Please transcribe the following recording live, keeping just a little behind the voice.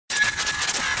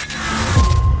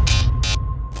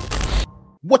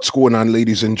What's going on,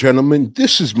 ladies and gentlemen?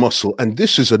 This is Muscle, and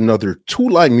this is another Two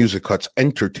Line Music Cuts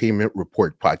Entertainment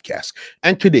Report podcast.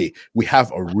 And today we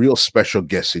have a real special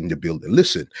guest in the building.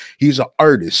 Listen, he's an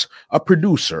artist, a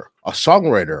producer, a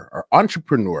songwriter, an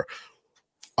entrepreneur,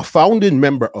 a founding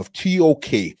member of TOK,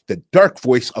 the dark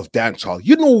voice of dancehall.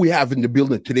 You know what we have in the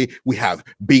building today? We have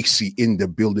Basie in the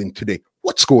building today.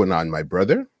 What's going on, my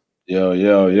brother?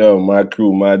 Yo, my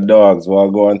crew, my dogs,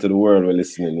 while going to the world, we're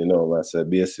listening, I said,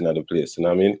 Basie in the place, you know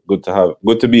what I mean?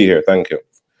 Good to be here, thank you.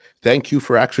 Thank you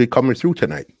for actually coming through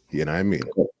tonight, you know what I mean?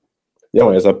 Yeah,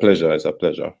 man, it's a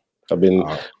pleasure. I've been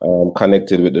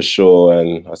connected with the show,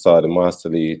 and I saw the Master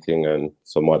Lee thing, and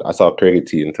I saw Craig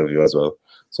T interview as well,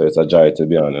 so it's a joy to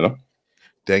be on,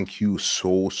 Thank you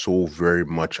so very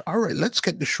much. All right, let's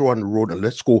get the show on the road and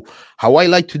let's go. How I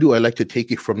like to do, I like to take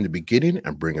it from the beginning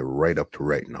and bring it right up to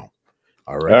right now.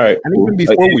 All right. And even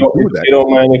before we do that, you don't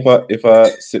mind if I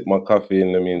sip my coffee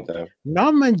in the meantime?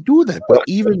 No, man, do that. But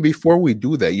even before we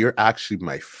do that, you're actually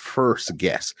my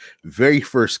very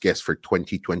first guest for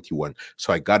 2021.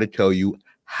 So I got to tell you,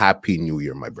 Happy New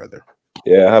Year, my brother.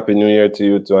 Yeah, Happy New Year to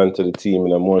you too, and to the team,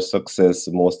 and more success,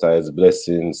 most highs,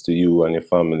 blessings to you and your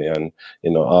family, and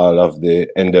all of the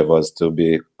endeavors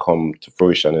to come to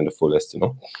fruition in the fullest.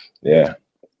 Yeah.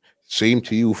 Same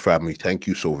to you, family. Thank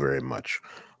you so very much.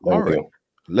 All right,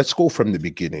 let's go from the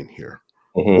beginning here.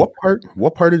 Mm-hmm.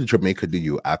 What part of Jamaica did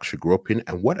you actually grow up in,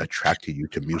 and what attracted you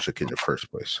to music in the first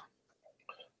place?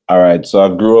 All right, so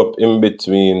I grew up in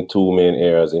between two main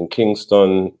areas. In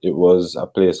Kingston, it was a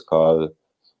place called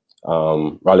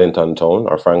Rallington Town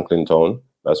or Franklin Town.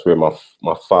 That's where my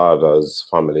father's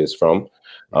family is from.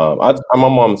 I'm my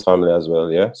mom's family as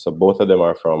well, yeah. So both of them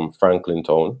are from Franklin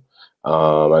Town.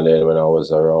 And then when I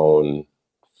was around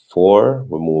 4,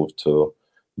 we moved to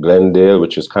Glendale,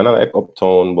 which is kind of like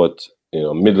uptown, but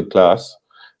middle class,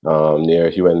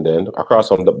 near Hughenden, across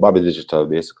from the Bobby Digital,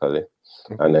 basically.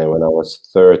 And then when I was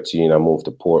 13, I moved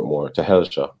to Portmore, to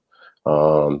Helshaw.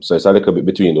 So it's a little bit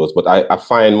between those, but I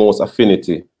claim most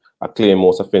affinity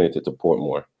to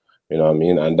Portmore, you know what I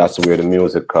mean? And that's where the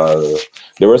musical,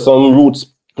 there were some roots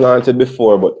planted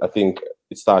before, but I think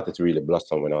it started to really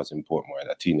blossom when I was in Portmore in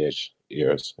the teenage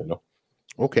years,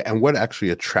 Okay, and what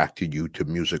actually attracted you to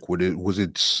music? Was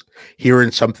it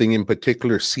hearing something in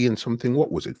particular, seeing something?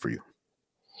 What was it for you?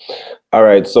 All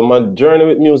right, so my journey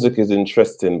with music is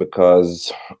interesting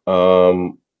because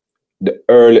the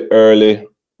early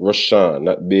Rashawn,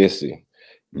 not Basie,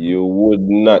 you would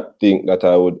not think that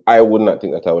I would not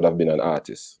think that I would have been an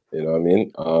artist. You know what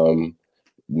I mean?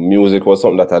 Music was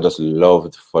something that I just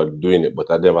loved for doing it, but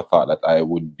I never thought that I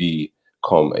would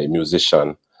become a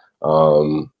musician.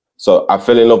 So I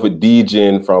fell in love with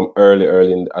DJing from early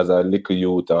as a little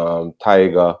youth.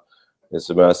 Tiger,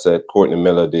 as I said, Courtney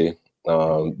Melody.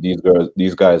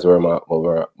 These guys were my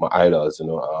idols,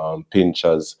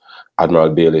 Pinchers, Admiral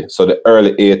Bailey. So the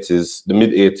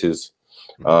mid 80s,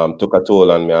 took a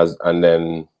toll on me and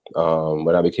then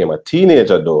when I became a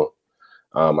teenager though,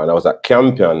 and I was at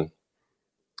Campion,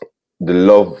 the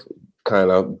love kind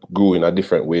of grew in a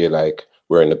different way. Like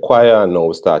we're in the choir and now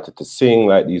we started to sing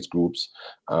like these groups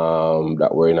that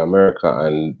were in America,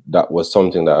 and that was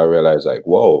something that I realized like,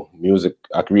 whoa, music,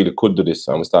 I really could do this.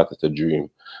 I started to dream.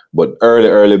 But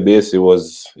early bass, it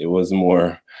was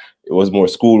more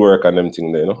schoolwork and them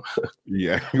thing there,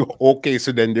 Yeah. Okay,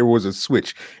 so then there was a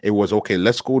switch. It was okay,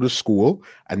 let's go to school.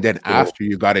 And then after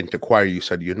you got into choir, you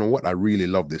said, you know what? I really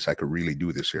love this. I could really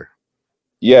do this here.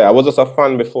 Yeah, I was just a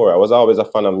fan before. I was always a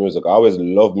fan of music. I always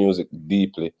loved music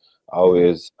deeply. I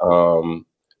always, from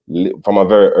a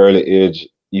very early age,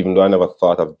 even though I never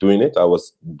thought of doing it, I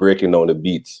was breaking down the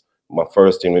beats. My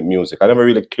first thing with music, I never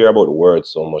really care about the words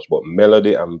so much, but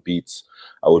melody and beats,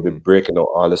 I would be breaking out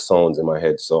all the sounds in my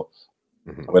head. So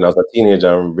when I was a teenager,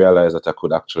 I realized that I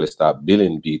could actually start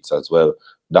building beats as well.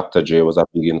 Dr. Dre was a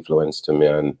big influence to me,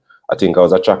 and I think I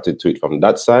was attracted to it from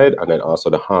that side, and then also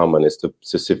the harmonies, to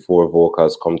see 4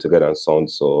 vocals come together and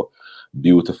sound so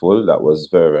beautiful. That was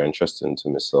very, very interesting to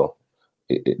me. So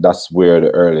that's where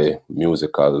the early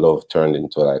musical love turned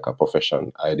into like a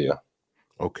profession idea.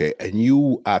 Okay, and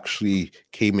you actually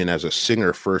came in as a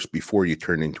singer first before you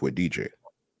turned into a DJ.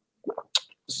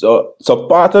 So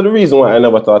part of the reason why I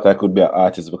never thought I could be an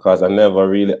artist, because I never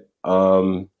really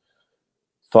thought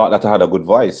that I had a good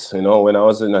voice. When I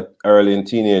was early in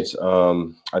teenage,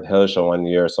 at Helshaw one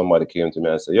year, somebody came to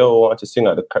me and said, yo, I want to sing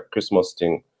at the Christmas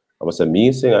thing. I would say,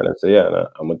 me sing? And I said, yeah, and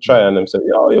I'm going to try. And they said,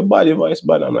 yo, your body voice,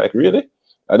 but I'm like, really?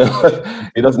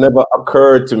 It just never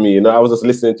occurred to me. I was just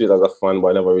listening to it as a fan, but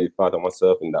I never really thought of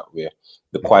myself in that way.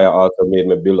 The choir also made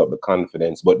me build up the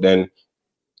confidence. But then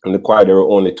in the choir there were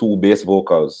only 2 bass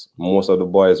vocals. Most of the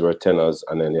boys were tenors,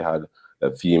 and then they had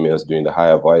the females doing the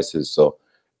higher voices. So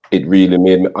it really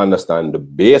made me understand the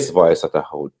bass voice that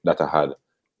I had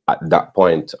at that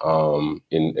point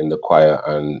in the choir.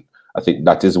 And I think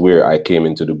that is where I came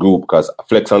into the group, because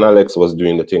Flex and Alex was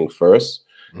doing the thing first.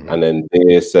 And then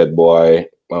they said, boy,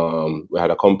 we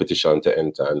had a competition to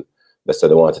enter, and they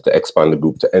said they wanted to expand the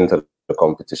group to enter the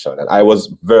competition. And I was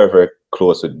very, very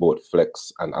close with both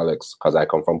Flex and Alex, because I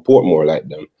come from Portmore like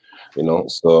them, you know.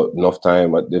 So enough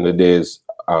time in the days,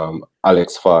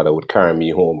 Alex's father would carry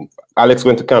me home. Alex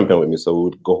went to camping with me, so we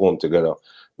would go home together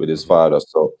with his father.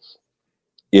 So,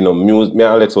 you know, me and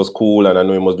Alex was cool, and I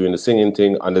know he was doing the singing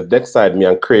thing. On the deck side, me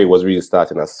and Craig was really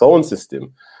starting a sound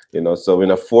system, you know. So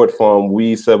in a 4th form,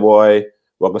 we said, boy,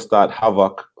 we're gonna start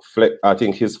Havoc. I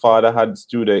think his father had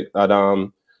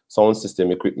sound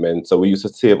system equipment, so we used to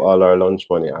save all our lunch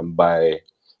money and buy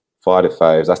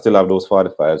 45s. I still have those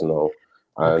 45s now.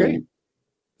 And okay.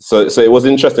 So it was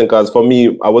interesting, because for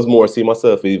me, I was more seeing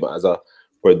myself even as a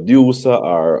producer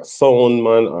or sound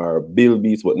man or build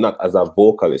beats, but not as a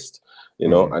vocalist, you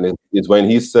know. And it's when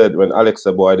Alex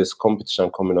said, boy, this competition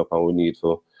coming up and we need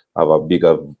to have a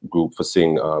bigger group for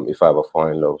sing If I Ever Fall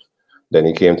in Love. Then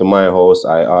he came to my house,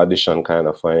 I auditioned kind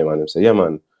of for him, and he said, yeah,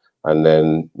 man. And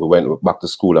then we went back to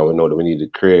school, and we know that we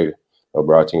needed Craig. I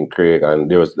brought in Craig, and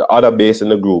there was the other bass in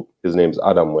the group. His name's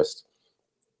Adam West.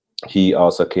 He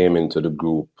also came into the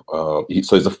group. So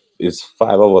it's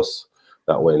 5 of us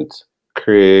that went: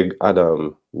 Craig,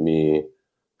 Adam, me,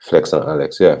 Flex, and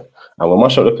Alex. Yeah, and we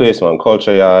mashed up the place, man.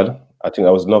 Culture Yard. I think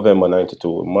that was November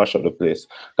 '92. We mashed up the place.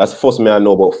 That's the first me I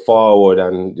know about Forward,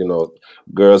 and you know,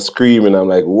 girls screaming. I'm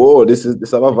like, whoa, this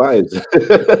are my vibes.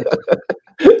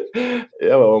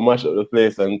 Yeah, but we mashed up the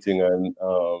place and thing, and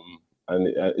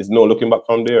it's no looking back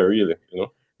from there, really, you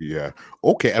know. Yeah.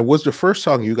 Okay. And was the first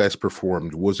song you guys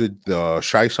performed, was it the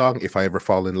Shy song, If I Ever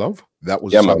Fall in Love? That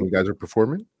was the song you guys are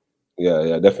performing?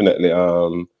 Yeah, definitely.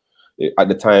 At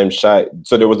the time, Shy,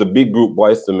 so there was a big group,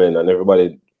 Boyz II Men, and there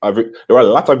were a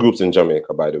lot of groups in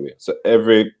Jamaica, by the way. So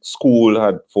every school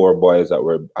had 4 boys that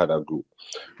had a group.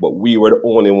 But we were the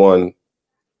only one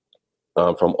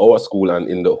from our school and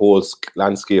in the whole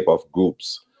landscape of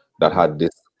groups that had this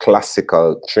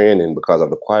classical training because of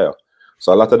the choir.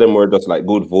 So a lot of them were just like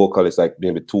good vocalists, like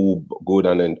maybe 2 good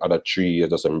and then other 3 are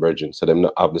just emerging. So them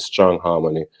not have the strong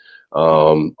harmony.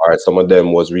 All right, some of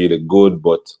them was really good,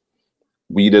 but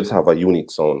we did have a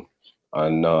unique sound.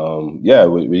 And yeah,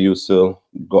 we used to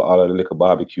go out of the liquor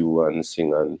barbecue and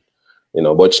sing, and you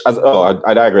know. But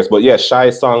I digress. But yeah,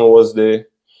 Shy song was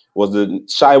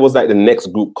Shy was like the next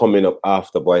group coming up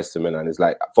after Boyz II Men, and it's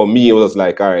like, for me it was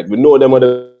like, all right, we know them are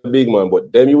the big man,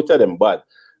 but them you tell them bad.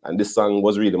 And this song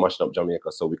was really mashing up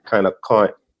Jamaica, so we kind of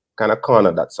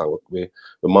cornered that song. We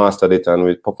mastered it and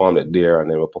we performed it there,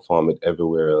 and then we performed it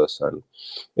everywhere else. And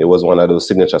it was one of those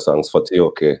signature songs for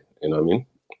TOK, you know what I mean?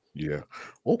 Yeah.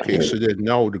 Okay, so then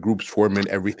now the group's forming,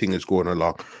 everything is going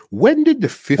along. When did the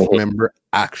 5th member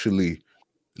actually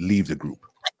leave the group?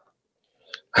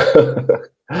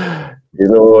 You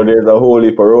know, there's a whole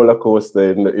heap of roller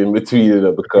coaster in between, you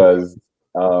know, because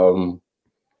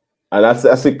and I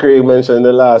see Craig mentioned in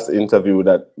the last interview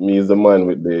that me is the man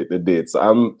with the dates. I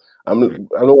don't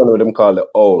want them call the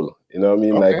owl, you know what I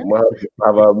mean? Okay. Like I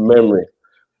have a memory,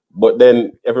 but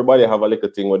then everybody have a little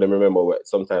thing where they remember what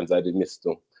sometimes I did miss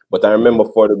too. But I remember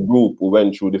for the group, we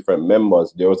went through different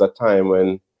members. There was a time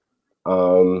when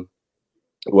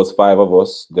it was 5 of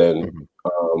us. Then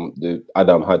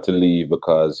Adam had to leave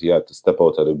because he had to step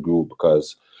out of the group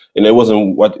because it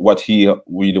wasn't what he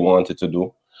really wanted to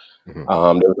do. There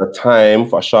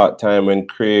was a short time when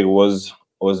Craig was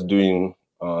doing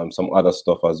some other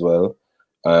stuff as well,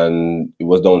 and it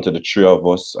was down to the 3 of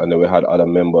us, and then we had other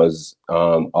members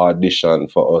audition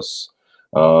for us.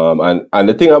 And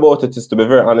the thing about it is, to be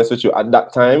very honest with you, at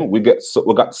that time we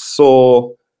got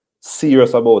so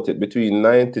serious about it between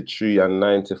 93 and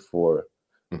 94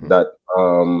 that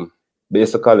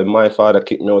basically my father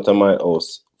kicked me out of my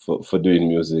house for doing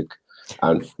music,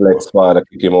 and Flex father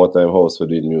kicked him out of his house for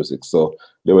doing music. So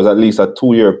there was at least a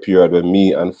 2-year period where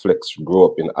me and Flex grew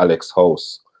up in Alex's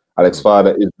house. Alex's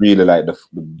father is really like the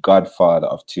godfather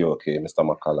of TOK, Mr.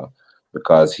 McCullough,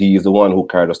 because he is the one who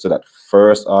carried us to that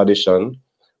first audition.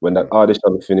 When that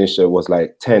audition finished, it was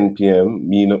like 10 p.m.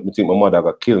 Me think my mother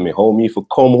got kill me. How me for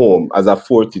come home as a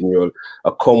 14-year-old,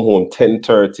 I come home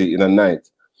 10:30 in the night,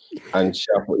 and she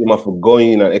have to go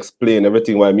in and explain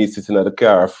everything while me sitting at the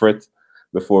car, fret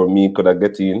before me could I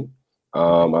get in.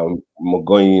 I'm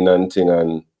going in and thing,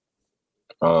 and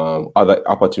other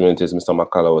opportunities. Mr.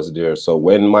 McCullough was there. So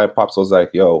when my pops was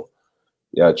like, "Yo,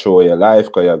 you throw your life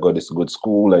because you got this good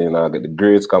school and you know get the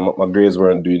grades come up. My grades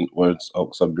weren't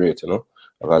so great, you know,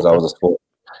 because I was a sport.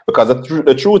 Because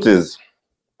the truth is,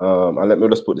 and let me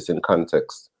just put this in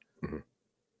context. Mm-hmm.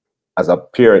 As a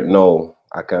parent now,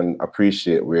 I can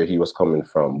appreciate where he was coming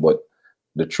from, but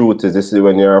the truth is, this is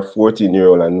when you're a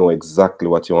 14-year-old and know exactly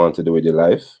what you want to do with your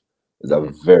life, is a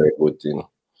very good thing.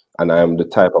 And I am the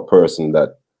type of person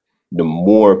that the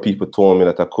more people told me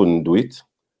that I couldn't do it,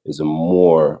 is the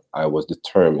more I was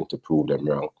determined to prove them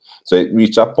wrong. So it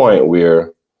reached a point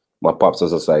where my pops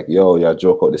was just like, yo, you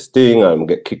joke out this thing, and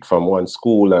get kicked from one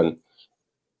school, and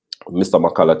Mr.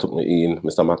 McCullough took me in,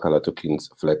 Mr. McCullough took in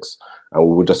Flex, and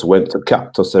we just went to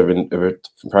Cactus every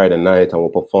Friday night and we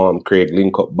performed. Craig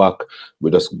link up back. We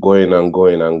just going and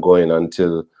going and going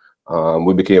until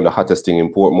we became the hottest thing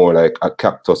in Portmore, like at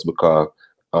Cactus, because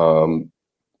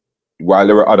while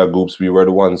there were other groups, we were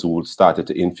the ones who started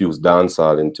to infuse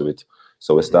dancehall into it.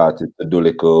 So we started to do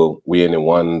little Wayne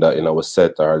Wonder in our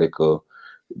set, or little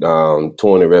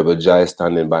Tony Rebel Jai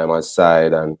standing by my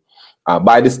side. And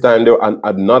by this time,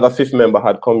 another fifth member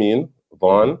had come in,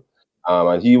 Vaughn,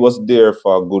 and he was there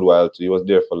for a good while too. He was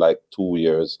there for like 2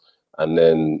 years. And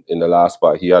then in the last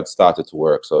part, he had started to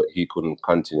work, so he couldn't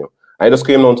continue. I just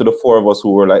came down to the four of us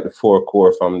who were like the four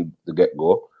core from the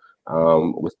get-go.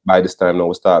 By this time now,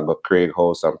 we started at Craig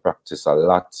House and practice a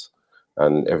lot.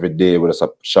 And every day we just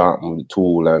sharpen the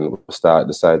tool and we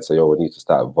decide, say, yo, we need to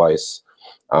start voice.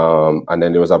 And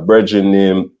then there was a brethren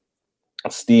named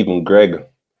Stephen Gregg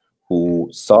who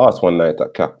saw us one night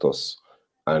at Cactus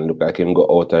and looked like him go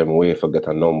out and way for get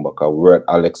a number, because we were at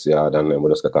Alex Yard and then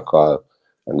we just got a call.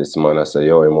 And this man, I said,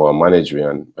 yo, I'm a manager.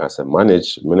 And I said,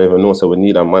 manage? We never know, so we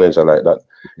need a manager like that,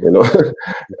 you know?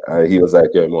 And he was like,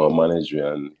 yo, I'm a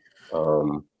manager. And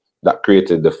that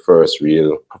created the first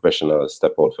real professional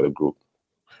step out for the group.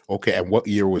 Okay, and what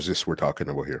year was this we're talking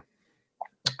about here?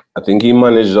 I think he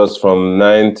managed us from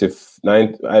 99.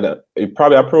 He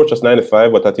probably approached us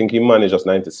 95, but I think he managed us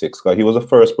 96, because he was the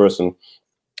first person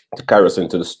to carry us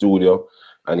into the studio,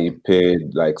 and he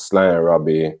paid like Sly and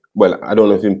Robbie. Well, I don't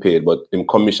know if he paid, but in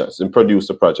commissions, he produced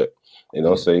the project, you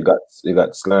know. So he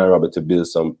got Sly and Robbie to build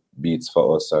some beats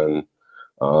for us, and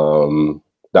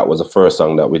that was the first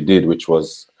song that we did, which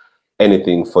was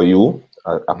Anything for You,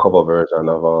 a cover version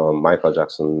of Michael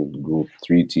Jackson group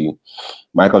 3T.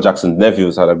 Michael Jackson's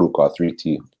nephews had a group called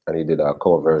 3T, and he did a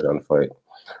cover version for it.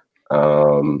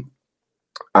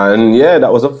 And yeah,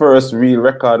 that was the first real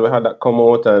record we had that come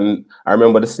out. And I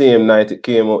remember the same night it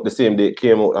came out, the same day it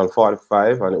came out on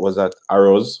 45, and it was at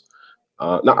Arrows.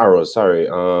 Not Arrows, sorry.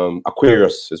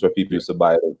 Aquarius is where people used to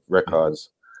buy the records.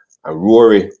 And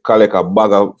Rory collect a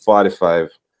bag of 45,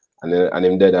 and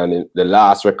him dead, and the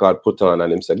last record put on,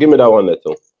 and him said, give me that one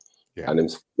little. Yeah.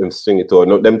 And them swing it out.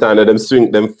 No, them time them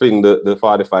fling the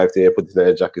 45 thing, put it in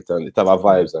their jacket, and it have a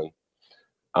vibes.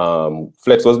 And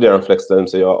Flex was there, and Flex told him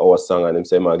say, our song, and him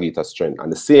say, my guitar strength.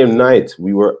 And the same night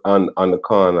we were on the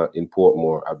corner in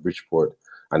Portmore at Bridgeport,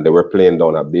 and they were playing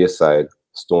down at Bayside,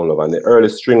 Stone Love, and the early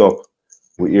string up,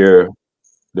 we hear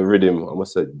the rhythm. I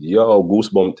must say, yo,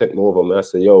 Goosebump take me over, man. I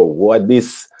say, yo, what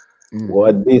this?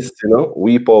 What this, you know?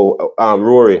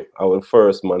 Rory, our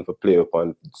first man for play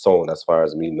upon sound, as far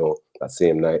as me know, that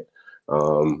same night.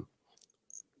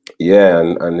 Yeah,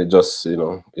 and it just, you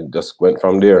know, it just went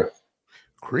from there.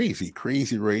 Crazy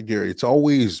right there. It's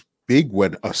always big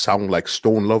when a sound like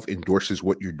Stone Love endorses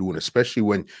what you're doing, especially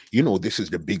when, you know, this is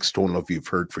the big Stone Love you've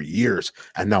heard for years,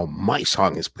 and now my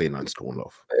song is playing on Stone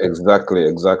Love. Exactly.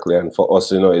 And for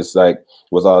us, you know, it's like, it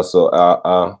was also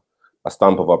a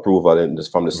stamp of approval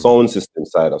from the sound system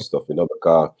side of stuff, you know,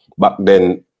 because back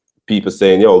then people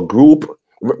saying, yo, group,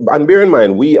 and bear in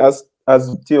mind, we as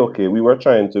TOK, we were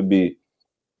trying to be,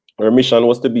 our mission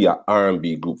was to be an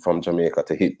R&B group from Jamaica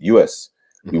to hit US.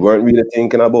 We weren't really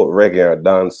thinking about reggae or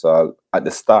dancehall at the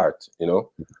start, you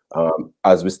know,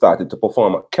 as we started to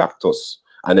perform at Cactus.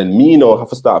 And then me now have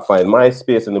to start finding my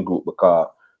space in the group, because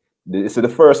this is the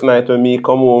first night when me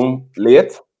come home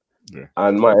late. Yeah.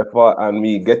 And my father and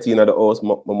me get in at the house,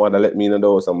 my mother let me in the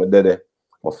house, and my daddy,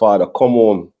 my father come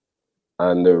home,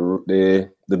 and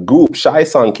the group Shy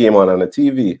Song came on the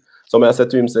TV. So I said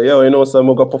to him, say, yo, you know, so I'm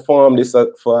going to perform this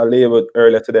for a label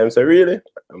earlier today. I said, really?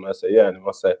 And I said, yeah. And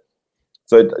I said,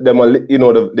 so them, you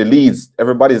know, the leads,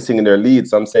 everybody's singing their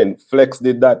leads. So I'm saying Flex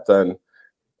did that, and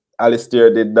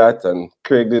Alistair did that, and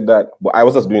Craig did that. But I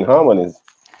was just doing harmonies.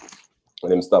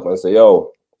 And him stop and say,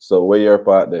 yo, so where your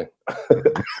part there? I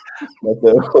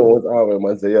said,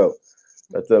 I say, yo,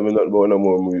 I tell me not about no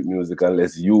more music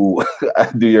unless you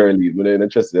do your lead. But I'm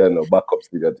interested in no backup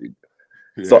still, I think.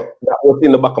 So that was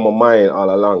in the back of my mind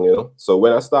all along, you know. So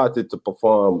when I started to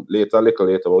perform a little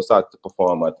later, when I started to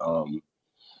perform at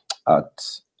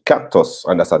Cactus,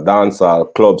 and that's a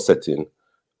dancehall club setting,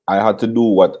 I had to do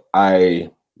what I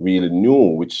really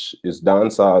knew, which is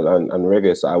dancehall and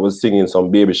reggae. So I was singing some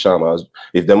Baby Sham.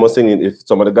 If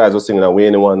some of the guys were singing a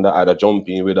Wayne Wonder, I'd jump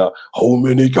in with a "How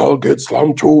many girl get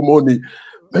slammed through money?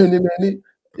 Many.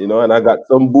 You know, and I got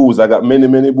some booze. I got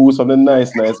many booze from the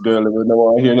nice girl. I never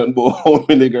want to hear nothing about how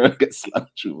many girls get slammed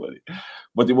through money.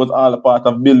 But it was all a part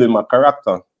of building my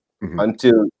character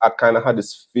until I kind of had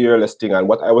this fearless thing. And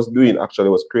what I was doing actually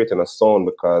was creating a sound,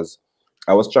 because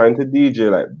I was trying to DJ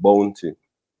like Bounty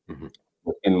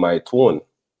in my tone.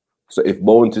 So if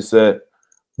Bounty said,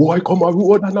 "Boy, come a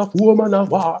road and a woman a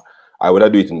war," I would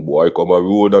have do it in "Boy, come a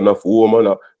road and a woman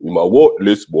a in my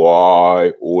worthless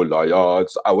boy, oh liar."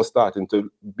 So I was starting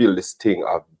to build this thing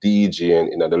of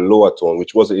DJing in the lower tone,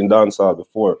 which wasn't in dancehall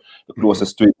before. The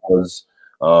closest to it was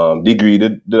Degree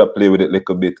did I play with it a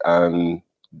little bit, and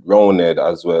Roundhead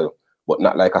as well, but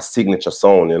not like a signature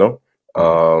sound, you know.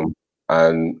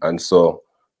 And so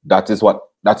that's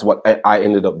what I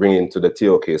ended up bringing to the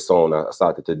TOK sound. I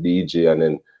started to DJ, and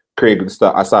then Craig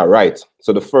I started write.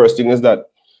 So the first thing is that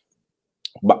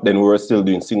back then we were still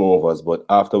doing sing-overs, but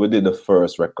after we did the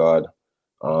first record,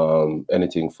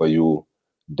 Anything for You,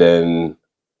 then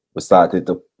we started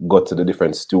to go to the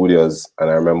different studios, and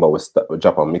I remember we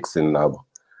dropped a mixing lab,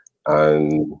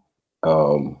 and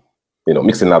you know,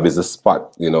 mixing lab is a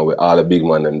spot, you know, with all the big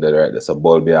man and there, right? There's a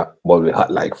bulby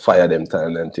hot like fire them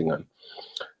time and thing, and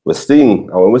we sing,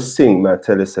 and when we sing, man, I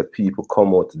tell you, say people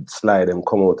come out, slide them,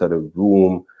 come out of the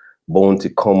room, Bounty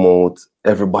come out,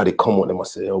 everybody come out, they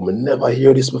must say, "Oh, we never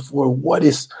hear this before, what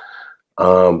is?"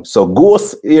 So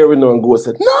Ghost hearing and Ghost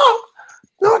said, no,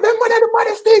 them man the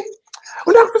baddest thing.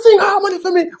 We have to sing harmony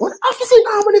for me. We have to sing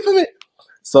harmony for me.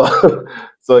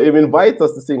 So he invited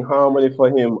us to sing harmony for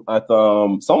him at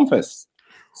Sumfest.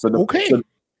 So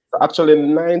actually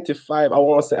in 95, I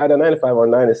want to say either 95 or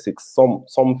 96,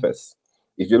 Sumfest.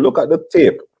 If you look at the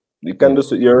tape, you can do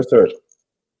your research.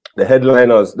 The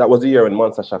headliners, that was the year when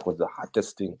Monster Shack was the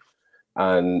hottest thing.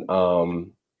 And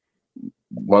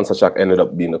Monster Shack ended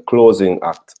up being a closing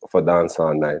act for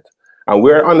Dancehall Night. And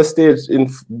we're on the stage in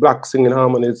black singing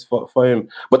harmonies for him.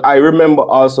 But I remember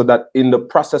also that in the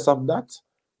process of that,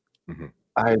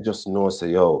 I just know,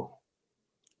 say, yo,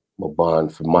 I'm born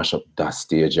for mash up that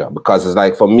stage, yeah. Because it's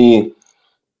like, for me,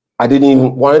 I didn't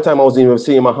even, one time I wasn't even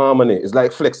singing my harmony. It's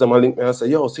like Flex them and link me and say,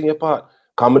 yo, sing your part.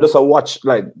 Come just watch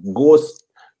like Ghost,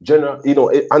 General, you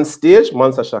know, on stage,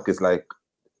 Monster Shack is like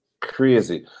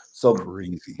crazy. So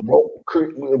crazy.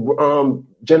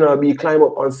 General B climb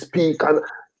up and speak, and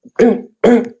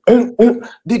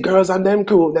the girls and them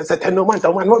crew, they said, "No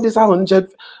matter man, what this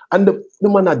 100?" And the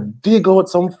man that dig out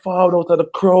some foul out of the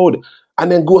crowd,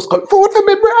 and then Ghost come, "Food for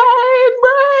me,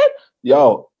 bread."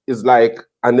 Yo, it's like,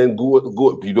 and then go,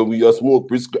 you know, with your smoke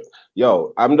prescribe.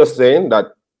 Yo, I'm just saying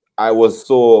that I was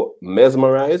so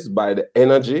mesmerized by the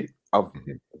energy of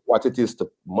what it is to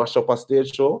mash up a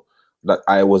stage show that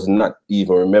I was not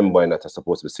even remembering that I'm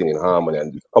supposed to be singing harmony.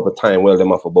 And a couple of times, well,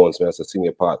 them off a bounce me and say, sing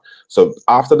your part. So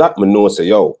after that, I know, say,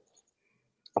 yo,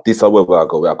 this is where we are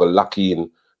going. We are going to lock in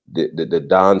the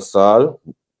dance hall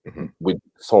with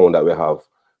sound that we have.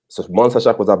 So Monster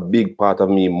Shack was a big part of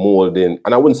me molding,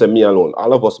 and I wouldn't say me alone.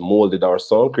 All of us molded our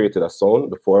sound, created a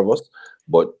sound, the four of us.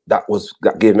 But that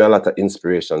gave me a lot of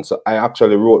inspiration. So I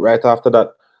actually wrote right after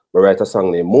that, I write a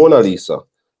song named Mona Lisa.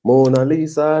 Mona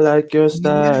Lisa, I like your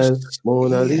style.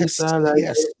 Mona Lisa, I like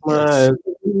your smile.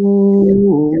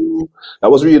 Ooh.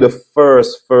 That was really the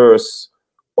first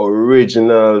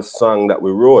original song that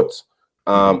we wrote.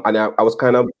 And I was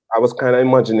kind of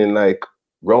imagining like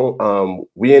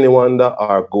Wayne Wonder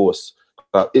or Ghost.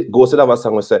 Ghost would have a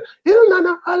song that said, "Hill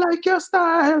Nana, I like your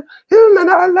style. Hill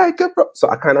Nana, I like your." So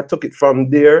I kind of took it from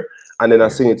there, and then I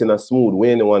sing it in a smooth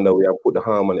Wayne Wonder way and put the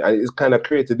harmony. And it kind of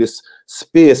created this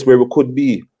space where we could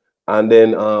be. And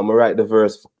then I write the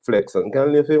verse Flex and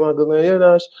can you feel my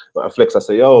good? Flex, I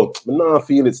say, yo, I now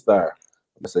feel it star.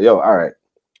 I say, yo, all right.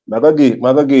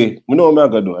 Magagi, we know what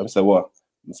I'm gonna do. I say, what?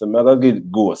 I say, Magagi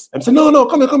Ghost. I say, no,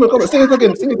 come here, sing it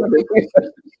again.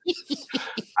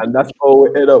 And that's how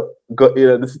we end up got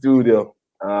in the studio.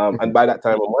 And by that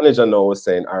time, my manager now was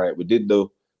saying, all right, we did the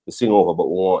sing over, but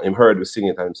we want him heard we sing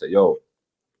it and say, yo,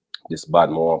 this bad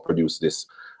man want to produce this.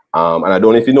 And I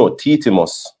don't know if you know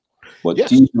Titimus, but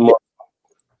yes.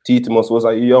 Titimus was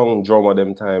a young drummer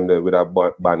them time there with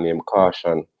a band named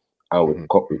Caution, and we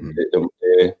them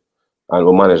there. And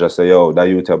the manager said, yo, that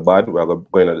youth are bad, we're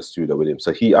going to the studio with him.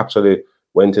 So he actually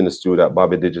went in the studio at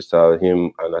Bobby Digital,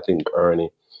 him and I think Ernie.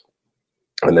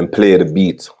 and then play the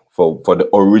beat for the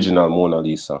original Mona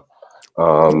Lisa.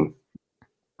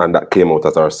 And that came out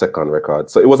as our second record.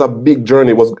 So it was a big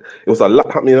journey. It was a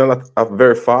lot happening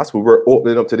very fast. We were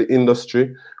opening up to the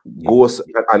industry. Ghost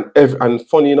and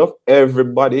funny enough,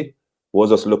 everybody was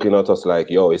just looking at us like,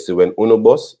 yo, you see, when Uno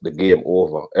bus, the game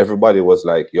over. Everybody was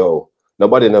like, yo,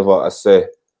 nobody never say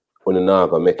Uno now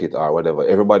gonna make it or whatever.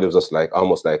 Everybody was just like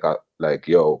almost like a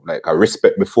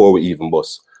respect before we even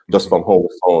bus, just from how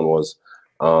the sound was.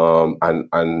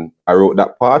 And I wrote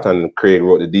that part, and Craig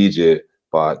wrote the DJ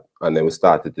part, and then we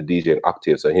started the DJ in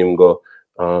octave. So him go,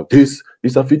 this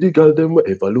a for the girl them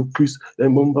wherever look Chris,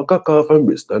 them bumper cock off and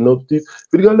wrist and up tip.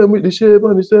 For the girl them with the shape,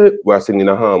 and he said, we're singing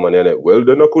a harmony, and then, well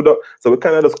then I could. So we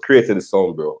kind of just created the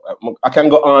song, bro. I can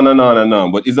go on and on and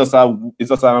on, but it's just an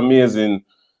amazing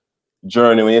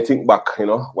journey when you think back, you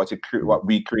know, what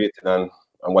we created and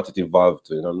what it evolved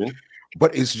to, you know what I mean?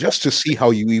 But it's just to see how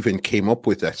you even came up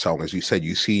with that song. As you said,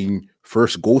 you seen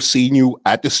you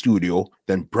at the studio,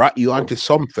 then brought you onto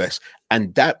Sumfest,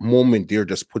 and that moment there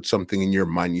just put something in your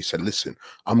mind. You said, listen,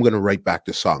 I'm going to write back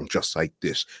the song just like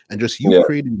this. And just you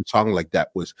creating the song like that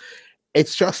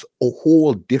it's just a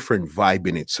whole different vibe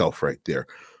in itself right there.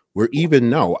 Where even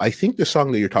now, I think the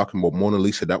song that you're talking about, Mona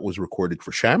Lisa, that was recorded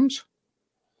for Shams?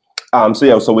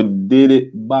 So we did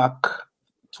it back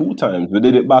 2 times. We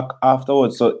did it back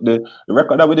afterwards. So the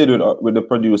record that we did with the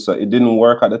producer, it didn't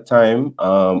work at the time.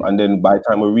 And then by the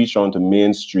time we reached on to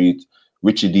Main Street,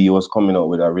 Richie D was coming out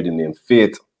with a rhythm named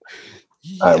Faith.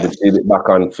 And we did it back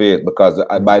on Faith because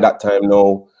by that time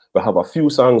now, we have a few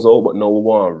songs out, but now we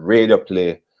want radio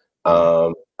play.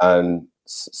 And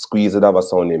Squeeze it have a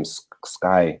song named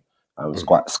Sky.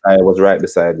 Sky was right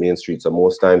beside Main Street. So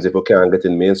most times if you can't get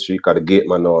in Main Street, because the gate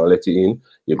man now let you in,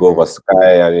 you go over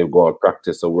Sky and you go and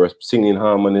practice. So we're singing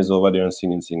harmonies over there and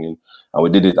singing. And we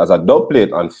did it as a dub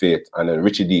plate on Faith. And then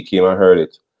Richie D came and heard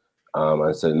it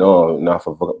and said, no, not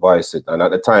for voice it. And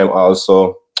at the time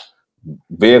also,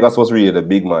 Vegas was really the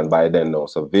big man by then now.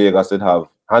 So Vegas would have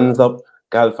hands up,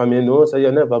 girl from your nose, so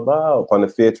you never bow on the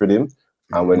Faith rhythm.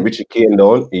 And when Richie came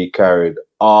down, he carried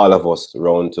all of us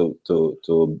around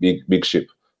to big ship.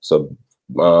 So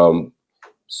who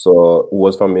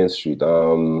was from Main Street?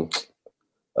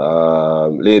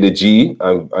 Lady G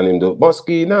and in the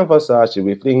Moschino and Versace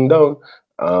we fling down.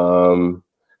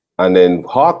 And then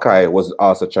Hawkeye was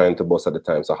also trying to bust at the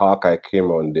time. So Hawkeye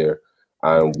came on there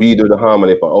and we do the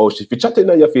harmony. But she chatting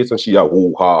on your face and she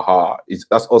whoo ha ha.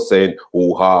 That's us saying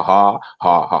whoo ha ha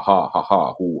ha ha ha ha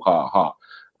ha whoo ha ha.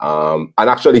 And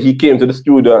actually, he came to the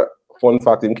studio. Fun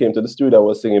fact, he came to the studio. I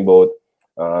was singing about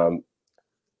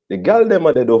the girl them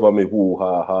are dead over me. Whoo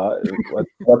ha ha.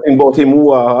 What about him?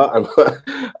 Whoo ha ha.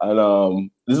 And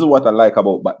this is what I like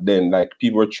about back then. Like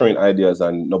people were throwing ideas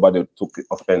and nobody took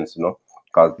offense, you know.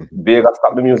 Because Vegas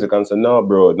stopped the music and said, "No,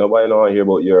 bro, nobody know hear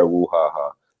about your whoo ha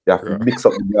ha." You have to mix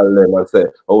up the girl them and say,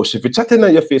 "Oh, she be chatting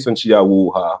on your face when she a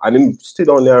whoo ha," and then sit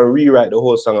down there and rewrite the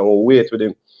whole song and we'll wait with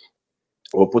him.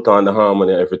 We'll put on the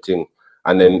harmony and everything.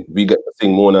 And then we get to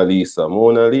sing Mona Lisa.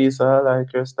 Mona Lisa, I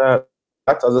like your style.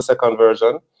 That's as a second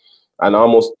version. And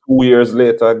almost 2 years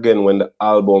later, again, when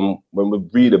we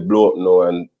really blow up now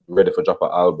and ready for drop an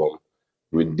album,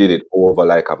 we did it over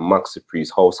like a Maxi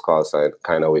Priest house call side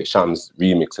kind of way. Shams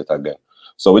remix it again.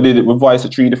 So we did it, we voiced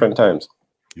it 3 different times.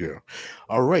 Yeah.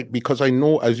 All right. Because I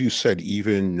know, as you said,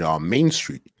 even Main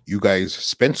Street, you guys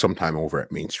spent some time over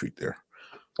at Main Street there.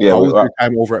 Yeah. How was your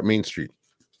time over at Main Street?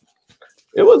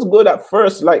 It was good at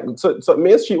first. Like so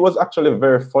Main Street was actually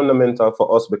very fundamental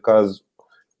for us because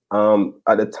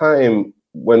at the time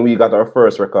when we got our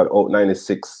first record out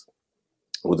 96,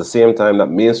 it was the same time that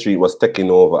Main Street was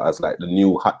taking over as like the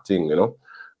new hot thing, you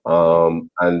know.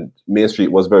 And Main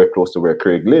Street was very close to where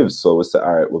Craig lives. So we said,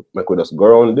 all right, we'll just go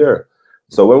around there.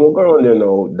 So when we go around there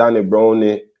now, Danny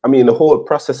Brownie, I mean, the whole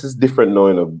process is different now.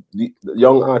 You know, the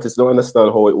young artists don't understand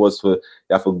how it was you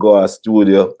have to go to a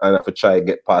studio and have to try to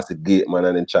get past the gate man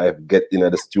and then try to get into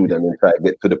the studio and then try to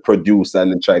get to the producer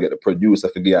and then try to get the producer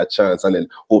to give a chance and then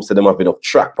hope that them have enough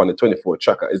track on the 24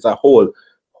 tracker. It's a whole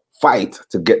fight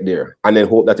to get there and then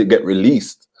hope that it get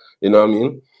released. You know what I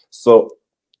mean? So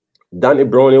Danny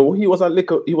Brownie, he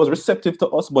was receptive to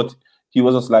us, but he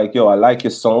was just like, yo, I like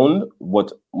your sound,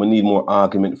 but we need more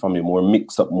argument from you, more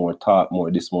mix up, more talk,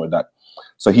 more this, more that.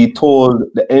 So he told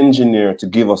the engineer to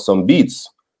give us some beats.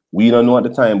 We don't know at the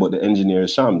time, but the engineer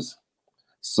is Shams.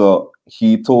 So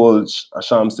he told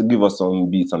Shams to give us some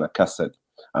beats on a cassette.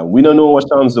 And we don't know what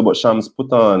Shams did, but Shams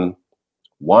put on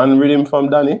 1 rhythm from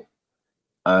Danny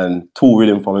and 2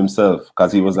 rhythm from himself,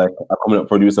 because he was like a coming up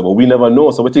producer, but we never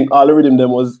know. So we think all the rhythm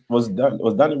them was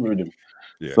Danny rhythm.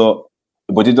 Yeah. So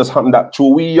But it just happened that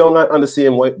through we young and on the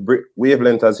same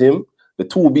wavelength as him, the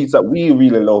two beats that we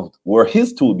really loved were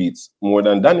his two beats more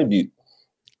than Danny beat.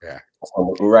 Yeah.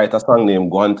 So we write a song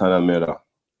named Guantanamera.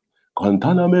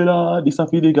 Guantanamera, this a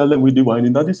feed girl with the wine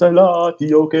in that is a lot.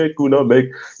 He okay, could not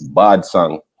make bad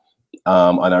song.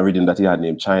 And a rhythm that he had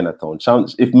named Chinatown.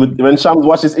 Shams, when Shams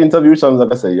watched his interview, Shams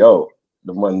like I say, yo,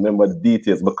 the man remember the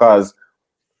details, because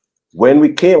when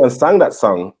we came and sang that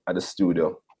song at the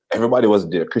studio, everybody was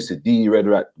there. Chrissy D, Red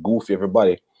Rat, Goofy,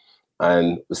 everybody.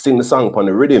 And we sing the song upon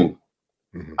the rhythm.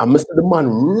 Mm-hmm. And Mr. The man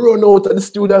run out of the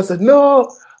studio and said, no,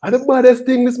 I'm the baddest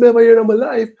thing this man ever heard in my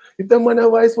life. If that man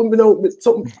have eyes for me now with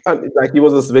something. And like he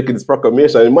was just making this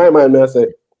proclamation. In my mind, I said,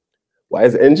 why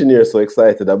is the engineer so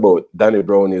excited about Danny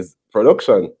Brownie's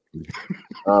production?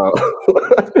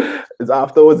 It's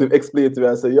afterwards he explained to me,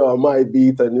 I said, yo, my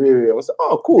beat and really. I said,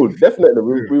 oh, cool, definitely.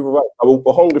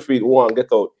 We're hungry for it, we want to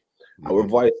get out. I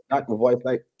revised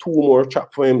like 2 more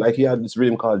tracks for him. Like he had this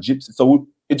rhythm called Gypsy. So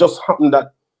it just happened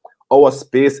that our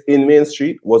space in Main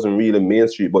Street wasn't really Main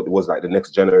Street, but it was like the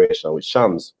next generation with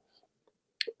Shams.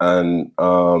 And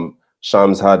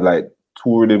Shams had like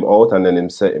 2 rhythm out, and then him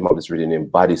set him up this rhythm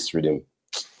named Baddest Rhythm.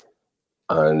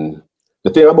 And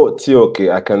the thing about TOK,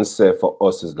 I can say for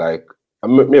us is like,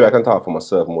 maybe I can talk for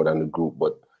myself more than the group,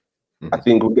 but I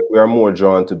think we are more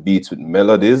drawn to beats with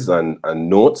melodies and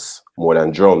notes more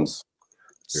than drums.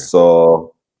 Yeah.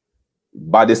 So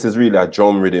Baddest is really a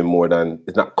drum rhythm more than,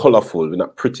 it's not colorful, it's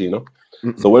not pretty, you know?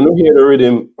 So when we hear the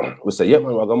rhythm, we say, yeah,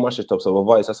 man, we're gonna mash it up. So we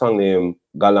voice a song named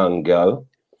Galang Girl.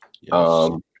 Yes.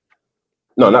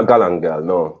 No, not Galang Girl,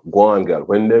 no, Guan Girl.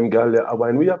 When them girl,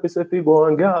 when we have to say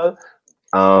Guan Girl.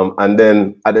 And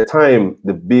then at the time,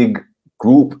 the big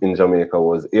group in Jamaica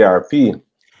was ARP.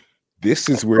 This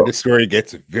is where the story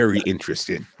gets very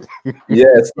interesting.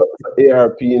 Yes,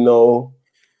 ARP now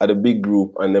are the big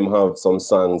group, and them have some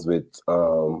songs with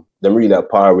them really at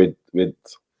par with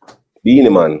Beenie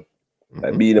Man.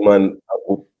 Like Beenie Man,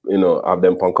 you know, have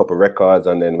them on a couple records,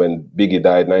 and then when Biggie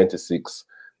died '96,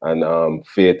 and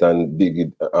Faith and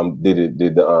Biggie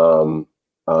did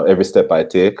Every Step I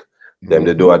Take. Them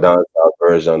they do a dance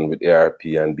version with ARP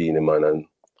and Beenie Man, and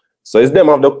so it's them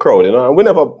of the crowd, you know. And we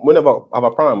never have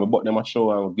a problem. We bought them a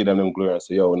show and give them glory and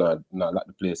say, yo, not like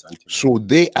the place. So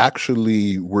they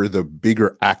actually were the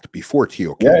bigger act before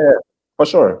TOK. Yeah, for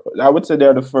sure. I would say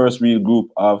they're the first real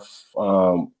group of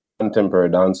contemporary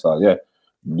dancehall. Yeah,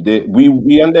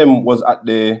 we and them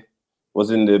was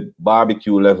in the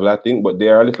barbecue level, I think, but they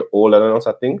are a little older than us,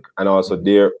 I think. And also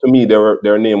to me,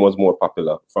 their name was more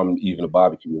popular from even the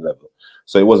barbecue level.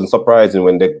 So it wasn't surprising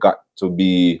when they got to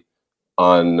be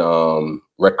on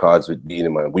records with Beenie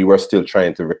Man. We were still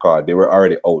trying to record. They were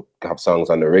already out, have songs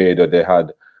on the radio. They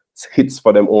had hits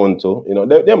for them own too. You know,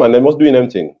 they was doing them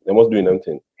thing.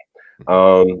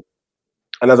 And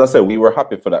as I said, we were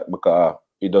happy for that because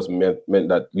it just meant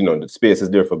that, you know, the space is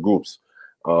there for groups.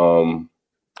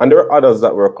 And there are others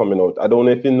that were coming out. I don't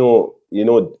know if you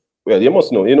know, well, you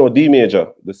must know, you know, D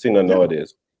Major, the singer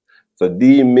nowadays. So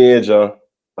D Major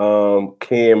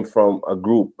came from a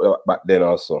group back then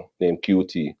also named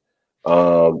QT.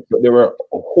 But there were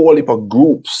a whole heap of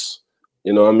groups,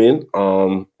 you know what I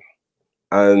mean?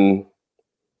 And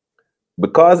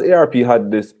because ARP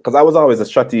had this, because I was always a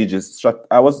strategist,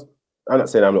 I'm not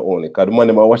saying I'm the only, because the man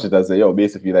I watch it and say, yo,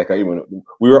 basically, like, we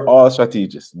were all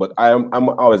strategists, but I'm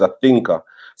always a thinker.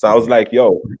 So I was like,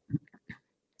 yo,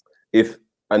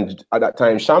 and at that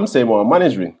time, Shams said more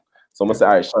management. So I'm gonna say,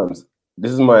 all right, Shams,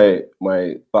 this is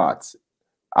my thoughts.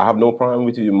 I have no problem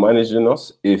with you managing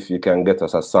us if you can get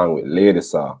us a song with Lady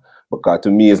Saw. Because to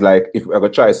me, it's like, if we're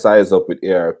gonna try size up with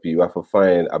ARP, we have to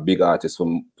find a big artist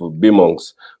for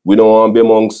B-Monks. We don't want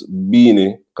B-Monks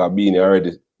Beanie, because Beanie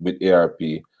already with ARP.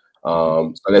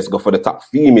 So let's go for the top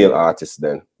female artist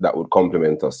then that would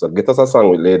complement us. So get us a song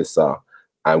with Lady Saw.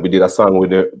 And we did a song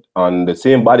with her on the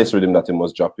same Baddest Rhythm that he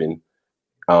was dropping.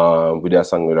 We did a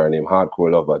song with her name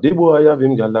Hardcore Lover. The boy have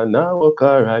him girl and now work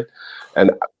alright. And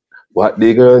what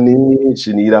the girl need,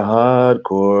 she need a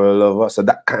hardcore lover. So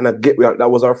that kind of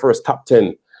that was our first top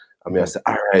 10. I mean, I said,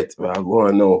 all right, well, I'll go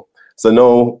on now. So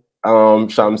now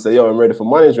Shams said, yo, I'm ready for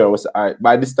management. I said, all right,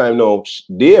 by this time now,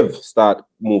 Dave start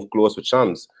move close with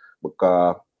Shams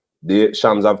because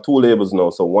Shams have 2 labels now.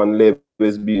 So one label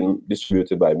is being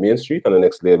distributed by Main Street, and the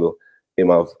next label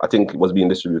I think it was being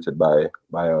distributed by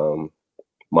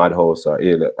Madhouse or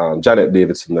Janet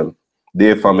Davidson them,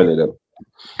 Dave family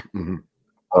them.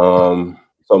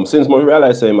 So since I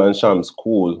realized man, Shams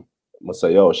cool, I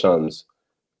say, yo, Shams,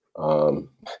 you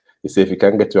say if you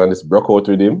can get you on this broke out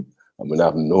with him, I'm gonna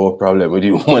have no problem with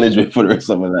you management for the rest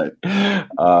of my life.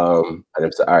 And I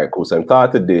said, all right, cool. So I'm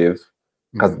talking to Dave,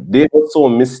 because they were so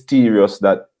mysterious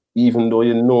that even though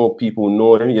you know people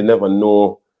know them, you never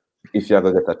know if you're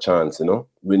gonna get a chance. You know,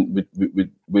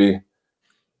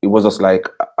 it was just like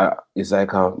it's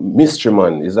like a mystery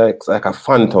man. It's like a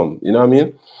phantom. You know what I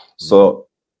mean? So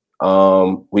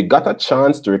we got a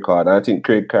chance to record, and I think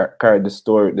Craig carried this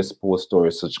whole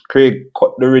story. So Craig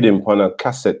cut the rhythm on a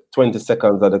cassette, 20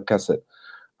 seconds of the cassette,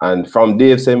 and from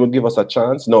Dave saying, "Will give us a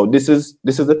chance." No, this is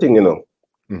the thing, you know.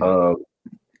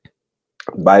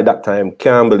 By that time,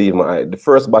 Can't Believe My Eye. The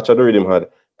first batch of the rhythm had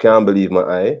Can't Believe My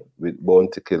Eye with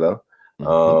Bounty Killer.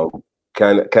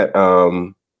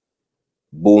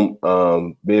 Boom,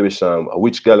 Baby Sham,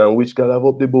 Which Girl and Which Girl have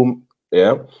up the boom.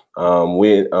 Yeah.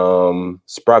 When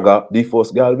Spragga, the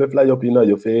first girl will fly up in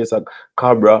your face, like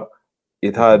Cabra.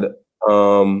 It had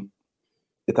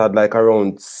like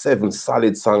around 7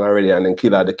 solid songs already, and then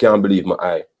Killer, the Can't Believe My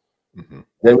Eye.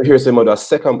 Then we hear some other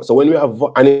second. So when we have,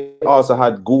 and it also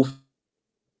had Goof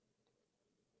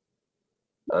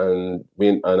and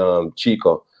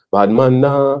Chico. Bad man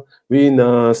nah, we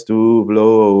nas to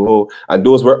blow. And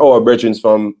those were our brethren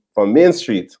from Main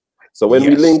Street. So when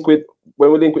we link with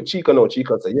Chico now,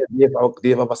 Chico said, yeah, they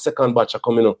have a second batch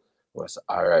coming up. I said,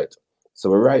 all right. So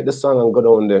we write the song and go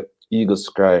down the Eagles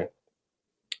Cry.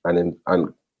 And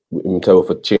we tell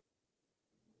for change.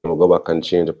 We'll go back and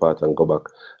change the part and go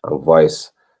back and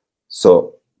voice.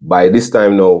 So by this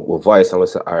time now, we'll voice and we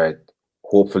say, all right,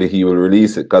 hopefully he will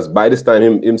release it. Because by this time,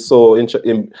 him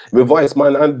voice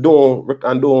man and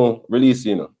don't release,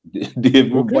 you know.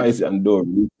 Dave voice it and don't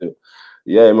release it.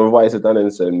 Yeah, him voice it and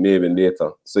then say maybe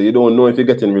later. So you don't know if you're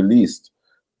getting released.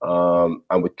 And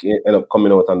we end up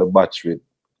coming out on the batch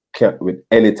with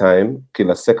Anytime,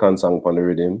 Kill a second song on the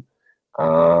rhythm,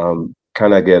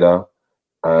 Can I Get Her,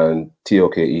 and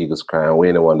TOK Eagles Cry, and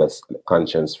Wayne Wonder's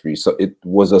Conscience Free. So it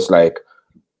was just like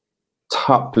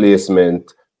top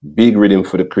placement, big rhythm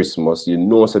for the Christmas. You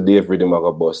know, so Dave Rhythm of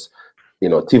a bus. You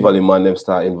know, Tivoli man them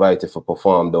start invited for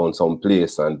perform down some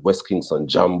place, and West Kingston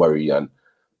Jamboree, and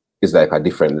it's like a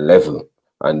different level.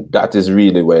 And that is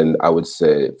really when I would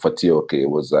say for TOK it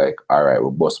was like, all right,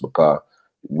 we're bust, because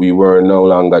we were no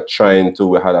longer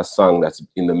we had a song that's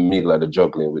in the middle of the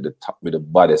juggling with the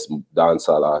baddest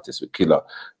dancehall artist, with Killer,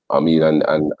 I mean,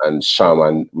 and Sham,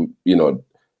 and you know,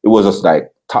 it was just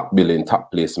like top billing,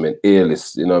 top placement,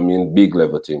 A-list, you know what I mean, big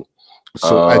level thing.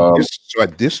 So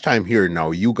at this time here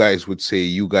now, you guys would say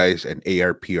you guys and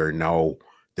ARP are now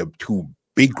the two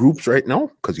big groups right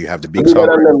now, because you have the big song.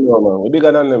 We're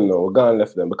bigger than them now. We're gone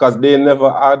left them because they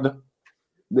never had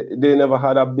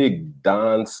a big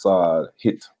dance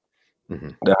hit.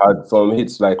 They had some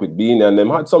hits like with Beanie, and them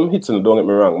had some hits, and don't get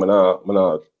me wrong, I'm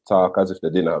not talk as if they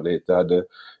didn't have. They had the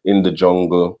In the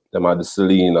Jungle, them had the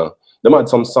Selena, them had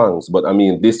some songs, but I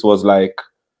mean, this was like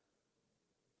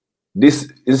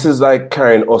this is like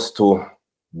carrying us to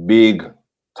the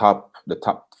top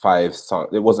 5 songs.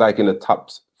 It was like in the top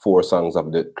 4 songs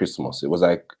of the Christmas. It was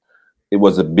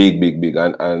a big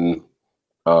and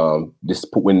this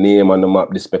put we name on the map.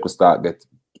 This make we start get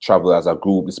travel as a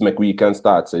group. This make we can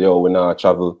start say, yo, we now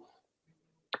travel.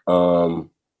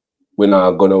 We're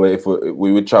not gonna wait if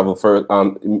we would travel for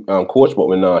coach, but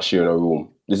we're not sharing a room.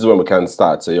 This is when we can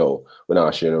start say, yo, we're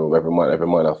not sharing a room every month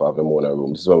I have them own a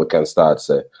room. This is when we can start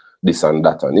say this and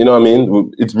that, and you know what I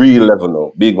mean? It's real level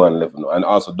now, big one level now, and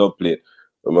also dub plate.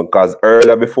 Because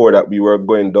earlier before that we were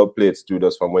going dub plate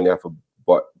studios from when you have to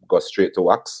go straight to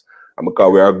wax, and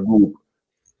because we're a group,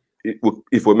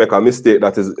 if we make a mistake,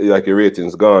 that is like your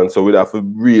rating's gone. So we'd have to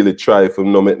really try to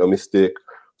not make no mistake.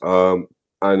 And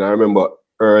I remember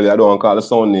earlier, I don't want to call the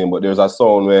sound name, but there's a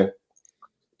sound where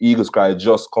Eagles Cry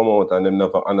just come out and they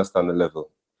never understand the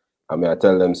level. I mean, I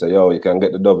tell them, say, yo, you can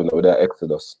get the dubbing with that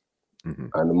Exodus.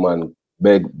 And the man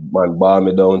bar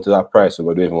me down to that price, so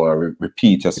we don't even want to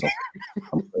repeat or something.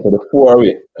 I'm to the 4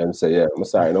 away and say, yeah, I'm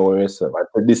sorry, no worries, sir.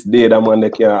 But to this day, that man, they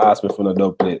can't ask me for no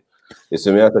dub plate. You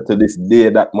see me, to this day,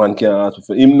 that man can't ask me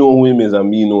for him know who him is and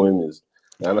me know him is.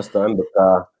 You understand?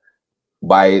 Because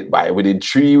by within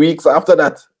 3 weeks after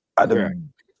that, at the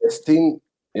best thing,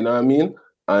 you know what I mean?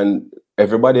 And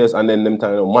everybody else, and then them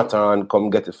time, Mataran come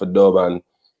get it for dub, and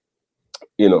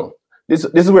you know, this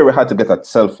is where we had to get a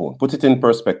cell phone. Put it in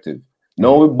perspective.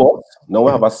 Now we bought, now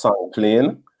we have a song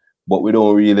playing, but we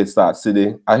don't really start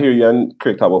sitting. I hear you and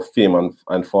Craig talk about fame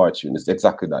and fortune. It's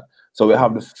exactly that. So we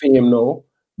have the fame now,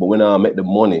 but we now make the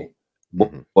money.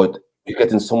 But we're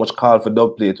getting so much call for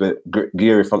dub plate where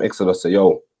Gary from Exodus say,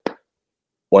 yo,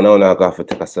 one hour I got to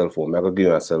take a cell phone. I got to give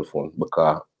you a cell phone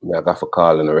because I got to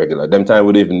call in a regular. Them time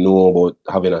we didn't even know about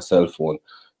having a cell phone.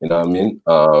 You know what I mean?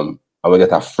 And we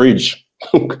get a fridge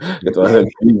It was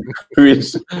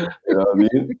preach, you know what I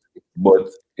mean? But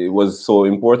it was so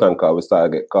important because we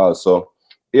started to get calls. So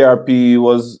ARP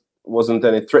wasn't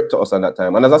any threat to us at that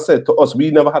time. And as I said, to us,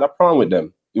 we never had a problem with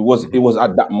them. It was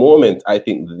at that moment, I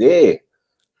think they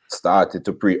started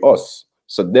to pre us.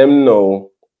 So them know,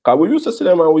 because we used to see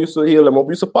them and we used to heal them up.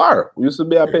 We used to par. We used to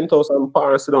be at penthouse and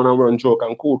par and sit down and run joke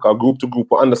and cool. Because group to group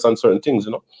we understand certain things,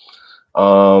 you know.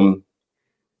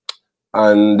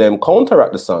 And them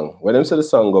counteract the song. When them say the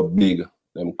song got big,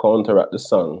 them counteract the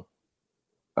song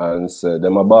and say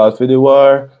them a ball for the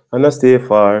war and I stay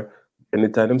far.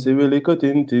 Anytime them say really cut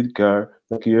tinted car,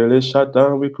 the careless shot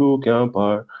down we crew can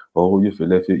par. Oh, you feel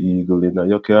left your eagle in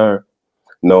your car.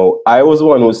 Now, I was the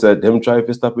one who said them try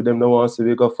to stop with them, no one see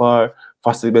we go far.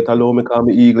 Fast better low me call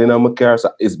me eagle in my car.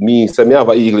 So it's me, say me have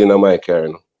a eagle in my car.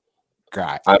 You know?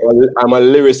 God. I'm a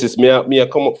lyricist. Me I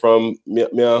come up from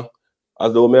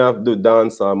as though me have to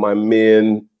dance. My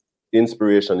main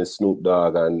inspiration is Snoop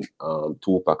Dogg and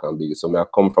Tupac and Biggie. So me I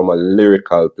come from a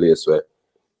lyrical place where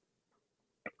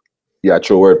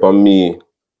throw word from me.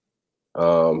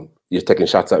 You're taking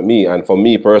shots at me, and for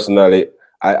me personally,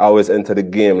 I always enter the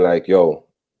game like, yo,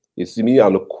 you see me,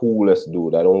 I'm the coolest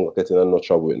dude. I don't get in no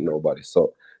trouble with nobody.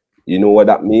 So you know what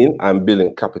that means? I'm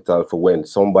building capital for when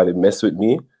somebody mess with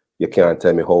me. You can't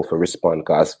tell me how to respond.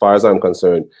 Because as far as I'm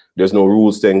concerned, there's no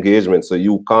rules to engagement. So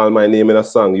you call my name in a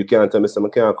song, you can't tell me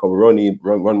something can't come run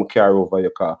my car over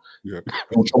your car. Yeah.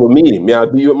 You trouble me. May I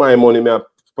be with my money, may I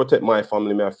protect my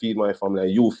family, may I feed my family,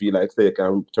 and you feel like they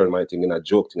can turn my thing in a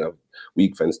joke thing, a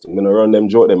weak fence thing. I'm gonna run them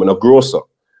joke them in a grocer.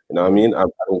 You know what I mean? I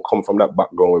don't come from that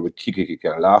background where we kick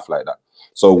and laugh like that.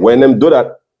 So when them do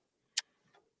that,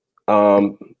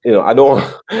 you know, I don't.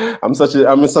 I'm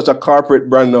in such a corporate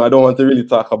brand now. I don't want to really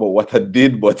talk about what I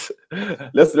did, but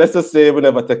let's just say we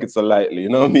never take it so lightly. You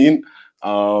know what I mean?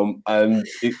 And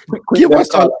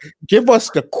give us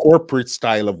the corporate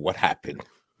style of what happened.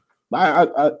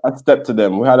 I stepped to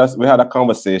them. We had a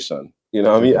conversation. You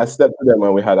know what I mean? I stepped to them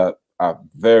and we had a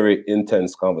very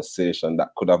intense conversation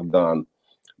that could have gone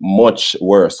much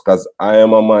worse, because I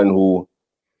am a man who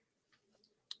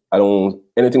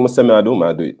anything I say I do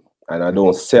it, and I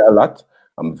don't say a lot.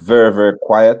 I'm very, very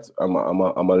quiet. I'm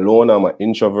a loner. I'm an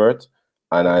introvert,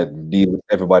 and I deal with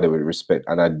everybody with respect,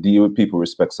 and I deal with people with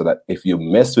respect, so that if you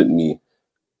mess with me,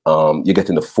 you're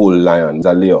getting the full lion. It's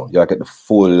a Leo. You get the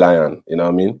full lion. You know what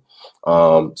I mean?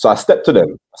 So I stepped to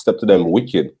them.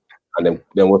 Wicked, and then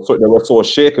they were so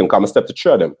shaken. Because I stepped to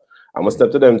three of them. I'm gonna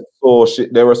step to them.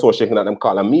 They were so shaken that them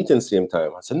call a meeting same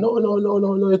time. I said, no,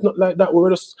 it's not like that.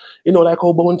 We're just, you know, like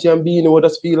how Bounty and Beanie would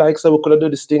just feel like, so we could have do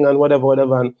this thing and whatever.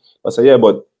 And I said, yeah,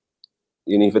 but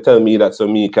you know, if you tell me that, so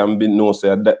me can be no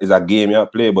say that is a game you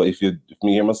play. But if me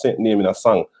hear my name in a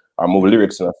song or move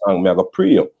lyrics in a song, me I go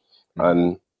pre you.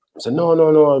 And I said,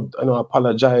 no, I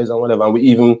apologize and whatever. And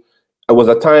it was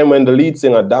a time when the lead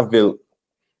singer Davil,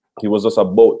 he was just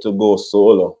about to go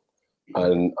solo.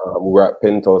 And we were at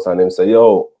Penthouse and him said,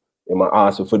 yo, he might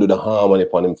ask if we do the harmony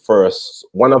upon him first.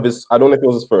 One of his, I don't know if it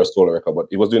was his first solo record, but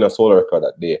he was doing a solo record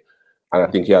that day. And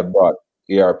I think he had brought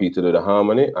ARP to do the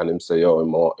harmony. And him say, yo,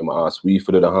 he might ask we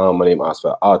for do the harmony. He asked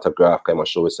for an autograph. Kind of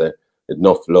show, he say,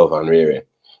 enough love and Riri. I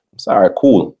said, all right,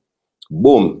 cool.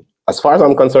 Boom. As far as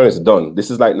I'm concerned, it's done.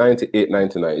 This is like 98,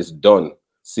 99. It's done.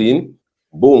 Seen?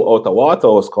 Boom. Out of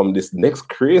Waterhouse come this next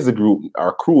crazy group,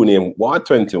 our crew named Ward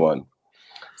 21.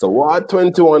 So Ward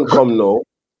 21 come now.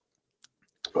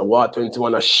 Ward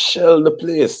 21 shell the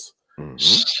place.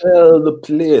 Shell the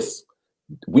place.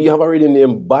 We have a rhythm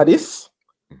named Badis.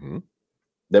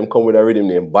 Them come with a rhythm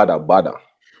named Bada.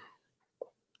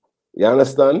 You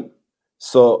understand?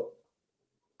 So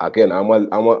again, I'm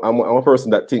a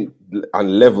person that think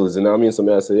on levels, you know what I mean?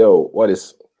 So I say, yo, what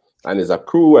is? And there's a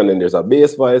crew, and then there's a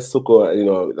bass voice, Suko, you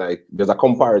know, like there's a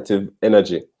comparative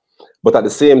energy. But at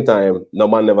the same time, no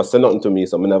man never said nothing to me,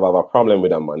 so I never have a problem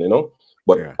with that man, you know.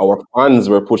 But our fans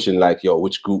were pushing like, yo,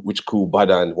 which crew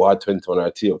Bada and Ward 21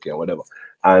 or TOK and whatever.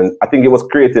 And I think it was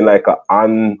creating like an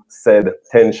unsaid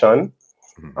tension.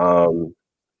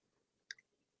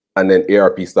 And then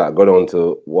ARP started go down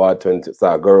to Ward 20,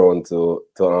 started go on to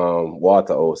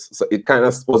Waterhouse. So it kind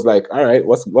of was like, all right,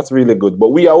 what's really good? But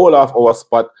we are all off our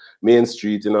spot, Main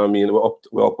Street, you know what I mean?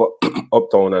 We're up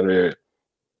uptown and really.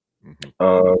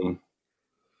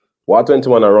 Ward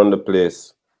 21 around the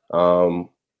place.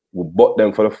 We bought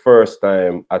them for the first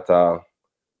time at a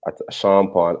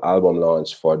Sean Paul album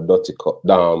launch for Dirty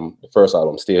the first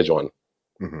album, Stage 1.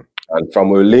 And from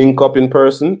we link up in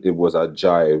person, it was a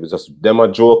joy. It was just them a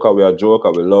joker, we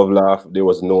love laugh. There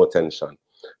was no tension.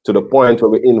 To the point where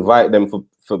we invite them for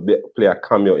play a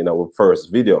cameo in our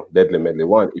first video, Deadly Medley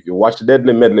 1. If you watch the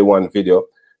Deadly Medley 1 video,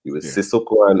 You will see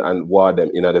Sissoko and Ward them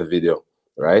in the video,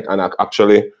 right? And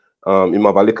actually, him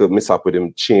have a little mishap with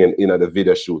him chain in the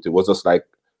video shoot. It was just like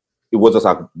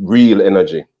real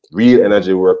energy. Real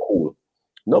energy were cool.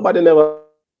 Nobody never,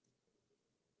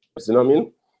 you know what I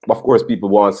mean? But of course, people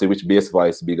want to see which bass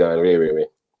voice bigger and Ray.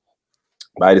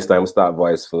 By this time, we start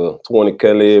voice for Tony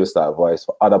Kelly, we start voice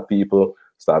for other people,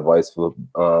 start voice for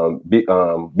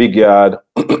Big Yard,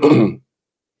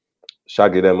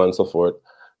 Shaggy them and so forth.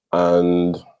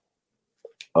 And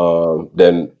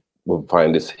then we'll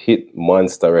find this hit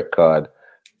monster record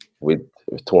with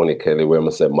Tony Kelly where I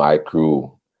say my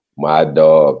crew, my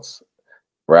dogs,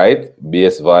 right?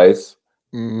 Bass voice,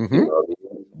 you know,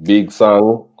 big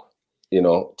song, you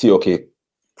know, TOK.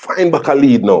 Find back a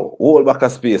lead now, hold back a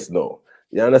space now.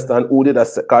 You understand? Who did that?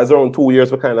 Because around 2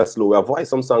 years, we're kind of slow. We have voiced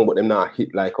some song, but them not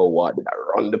hit like a what? Did I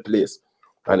run the place?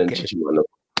 And then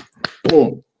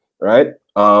boom, right?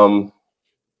 Out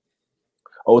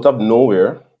of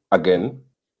nowhere, again,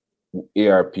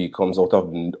 ARP comes out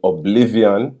of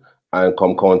oblivion and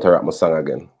come counteract my song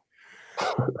again.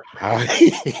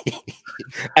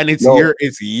 And it's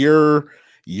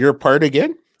your part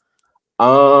again?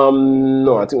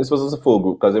 No, I think this was a full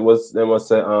group because it was they must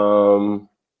say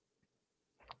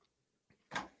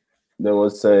they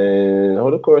was saying how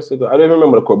the chorus go. I don't even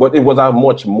remember the chorus, but it was a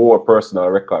much more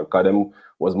personal record because them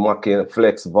was mocking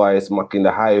flex voice, mocking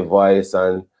the high voice,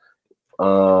 and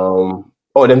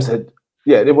them said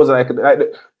it was like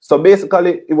so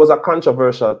basically it was a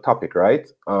controversial topic,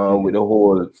 right? With the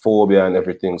whole phobia and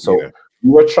everything. So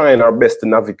we were trying our best to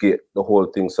navigate the whole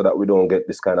thing so that we don't get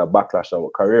this kind of backlash on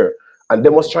our career. And they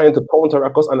was trying to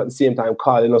counteract us and at the same time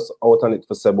calling us out on it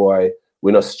for say, boy,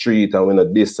 we're not street and we're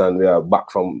not this and we are back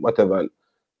from whatever. And,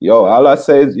 all I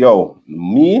say is,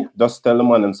 me, just tell the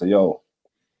man and say, you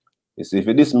see, if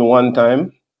you diss me one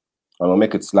time, I'm gonna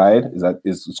make it slide,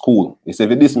 it's cool. You see, if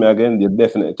you diss me again, you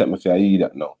definitely take me for a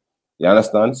idiot now. You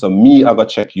understand? So me, I gotta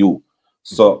check you.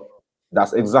 So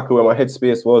that's exactly where my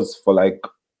headspace was for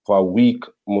a week.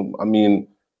 I mean,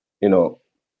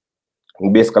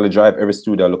 basically drive every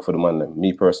studio, I look for the man them.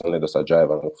 Me personally, just I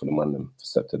drive and look for the man them,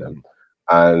 step to them.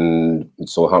 And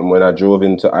so when I drove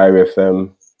into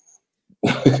IRFM,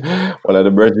 one of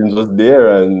the virgins was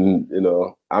there, and even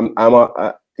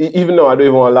though I don't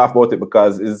even want to laugh about it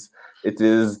because it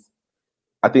is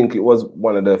I think it was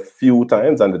one of the few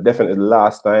times and definitely the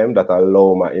last time that I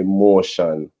allow my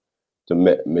emotion to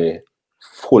make me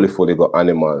fully go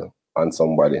animal on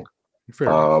somebody.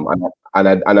 I'm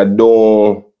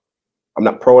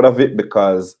not proud of it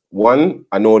because one,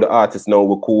 I know the artists now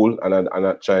were cool and I'm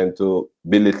not trying to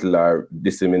belittle or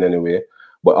diss him in any way.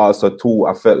 But also two,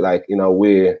 I felt like in a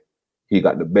way he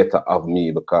got the better of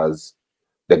me because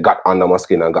they got under my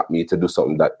skin and got me to do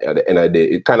something that at the end of the day,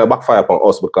 it kind of backfired upon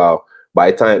us because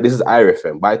by the time, this is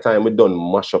IRFM, by the time we done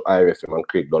mash up IRFM and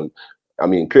Craig done, I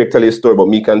mean, Craig tell you a story, but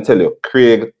me can tell you,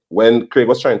 when Craig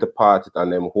was trying to part it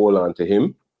and them hold on to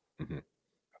him,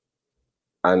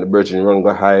 and the Virgin run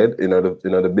go hide in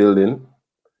the building.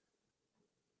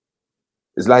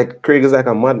 It's like Craig is like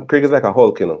a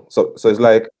Hulk, So it's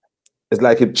like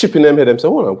him chipping them head and say,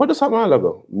 hold on, what does happen all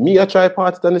ago? Me I try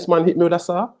part it and this man hit me with a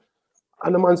saw.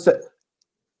 And the man said,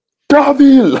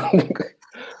 Davil,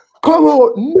 come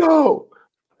out, no.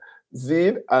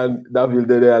 See, and Davil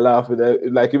there laughing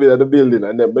like even at the building,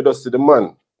 and then we just see the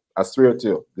man. I swear to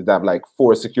you, they have like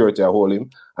 4 security I hold him,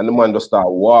 and the man just start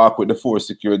walk with the 4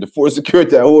 security. The 4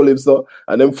 security I hold him, so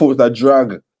and then foot a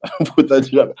drag,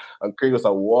 and Craig just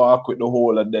a walk with the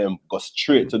whole of them, go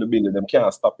straight to the building. Them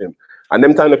can't stop him. And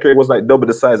them time the Craig was like double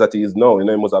the size that he is now. He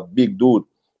was a big dude,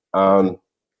 and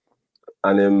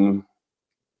him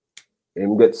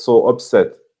gets so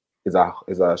upset. It's a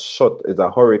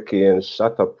hurricane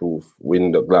shatterproof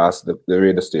window glass the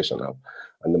radio station have.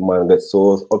 And the man gets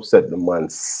so upset, the man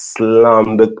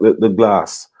slammed the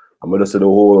glass. I'm gonna see the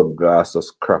whole glass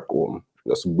just crack home,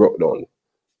 just broke down.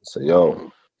 So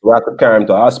we had to carry him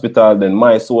to hospital. Then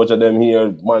my soldier them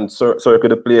here, man, circle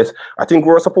the place. I think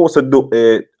we were supposed to do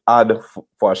a ad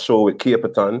for a show with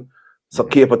Caperton. So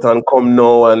Caperton come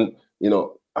now and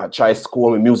I try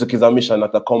school. Music is a mission,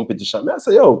 not a competition. I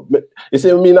say, you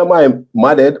see me and my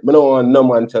mad head, I don't want no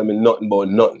man tell me nothing about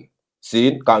nothing.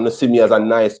 See, because you see me as a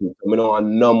nice man. I don't want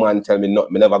no man tell me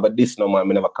nothing. I never got this no man.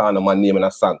 I never call no man name in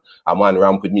a song. A man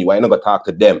ramp with me. Why I never talk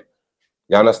to them?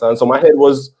 You understand? So my head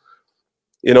was,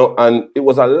 and it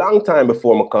was a long time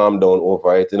before I calmed down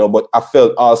over it, but I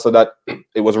felt also that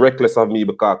it was reckless of me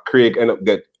because Craig ended up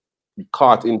get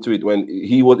caught into it when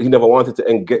he never wanted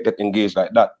to get engaged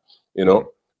like that,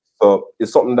 So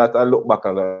it's something that I look back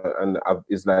on and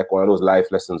it's like one of those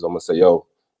life lessons. I'm gonna say,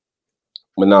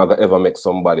 I'm not gonna ever make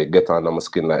somebody get under my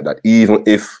skin like that, even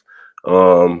if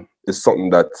it's something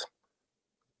that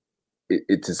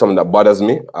it is something that bothers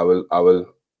me.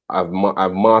 I've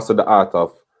mastered the art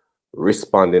of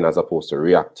responding as opposed to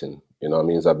reacting. You know what I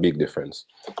mean? It's a big difference.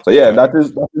 So yeah, that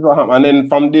is what happened. And then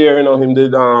from there, you know, him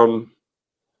did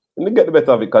get the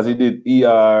better of it because he did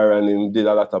ER and he did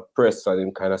a lot of press and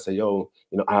him kind of say, yo,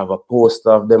 you know, I have a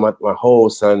poster of them at my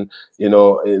house and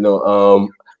of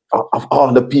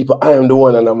all the people, I am the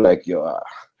one. And I'm like, yo,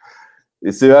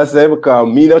 you see what I say? Because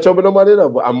me not trouble nobody,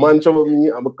 but a man trouble me,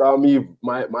 and because me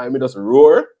just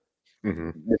roar.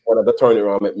 One of the turn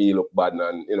around make me look bad,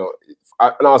 and you know,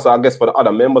 and also I guess for the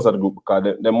other members of the group,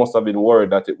 because they must have been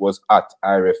worried that it was at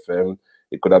IRFM.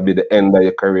 It could have been the end of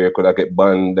your career. Could have get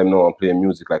banned them now and playing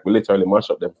music. Like we literally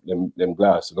mash up them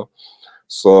glass, you know.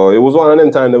 So it was one of them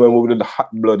times when we did the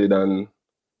hot blooded and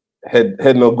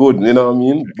head no good, you know what I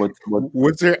mean? But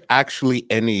was there actually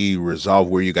any resolve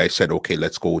where you guys said, okay,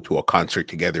 let's go to a concert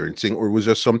together and sing, or was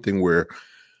there something where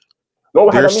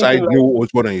their side knew it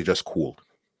was one and you just cooled?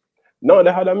 No,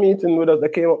 they had a meeting with us. They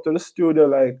came up to the studio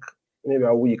like maybe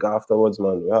a week afterwards,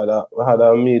 man. We had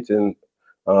a meeting.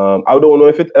 I don't know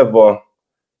if it ever.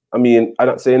 I mean, I'm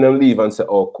not saying them leave and say,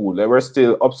 "Oh, cool." They were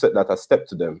still upset that I stepped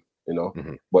to them, you know.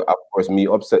 But of course, me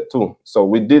upset too. So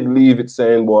we did leave it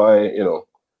saying, "Boy, you know,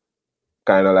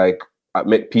 kind of like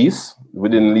make peace." We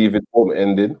didn't leave it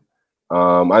open-ended.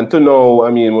 And to know, I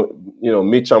mean, you know,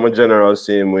 Mitch, I'm a general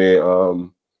same way.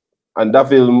 And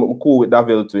Davil, I'm cool with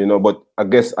Davil too, you know, but I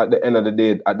guess at the end of the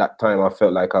day, at that time, I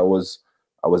felt like I was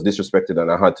disrespected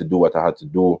and I had to do what I had to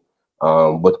do.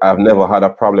 But I've never had a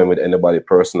problem with anybody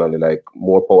personally, like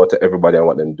more power to everybody and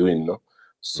what they're doing, you know.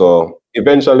 So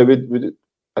eventually, with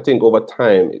I think over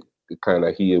time, it kind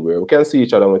of healed where we can see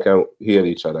each other and we can heal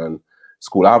each other. And it's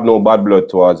cool. I have no bad blood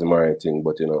towards him or anything,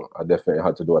 but, you know, I definitely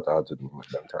had to do what I had to do at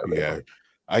that time. Yeah.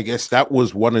 I guess that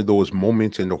was one of those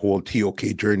moments in the whole TOK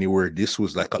journey where this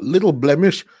was like a little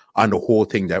blemish on the whole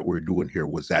thing that we're doing here,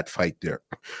 was that fight there.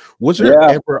 Was there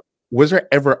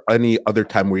ever any other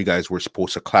time where you guys were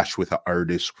supposed to clash with an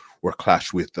artist or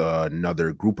clash with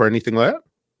another group or anything like that?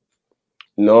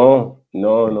 No,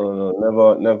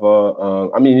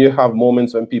 never. I mean, you have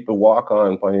moments when people walk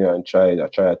on you and try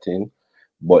a thing,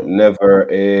 but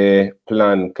never a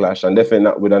planned clash, and definitely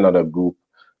not with another group.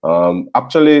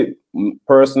 Actually,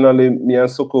 personally, me and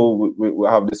Suko, we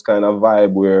have this kind of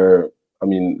vibe where, I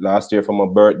mean, last year for my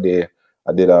birthday,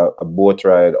 I did a boat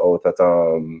ride out at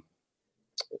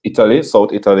Italy,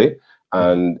 South Italy,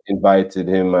 and invited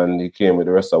him, and he came with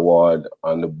the rest of the world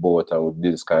on the boat, and we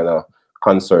did this kind of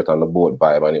concert on the boat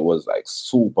vibe, and it was like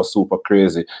super, super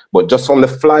crazy. But just from the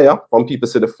flyer, from people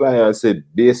see the flyer and say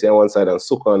Basie on one side and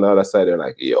Suko on the other side, they're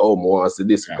like, yo, more see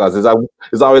this, because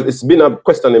it's been a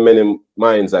question in many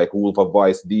minds, like who for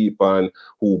Voice Deep and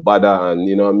who Bada, and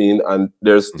you know what I mean? And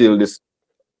there's still this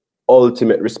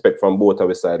ultimate respect from both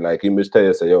of us side. Like he must tell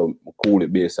you, say, yo, I'm cool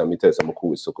with Basie, and me tell you I'm cool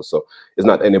with Suko. So it's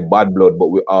not any bad blood, but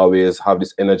we always have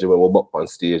this energy when we're up on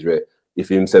stage where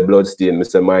if him say Bloodstain, me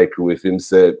say Micro, if him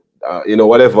say you know,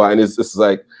 whatever, and it's just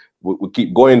like we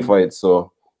keep going for it.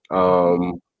 So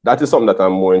that is something that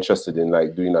I'm more interested in,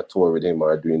 like doing a tour with him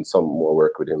or doing some more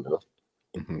work with him, you know.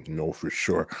 No, for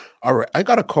sure. All right, I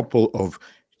got a couple of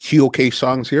TOK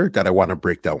songs here that I want to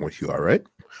break down with you. All right,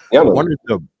 yeah, man. One of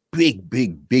the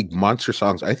big monster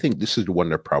songs, I think this is the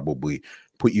one that probably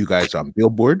put you guys on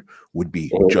Billboard, would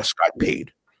be Just Got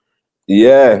Paid.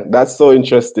 Yeah, that's so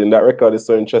interesting. That record is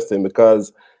so interesting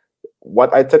because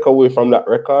what I take away from that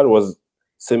record was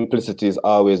simplicity is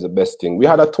always the best thing. We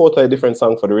had a totally different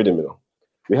song for the rhythm, you know.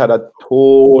 We had a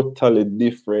totally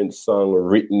different song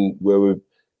written where we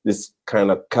this kind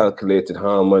of calculated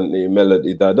harmony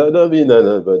melody. But it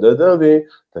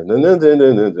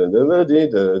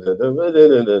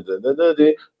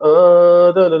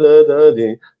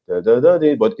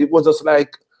was just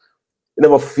like it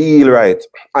never feel right.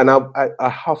 And I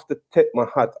have to take my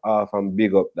hat off and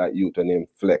big up that youth named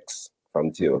Flex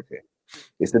from TOK.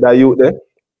 You see that youth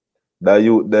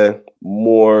there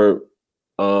more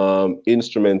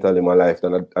instrumental in my life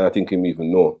than I think him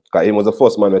even know. Because he was the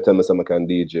first man to tell me I can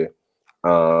DJ.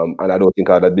 And I don't think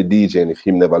I'd be DJing if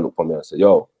him never looked for me and say,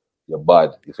 yo, you're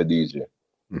bad if a DJ.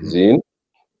 Zine.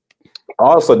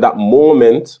 Also that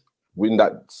moment when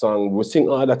that song, we sing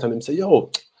all that and him say, yo,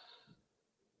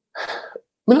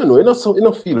 I don't know, it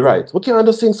don't feel right. We can't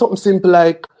just sing something simple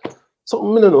like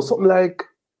something like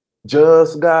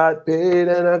just got paid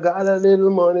and I got a little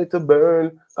money to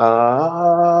burn.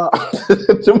 The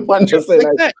man just say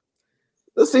like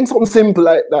just sing something simple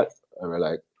like that. And we're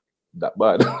like, that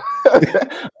bad.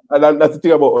 And that's the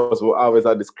thing about us, we always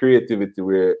had this creativity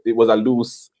where it was a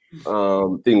loose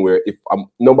thing where if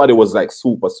nobody was like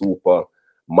super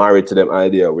married to them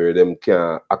idea where them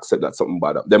can't accept that something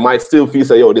bad. They might still feel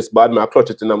say, yo, this bad, man, I clutch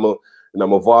it in my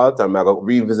vault and I go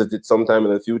revisit it sometime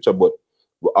in the future. But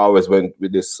we always went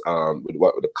with this with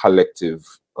what the collective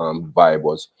vibe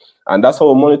was. And that's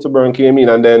how Money to Burn came in.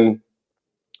 And then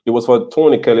it was for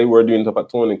Tony Kelly. We were doing it up at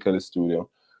Tony Kelly's studio.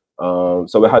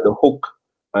 So we had the hook.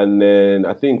 And then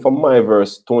I think for my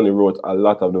verse, Tony wrote a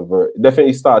lot of the verse.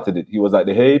 Definitely started it. He was like,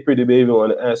 hey, pretty baby, I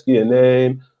want to ask you your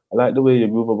name. I like the way you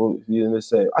groove about feeling the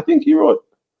same. I think he wrote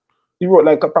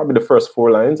like probably the first 4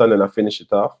 lines and then I finished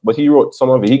it off. But he wrote some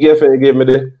of it. He gave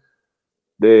me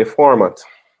the format.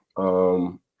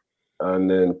 And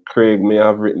then Craig may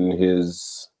have written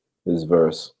his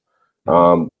verse.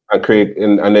 And Craig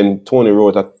and then Tony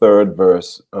wrote a third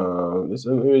verse.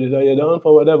 Listen, are you down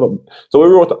for whatever? So we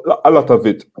wrote a lot of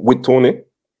it with Tony.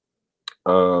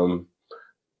 And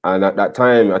at that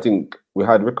time, I think we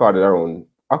had recorded around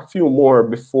a few more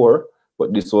before,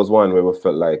 but this was one where we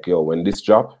felt like, yo, when this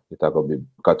dropped, it had to be,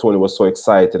 because Tony was so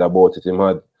excited about it.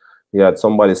 He had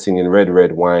somebody singing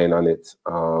Red Wine on it.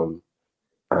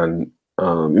 And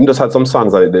he just had some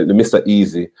songs on it, the Mr.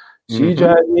 Easy. She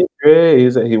drives me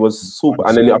crazy. He was super.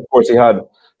 And then, of course, he had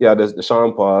the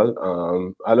Sean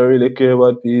Paul. I don't really care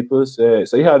what people say.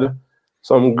 So he had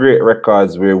some great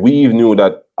records where we knew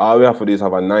that all we have to do is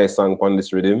have a nice song on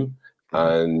this rhythm,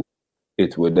 and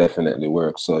it would definitely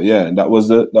work. So yeah, that was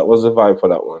the vibe for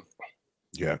that one.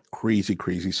 Yeah,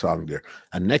 crazy song there.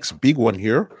 And next big one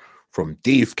here from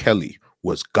Dave Kelly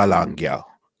was Galang Gal.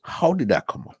 How did that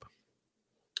come up?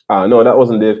 No, that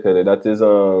wasn't Dave Kelly. That is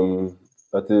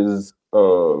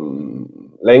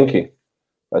Lenky.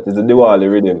 That is the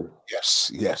Diwali rhythm.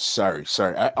 Yes. Sorry.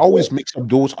 I always mix up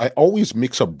those. I always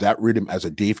mix up that rhythm as a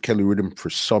Dave Kelly rhythm for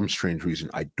some strange reason.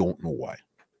 I don't know why.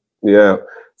 Yeah.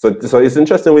 So it's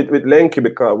interesting with Lenky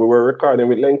because we were recording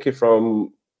with Lenky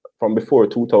from before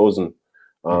 2000.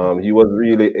 He was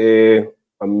really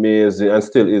amazing and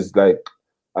still is, like,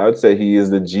 I would say he is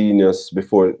the genius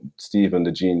before Stephen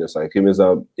the genius. Like he's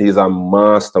a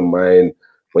mastermind.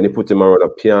 When you put him around a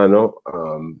piano,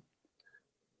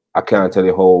 I can't tell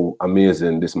you how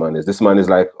amazing this man is. This man is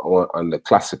like on the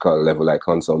classical level, like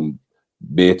on some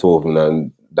Beethoven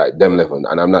and like them level,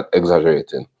 and I'm not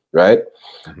exaggerating, right?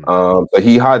 So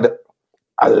he had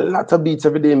a lot of beats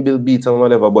every day in Bill Beats and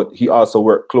whatever, but he also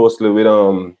worked closely with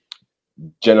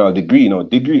General Degree.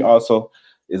 Degree also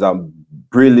is a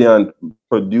brilliant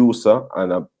producer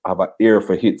and have an ear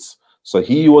for hits. So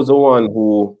he was the one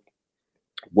who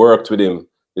worked with him.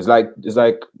 It's like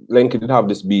Lenky did have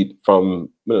this beat from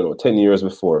 10 years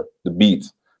before, the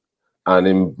beat, and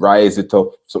then rise it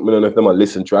up. So I don't know if them are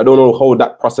listening to it. I don't know how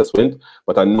that process went,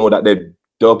 but I know that they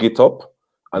dug it up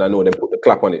and I know they put the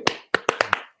clap on it.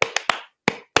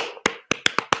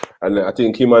 And I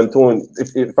think him and Tone,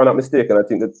 if I'm not mistaken, I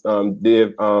think that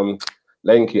Dave,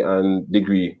 Lenky and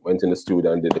Degree went in the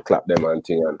studio and did the clap them and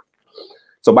thing. And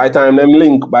so by the time them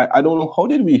link, I don't know, how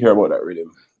did we hear about that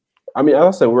rhythm? I mean, as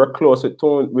I said, we were close with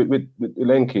Tone, with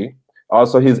Lenky.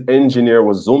 Also, his engineer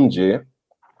was Zoomjay.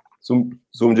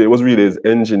 Zoomjay was really his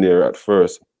engineer at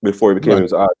first before he became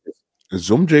his artist.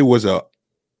 Zoomjay was a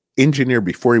engineer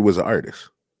before he was an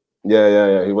artist.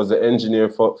 Yeah. He was the engineer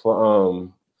for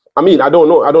I mean, I don't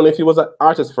know if he was an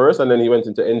artist first and then he went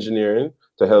into engineering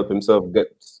to help himself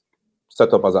get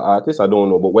set up as an artist. I don't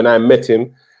know. But when I met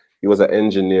him, he was an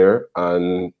engineer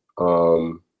and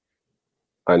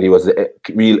he was the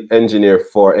real engineer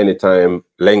for any time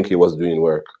Lenky was doing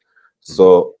work.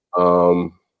 So,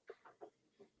 and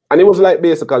he was like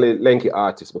basically Lenky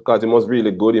artist because he was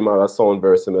really good. He had a sound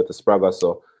very similar to Spragga.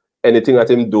 So anything that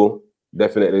him do,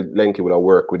 definitely Lenky would have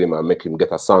worked with him and make him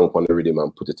get a song on the rhythm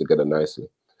and put it together nicely.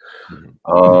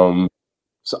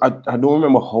 So I don't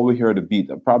remember how we heard the beat.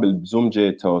 Probably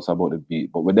Zoomjay told us about the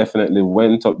beat, but we definitely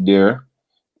went up there.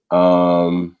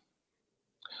 So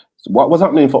what was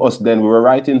happening for us then? We were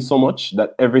writing so much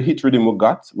that every hit rhythm we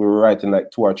got, we were writing like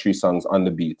 2 or 3 songs on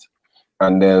the beat,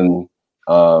 and then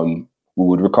we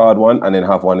would record one and then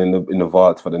have one in the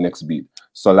vault for the next beat.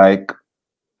 So like,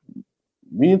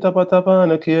 that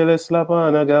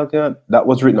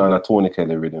was written on a Tony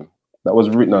Kelly rhythm. That was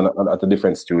written on at a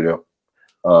different studio,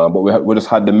 but we just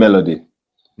had the melody.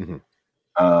 No,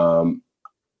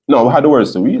 we had the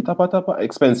words to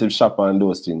expensive shopper and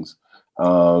those things.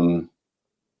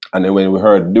 And then when we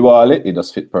heard Diwali, it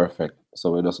just fit perfect.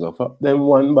 So we just go flop them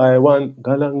one by one,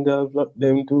 galanga, flop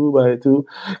them 2 by 2.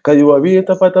 Cause you are real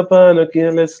tapa, no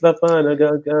careless slap on a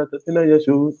gal can't in your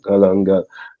shoes, galanga.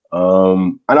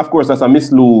 And of course that's a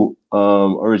Miss Lou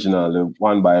original,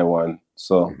 1 by 1.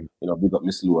 So big up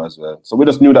Miss Lou as well. So we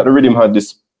just knew that the rhythm had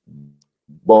this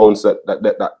bounce,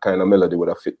 that kind of melody would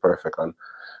have fit perfect. And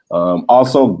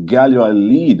also, Girl You A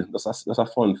Lead. That's a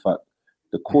fun fact.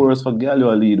 The chorus for Girl You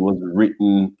A Lead was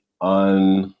written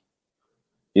on,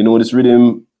 you know, this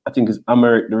rhythm. I think it's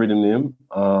Americ, the rhythm name.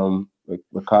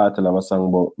 We can't tell a song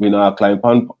about we not climb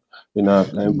on,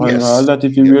 Yes. that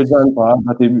if you real grandpa.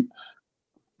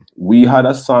 We had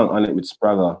a song on it with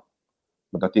Spragga,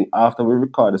 but I think after we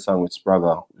recorded the song with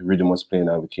Spragga, the rhythm was playing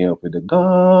and we came up with the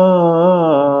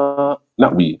God.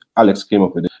 Not we, Alex came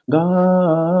up with the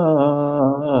God.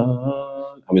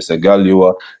 And we said, Girl, you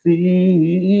are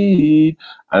lead.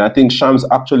 And I think Shams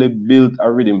actually built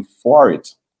a rhythm for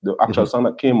it. The actual song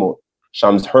that came out,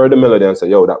 Shams heard the melody and said,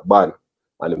 yo, that bad.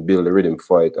 And then built the rhythm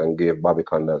for it and gave Bobby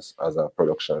Condas as a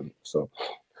production. So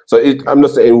I'm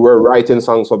just saying we're writing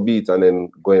songs for beats and then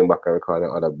going back and recording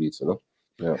other beats, you know?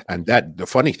 Yeah. And the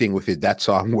funny thing with it, that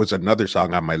song was another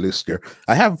song on my list here.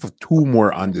 I have 2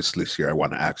 more on this list here I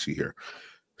want to ask you here.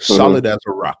 Solid as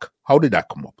a Rock. How did that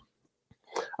come up?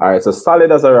 All right, so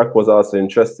Solid as a Rock was also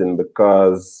interesting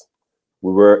because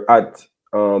we were at,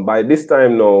 by this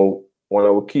time now, one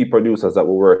of our key producers that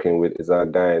we're working with is a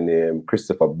guy named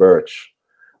Christopher Birch.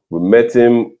 We met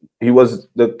him. He was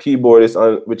the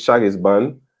keyboardist with Shaggy's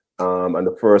band. And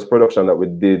the first production that we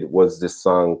did was this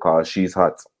song called She's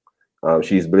Hot,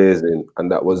 She's Blazing.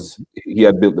 And that was, he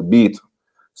had built the beat.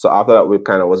 So after that, we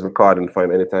kind of was recording for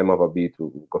him. Anytime I have a beat, we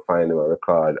could find him and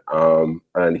record.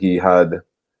 And he had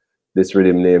this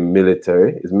rhythm named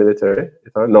Military. Is Military?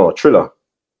 No, Thriller.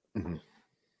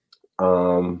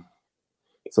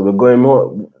 So we're going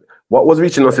more. What was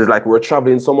reaching us is like we're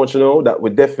traveling so much, you know, that we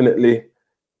definitely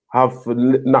have to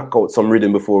knock out some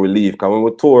rhythm before we leave. Because when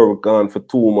we tour, we're gone for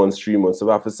 2 months, 3 months. So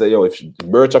we have to say, yo, if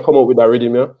Birch come up with that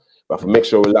rhythm here, we have to make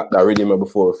sure we lock that rhythm here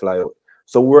before we fly out.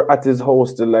 So we're at his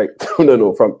house till like, I don't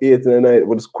know, from 8 in the night.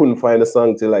 We just couldn't find a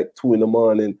song till like 2 in the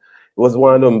morning. It was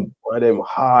one of them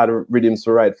hard rhythms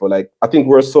to write for. Like, I think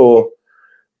we're so,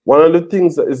 one of the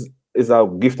things that is a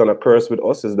gift and a curse with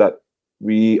us is that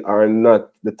we are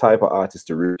not the type of artist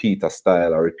to repeat a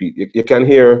style or repeat. You can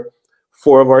hear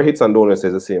 4 of our hits and don't say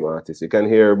the same artist. You can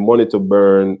hear Money to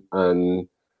Burn and,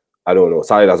 I don't know,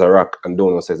 Solid as a Rock and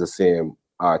don't say the same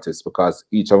artist because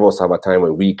each of us have a time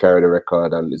when we carry the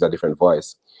record and it's a different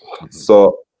voice.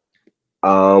 So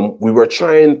we were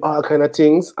trying all kind of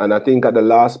things, and I think at the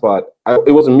last part,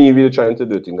 it wasn't me really trying to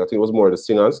do things. I think it was more the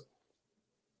singers.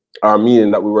 Meaning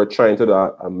that we were trying to do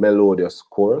a melodious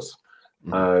chorus,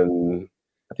 and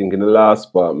I think in the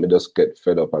last part, me just get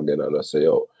fed up again and I say,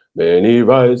 yo, many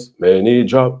rise, many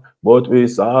drop, but we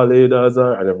solid as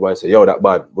a, and everybody say, yo, that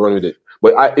bad, run with it.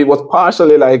 But it was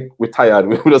partially like we're tired,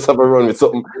 we just have to run with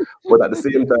something. But at the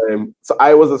same time, so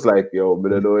I was just like, yo,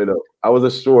 but I don't know. I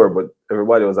wasn't sure, but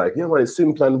everybody was like, yeah, man, it's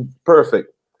simple and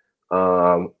perfect.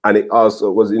 And it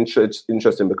also was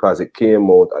interesting because it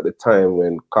came out at the time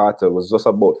when Carter was just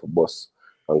about to bust.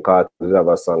 And Carter did have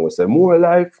a song which said, more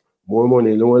life, more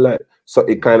money, more life. So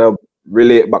it kind of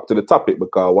relate back to the topic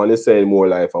because one is saying more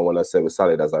life and one is saying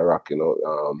Solid as a Rock, you know.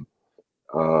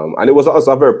 And it was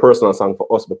also a very personal song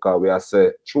for us because we are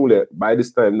say truly by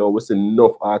this time now we see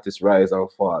enough artists rise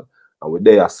and fall and we're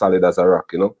there Solid as a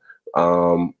Rock, you know.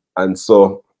 And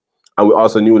we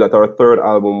also knew that our third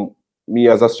album, me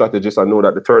as a strategist, I know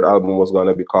that the third album was going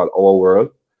to be called Our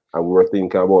World, and we were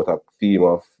thinking about a theme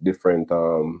of different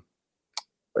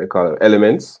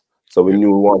elements. So we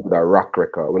knew we wanted a rock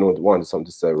record. We wanted something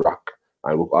to say rock.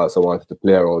 And we also wanted to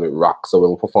play around with rock. So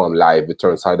when we perform live, we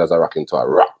turn Solid as a Rock into a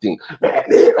rock thing. Let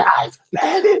it rise,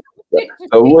 let it.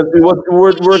 So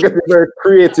we're getting very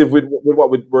creative with what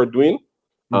we were doing.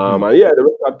 And yeah, the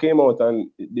record came out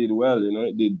and it did well, you know,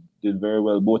 it did very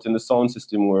well, both in the sound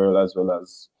system world as well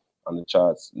as on the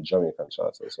charts, the Jamaican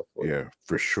charts and so forth. Yeah,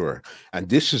 for sure. And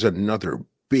this is another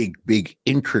big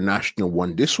international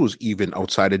one. This was even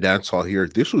outside of dancehall here.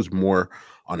 This was more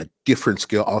on a different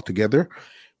scale altogether.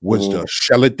 Was the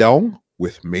Shell It Down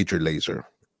with Major Lazer.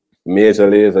 Major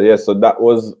Lazer, yes. So that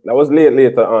was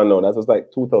later on. No, that was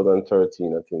like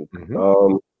 2013, I think.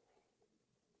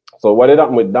 So what did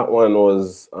happen with that one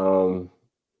was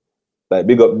like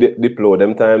big up Diplo.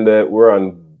 Them time they were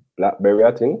on BlackBerry,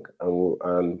 I think,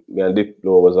 and me and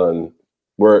Diplo was on.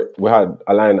 We had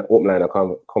a open line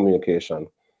of communication.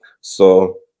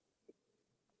 So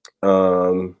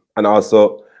and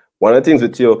also one of the things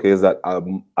with TOK is that a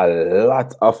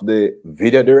lot of the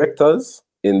video directors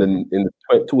in the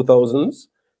 2000s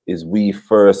is we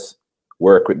first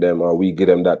work with them or we give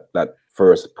them that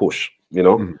first push, you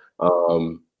know.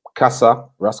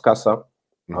 Ras Casa,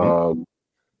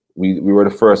 we were the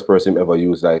first person ever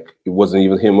used. Like it wasn't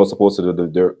even him was supposed to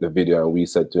do the video, and we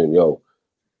said to him, "Yo,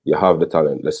 you have the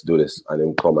talent, let's do this. And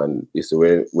him come and it's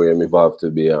where him evolved to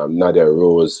be Nadia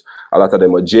Rose. A lot of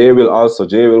them. J Will also.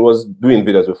 J Will was doing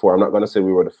videos before. I'm not gonna say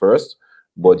we were the first,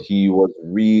 but he was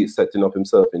resetting up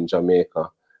himself in Jamaica.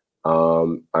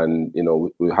 And you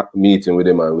know, we had meeting with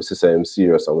him and we say him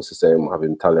serious and we say him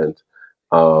having talent.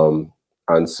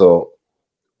 And so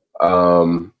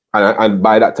and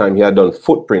by that time he had done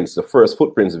Footprints, the first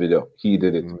Footprints video. He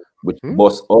did it, which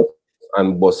boss us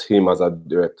and boss him as a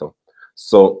director.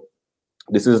 So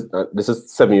this is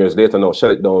 7 years later now.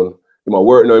 Shut it down. You know,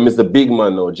 work now. Him is the big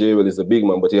man now. J Will is the big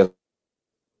man, but he has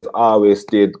always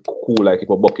stayed cool. Like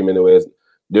if I buck him anyways,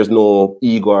 there's no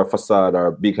ego or facade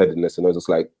or big headedness. You know, it's just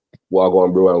like, well, I go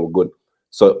on, bro, and we're good.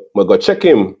 So I go check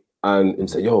him and him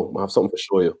say, yo, I have something to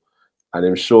show you. And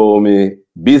him show me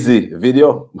Busy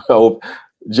video. I hope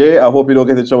Jay, I hope you don't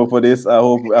get in trouble for this. I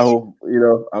hope you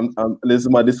know, I'm this is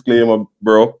my disclaimer,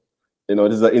 bro. You know,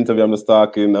 this is an interview. I'm just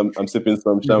talking. I'm sipping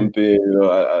some champagne.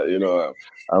 You know,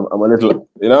 I'm a little.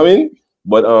 You know what I mean?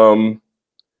 But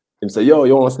him say, yo,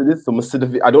 you want to see this? So I see the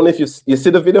video. I don't know if you see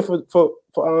the video for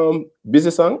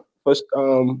Busy song. Watch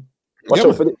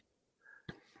out for it.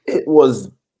 It was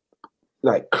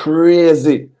like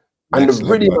crazy. And the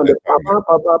rhythm and the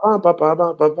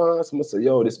someone say,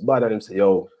 yo, this bad. And him say,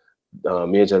 yo,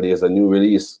 Major Lazer is a new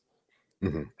release.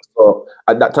 So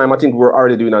at that time, I think we were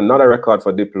already doing another record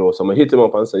for Diplo. So I hit him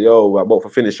up and say, yo, we're about to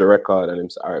finish the record. And him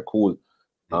say, all right, cool.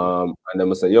 And then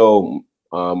I say, yo,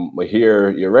 I hear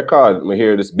your record. I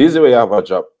hear this Busy way you have a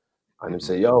drop. And him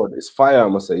say, yo, this fire.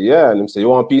 I say, yeah. And him say, you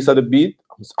want a piece of the beat?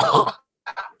 I say, oh,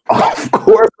 of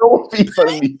course, I want a piece of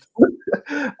the beat.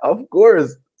 Of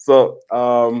course. So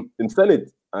him send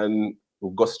it and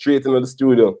we go straight into the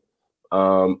studio.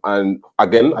 And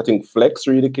again, I think Flex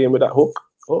really came with that hook.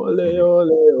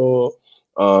 Ole.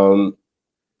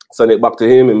 Send it back to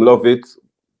him love it.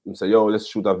 He say, yo, let's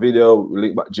shoot a video. We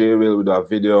link back J Will with a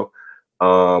video.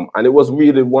 And it was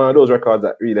really one of those records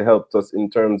that really helped us in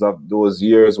terms of those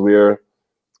years where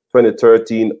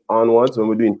 2013 onwards, when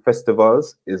we're doing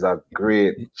festivals, is a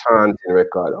great chanting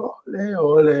record.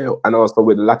 Ole. And also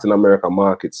with Latin America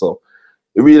market. So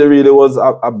it really was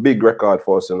a big record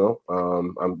for us, you know.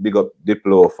 And big up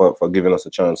Diplo for giving us a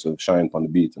chance to shine on the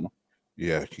beat, you know.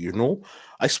 Yeah, you know,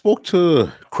 I spoke to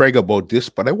Craig about this,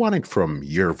 but I want it from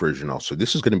your version also.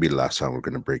 This is going to be the last time we're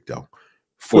going to break down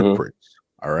Footprints,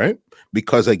 all right?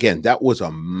 Because again, that was a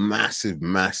massive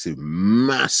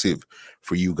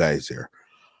for you guys there.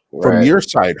 Right. From your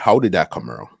side, how did that come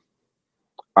around?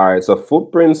 All right, so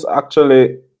Footprints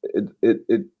actually,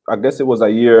 it I guess it was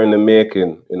a year in the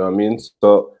making, you know what I mean?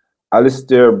 So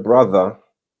Alistair brother,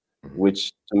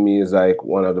 which to me is like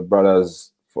one of the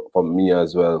brothers for me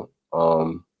as well,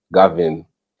 Gavin,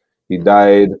 he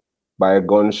died by a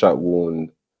gunshot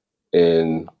wound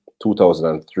in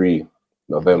 2003,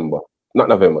 November. Not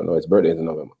November, no, his birthday is in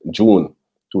November. June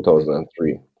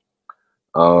 2003.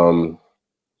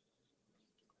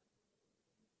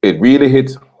 It really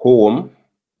hit home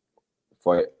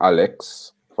for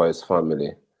Alex, for his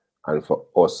family, and for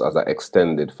us as an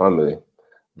extended family.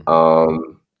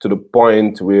 To the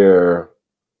point where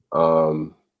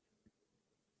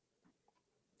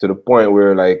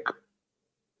like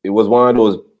it was one of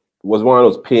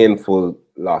those painful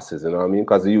losses, you know what I mean?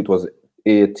 Because the youth was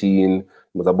 18,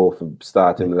 was about to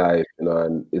start in life, you know,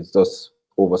 and it's just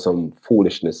over some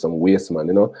foolishness, some waste, man,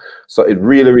 you know. So it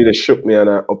really shook me, and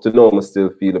up to now I still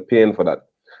feel the pain for that.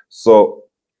 So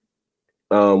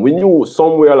we knew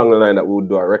somewhere along the line that we would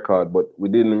do a record, but we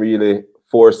didn't really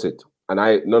force it.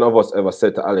 And none of us ever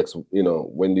said to Alex, you know,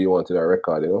 when do you want to do a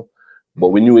record, you know? But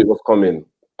we knew it was coming.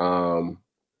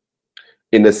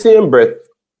 In the same breath,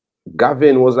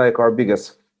 Gavin was like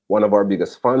one of our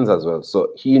biggest fans as well.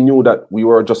 So he knew that we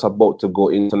were just about to go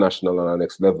international on our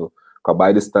next level. Because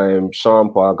by this time,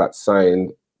 Sean Paul got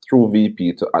signed through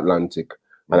VP to Atlantic.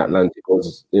 And Atlantic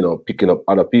was, you know, picking up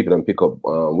other people and pick up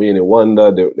Wayne Wonder.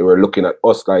 They were looking at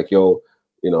us like, yo,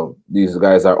 you know, these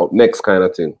guys are up next kind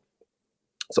of thing.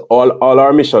 So all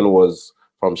our mission was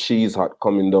from She's Hot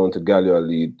coming down to Gallia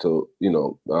Lead to, you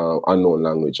know, Unknown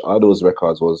Language. All those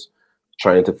records was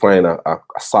trying to find a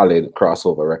solid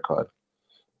crossover record.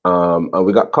 And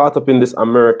we got caught up in this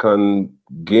American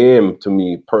game, to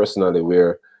me personally,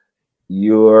 where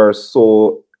you're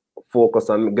so focused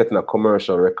on getting a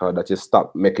commercial record that you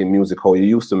stop making music how you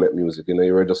used to make music. You know,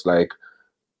 you were just like,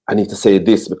 I need to say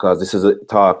this because this is a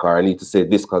talk, or I need to say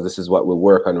this because this is what will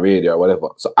work on radio or whatever.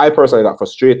 So I personally got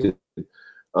frustrated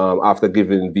after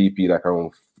giving VP like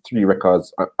around 3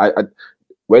 records.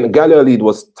 When Gallia Lead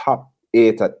was top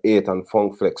 8 at 8 on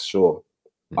Funk Flex show,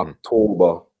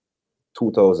 October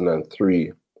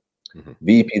 2003,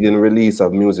 VP didn't release a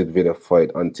music video for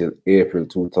it until April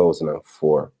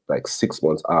 2004, like 6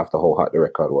 months after how hot the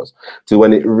record was. So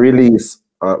when it released,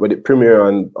 when it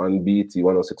premiered on BT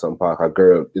 106 and Park, a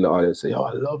girl in the audience say, "Oh,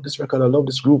 I love this record, I love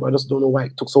this group. I just don't know why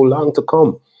it took so long to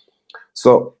come."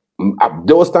 So at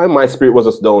those times, my spirit was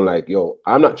just down like, yo,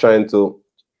 I'm not trying to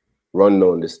run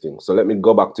down this thing. So let me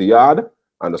go back to yard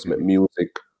and just make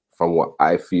music from what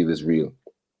I feel is real.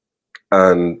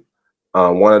 And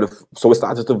so we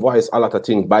started to voice a lot of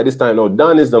things. By this time now,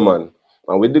 Dan is the man.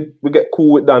 And we get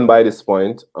cool with Dan by this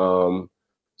point.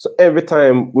 So every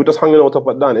time we're just hanging out up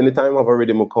at Dan. Anytime I have a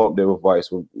rhythm, we come up there with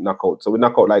voice, we knock out. So we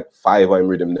knock out like 5 I'm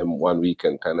rhythm them one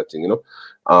weekend kind of thing, you know.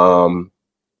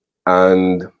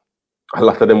 And a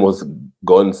lot of them was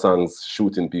gun songs,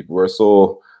 shooting people. We're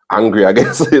so angry, I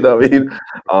guess, you know what I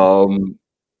mean?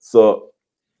 So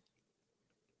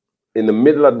in the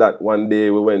middle of that, one day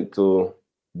we went to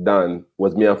Dan,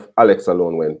 was me and Alex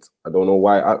alone went. I don't know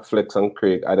why Flex and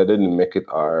Craig either didn't make it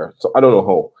or, so I don't know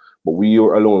how, but we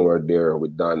were alone, were there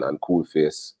with Dan and Cool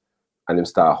Face, and him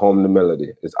start hum the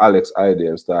melody. It's Alex idea,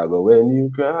 and start go, when you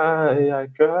cry, I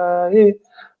cry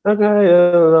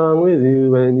along with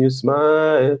you when you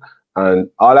smile. And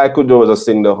all I could do was just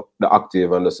sing the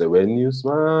octave and just say, when you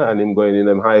smile, and him going in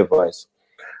them high voice.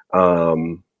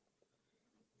 And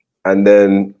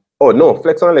then, oh no,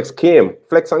 Flex and Alex came.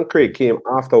 Flex and Craig came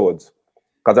afterwards.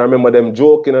 Because I remember them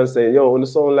joking and saying, yo, when it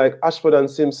sound like Ashford and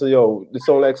Simpson, yo, they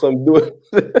sound like some dude.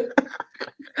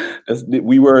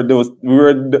 We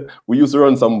used to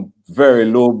run some very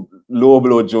low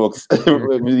blow jokes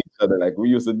with each other. Like we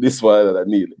used to this one and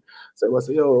nearly. So I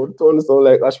say, yo, don't sound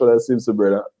like Ashford and Simpson,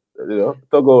 brother. You know,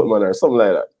 talk out, man, or something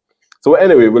like that. So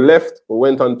anyway, we left, we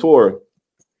went on tour.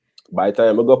 By the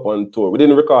time we got up on tour, we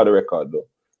didn't record the record though.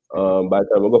 By the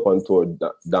time we got up on tour,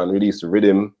 Dan released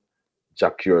Rhythm,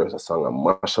 Jack Curious, a song and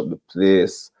Mash Up the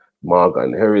Place,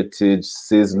 Morgan Heritage,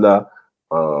 Sizzler,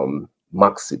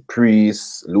 Maxi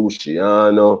Priest,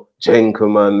 Luciano,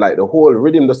 Gentleman, like the whole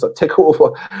rhythm just take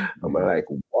over. I'm like,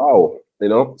 wow, you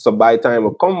know. So by the time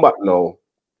we come back now,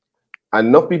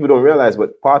 enough people don't realize,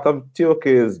 but part of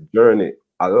TOK's journey,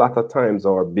 a lot of times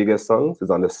our biggest songs is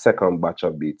on the second batch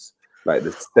of beats. Like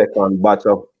the second batch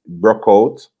of Broke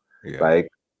Out. Yeah. Like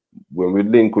when we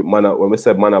link with Mana, when we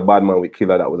said Mana Badman with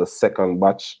Killer, that was the second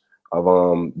batch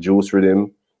of Juice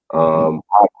Rhythm.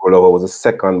 Hardcore Lover was the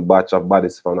second batch of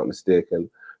Bodies, if I'm not mistaken.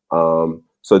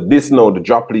 So this now, the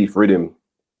Drop Leaf Rhythm,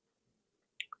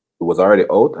 it was already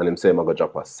out, and him saying I'm gonna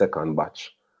drop a second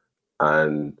batch.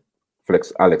 And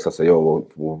Alex, I said, yo,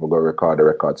 we're gonna record the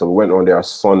record. So we went on there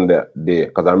Sunday day,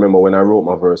 because I remember when I wrote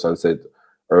my verse and said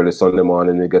early Sunday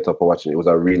morning, we get up and watching. It was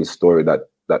a real story that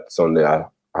Sunday I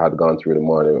had gone through the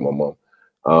morning with my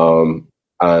mom.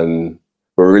 And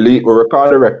we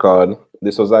recorded the record.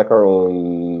 This was like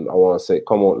around, I want to say,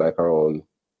 come out like around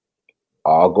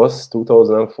August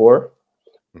 2004.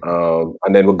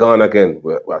 And then we're gone again.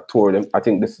 We're touring. I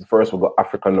think this is the first. We got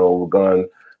Africa now. We're gone.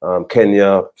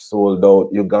 Kenya sold out.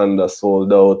 Uganda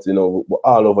sold out. You know, we're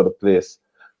all over the place.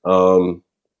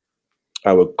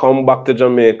 I would come back to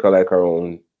Jamaica like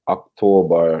around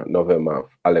October, November.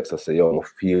 Alexa say, yo, I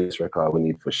feel this record. We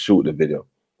need to shoot the video.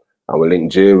 And we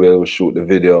link Jay will shoot the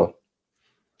video.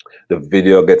 The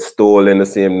video gets stolen the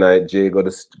same night. Jay go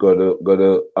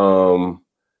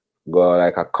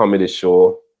like a comedy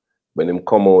show. When them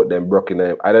come out, them broke in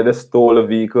them. Either they stole the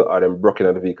vehicle or them broke in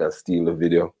the vehicle and steal the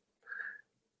video.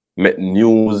 Met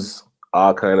news,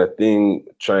 all kind of thing,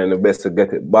 trying the best to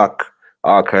get it back.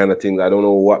 All kind of things. I don't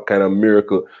know what kind of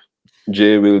miracle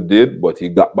Jay Will did, but he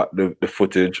got back the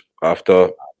footage after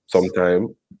some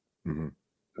time.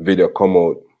 Video come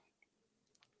out.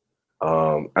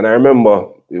 And I remember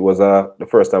it was the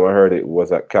first time I heard it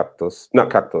was at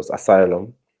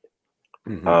Asylum.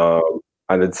 And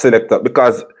the selector,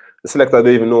 because the selector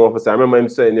didn't even know what to say. I remember him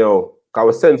saying, yo, I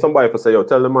was sending somebody to say, yo,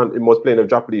 tell the man he was playing a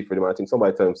Drop Leaf for him. I think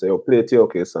somebody tell him, say, yo, play a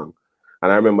TOK song.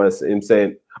 And I remember him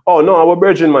saying, oh no, our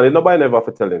virgin man, nobody never have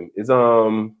to tell him. It's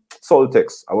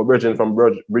Soltex, our virgin from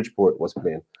Bridgeport was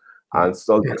playing. And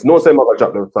Soltex, no say about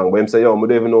drop the song, but him say, yo, I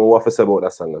don't even know what to say about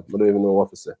that song. I don't even know what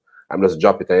to say. I'm just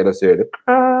drop it and you just hear the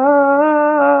cry.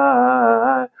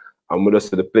 And we just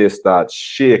see the place start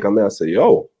shake. And I say,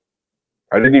 yo,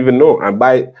 I didn't even know. And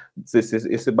by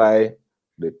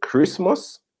the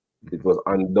Christmas, it was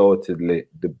undoubtedly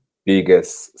the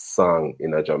biggest song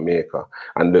in Jamaica.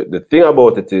 And the thing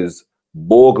about it is,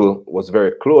 Bogle was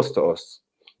very close to us.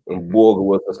 And Bogle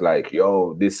was just like,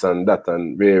 yo, this and that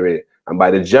and Ray. And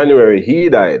by the January, he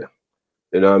died.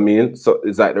 You know what I mean? So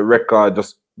it's like the record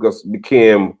just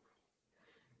became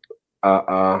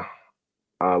a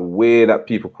way that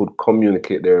people could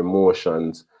communicate their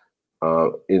emotions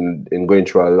in going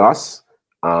through a loss,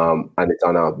 and it's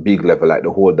on a big level. Like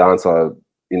the whole dancehall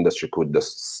industry could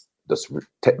just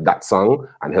take that song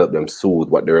and help them soothe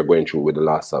what they were going through with the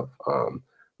loss of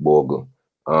Bogle.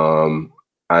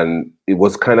 And it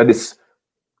was kind of this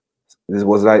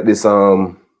was like this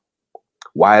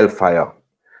wildfire.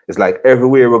 It's like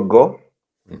everywhere we go,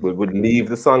 we would leave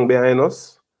the song behind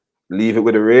us, leave it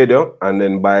with the radio, and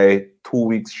then by 2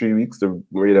 weeks, 3 weeks, the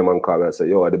radio man called and said,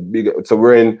 yo, the big. So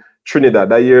we're in Trinidad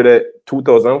that year, that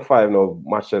 2005. Now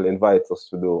Marshall invites us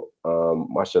to do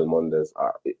Marshall Mondays.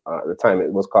 At the time,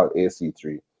 it was called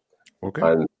AC3. Okay.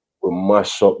 And we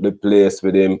mash up the place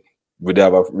with him. We'd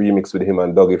have a remix with him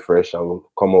and Dougie Fresh, and we'll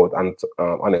come out and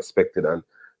unexpected and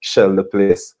shell the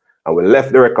place. And we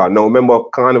left the record. Now remember,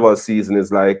 Carnival season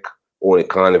is like only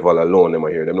Carnival alone. Them are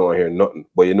here. Them not hear nothing.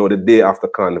 But you know, the day after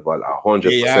Carnival,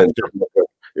 100%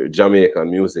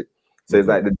 Jamaican music. So it's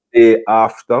like the day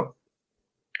after,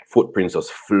 Footprints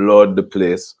just flood the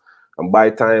place. And by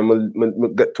the time we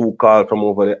get 2 calls from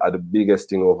over there, are the biggest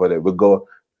thing over there. We go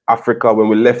Africa, when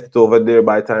we left it over there,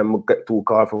 by the time we get 2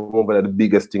 calls from over there, the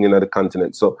biggest thing in the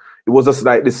continent. So it was just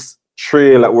like this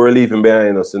trail that we're leaving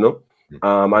behind us, you know.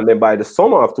 And then by the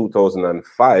summer of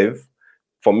 2005,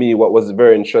 for me, what was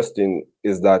very interesting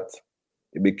is that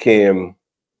it became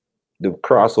the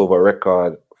crossover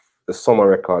record, the summer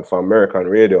record for American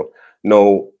radio.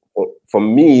 Now, for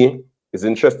me, it's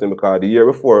interesting because the year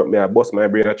before, I bust my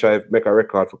brain, I try to make a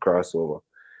record for crossover.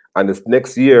 And this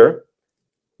next year,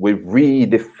 we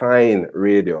redefine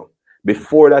radio.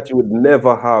 Before that, you would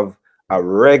never have a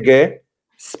reggae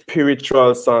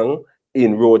spiritual song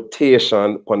in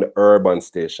rotation on the urban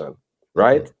station,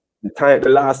 right? The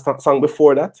last song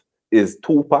before that is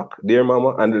Tupac, Dear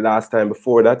Mama, and the last time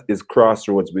before that is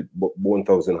Crossroads with Bone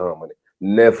Thugs Harmony.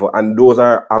 Never, and those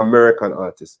are American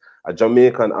artists. A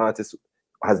Jamaican artist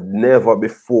has never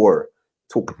before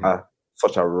took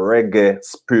such a reggae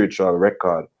spiritual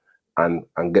record and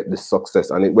get this success,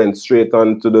 and it went straight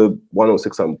on to the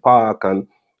 106 and Park, and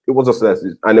it was just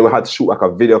and then we had to shoot like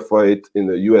a video for it in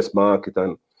the US market,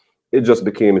 and it just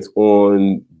became its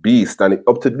own beast. And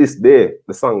up to this day,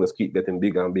 the song just keep getting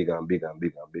bigger and bigger and bigger and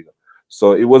bigger and bigger.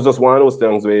 So it was just one of those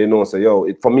things where, you know, say, yo,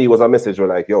 for me, it was a message where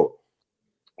like, yo,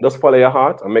 just follow your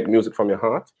heart and make music from your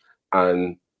heart,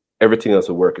 and everything else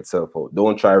will work itself out.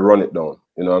 Don't try to run it down.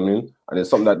 You know what I mean? And it's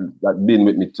something that's been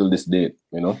with me till this day,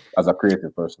 you know, as a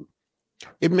creative person.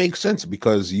 It makes sense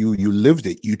because you lived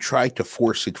it. You tried to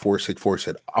force it.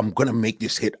 I'm gonna make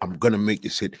this hit. I'm gonna make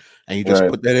this hit, and you just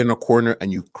put that in a corner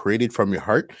and you created from your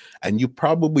heart. And you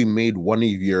probably made one of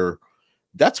your.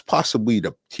 That's possibly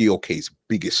the TOK's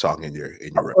biggest song in your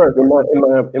repertoire.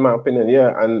 In my opinion,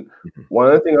 yeah. And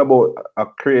one thing about a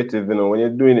creative, you know, when you're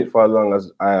doing it for as long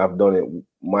as I have done it,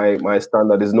 my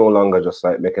standard is no longer just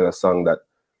like making a song that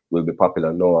will be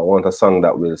popular. No, I want a song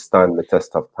that will stand the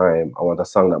test of time. I want a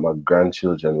song that my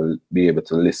grandchildren will be able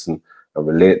to listen and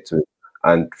relate to.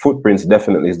 And Footprints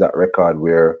definitely is that record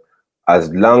where as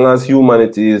long as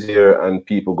humanity is here and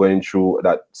people going through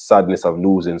that sadness of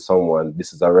losing someone,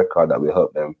 this is a record that will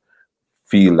help them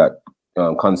feel that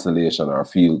consolation or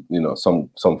feel, you know, some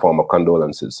form of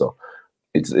condolences. So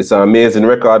it's an amazing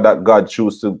record that God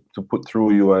chose to put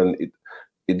through you, and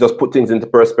it just put things into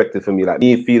perspective for me. Like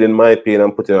me feeling my pain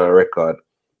and putting on a record,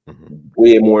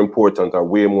 way more important or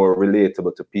way more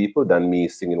relatable to people than me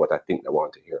singing what I think they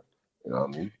want to hear. You know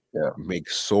what I mean? Yeah.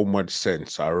 Makes so much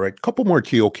sense. All right. Couple more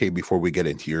TOK before we get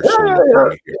into your solo.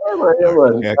 Man.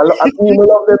 I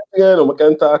love them again. We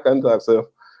can talk. So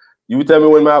you tell me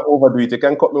when I overdo it. You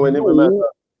can cut me when you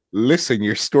Listen,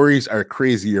 your stories are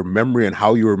crazy. Your memory and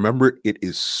how you remember it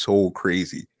is so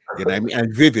crazy. And I mean,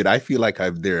 and vivid. I feel like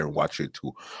I'm there and watch it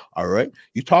too. All right.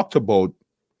 You talked about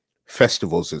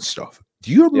festivals and stuff.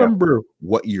 Do you remember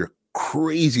what your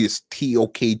craziest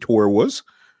TOK tour was?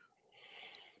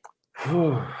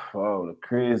 Wow, the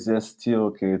craziest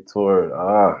TOK tour.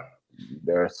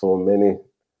 There are so many.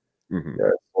 There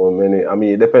are so many. I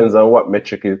mean, it depends on what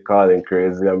metric you're calling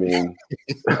crazy. I mean,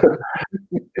 is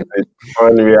it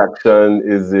fan reaction?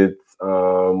 Is it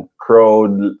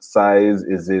crowd size?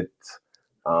 Is it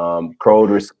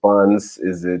crowd response?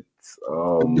 Is it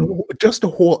just the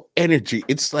whole energy?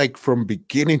 It's like from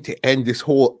beginning to end, this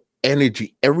whole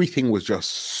energy, everything was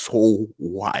just so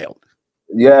wild.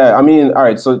 Yeah, I mean, all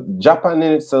right, so Japan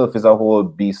in itself is a whole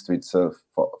beast to itself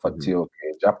for TOK.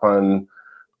 Japan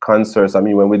concerts, I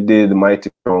mean, when we did the Mighty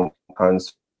Crown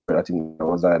concert, I think it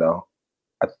was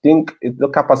the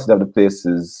capacity of the place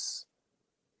is,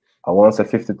 I want to say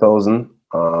 50,000, and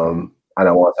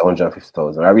I want to say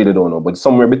 150,000. I really don't know, but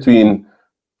somewhere between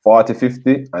 40,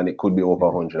 50, and it could be over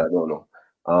 100, I don't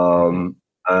know.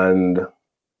 And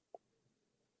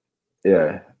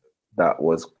yeah, that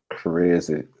was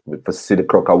crazy. For City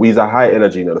Crocker, we's a high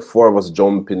energy, you know, the four of us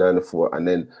jumping and the four, and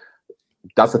then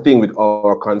that's the thing with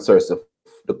our concerts,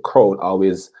 the crowd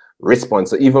always responds.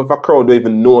 So even if a crowd don't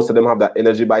even know, so them have that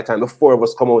energy by the time the four of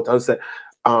us come out and say,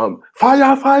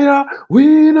 fire, fire,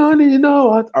 we don't need no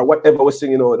what, or whatever we're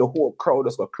singing, you know, the whole crowd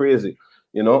just go crazy,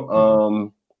 you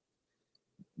know.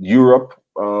 Europe,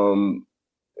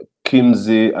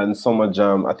 Kimsey and Summer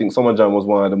Jam. I think Summer Jam was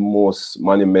one of the most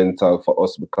monumental for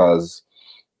us because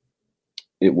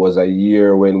it was a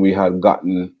year when we had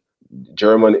gotten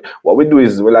Germany. What we do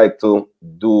is we like to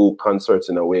do concerts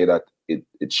in a way that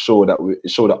it show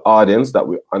the audience that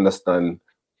we understand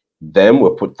them. We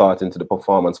put thought into the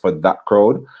performance for that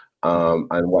crowd.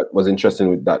 And what was interesting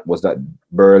with that was that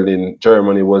Berlin,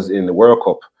 Germany was in the World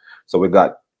Cup. So we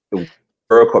got the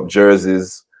World Cup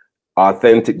jerseys,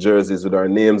 authentic jerseys with our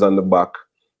names on the back.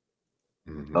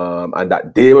 And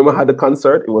that day when we had the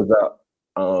concert, it was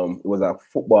a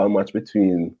football match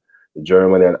between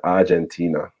Germany and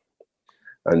Argentina.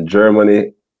 And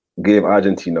Germany gave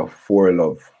Argentina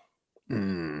 4-0.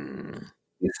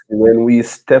 When we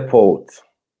step out,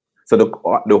 so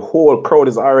the whole crowd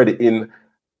is already in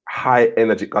high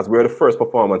energy because we're the first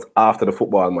performance after the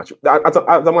football match. As a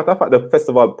matter of fact, the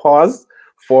festival paused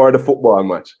for the football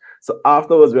match. So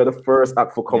afterwards, we're the first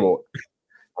act for come out.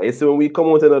 And you see when we come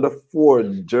out in the 4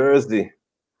 jersey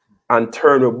and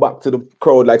turn it back to the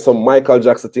crowd like some Michael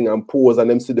Jackson thing and pose, and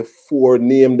them see the 4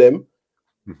 name them.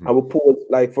 I will pause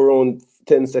like for around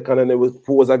 10 seconds and then we'll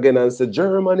pause again and say,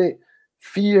 Germany,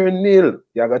 4-0.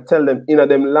 You gotta tell them in a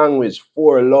them language,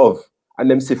 4 love. And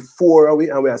them say 4 away,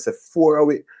 and we say 4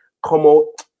 away. Come out.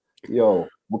 Yo,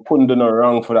 we're putting them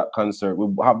around for that concert.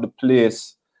 We have the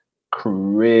place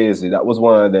crazy. That was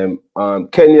one of them.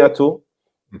 Kenya too.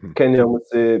 Kenya would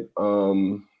say,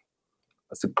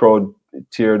 as the crowd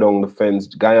tear down the fence.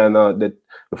 Guyana, the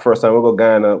first time we go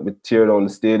Guyana, we tear down the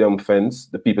stadium fence.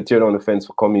 The people tear down the fence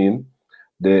for coming in.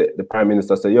 The Prime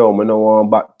Minister said, yo, I don't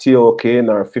want back TOK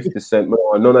nor 50 Cent.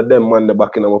 None of them man the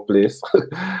back in our place.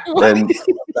 Then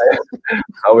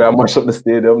and we mash up the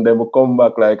stadium. Then we come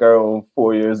back like around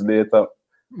 4 years later.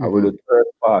 And we do the third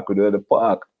park, we do the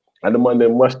park. And the man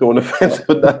then mashed down the fence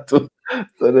with that too.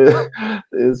 So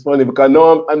it's funny because I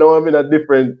know I'm in a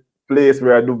different place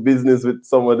where I do business with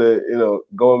some of the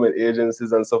government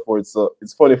agencies and so forth. So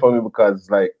it's funny for me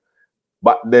because like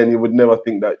back then you would never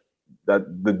think that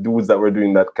the dudes that were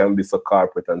doing that can be so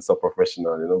corporate and so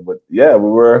professional, But yeah,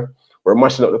 we're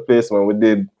mashing up the place when we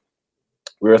did.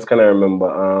 Where else can I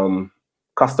remember?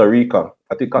 Costa Rica.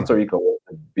 I think Costa Rica was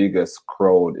the biggest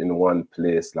crowd in one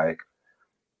place, like,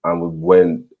 and we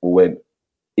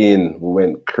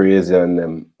went crazy on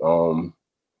them.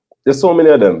 There's so many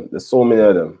of them.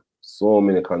 So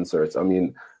many concerts. I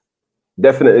mean,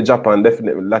 definitely Japan,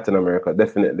 definitely Latin America,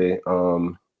 definitely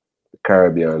the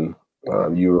Caribbean,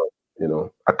 Europe.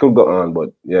 I could go on,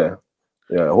 but yeah,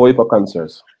 a whole heap of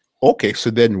concerts. Okay,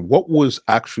 so then what was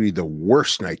actually the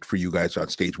worst night for you guys on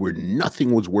stage where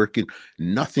nothing was working,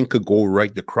 nothing could go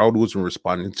right, the crowd wasn't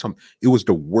responding? It was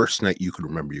the worst night you could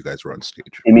remember you guys were on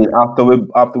stage. You mean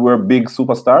after we're big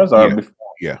superstars or before?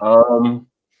 Yeah.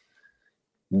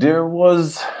 There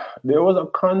was a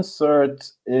concert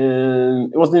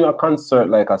it wasn't even a concert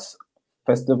like a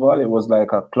festival, it was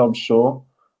like a club show.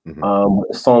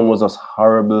 The sound was just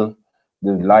horrible.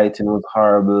 The lighting was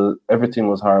horrible. Everything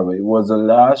was horrible. It was the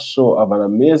last show of an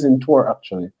amazing tour,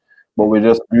 actually. But we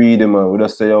just greet them and we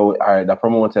just say, oh, all right, the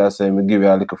promoter said, we give you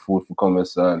a little food for coming,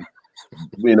 son.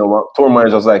 My tour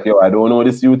manager was like, yo, I don't know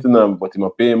this youth in them, but he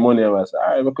pay money. And I said,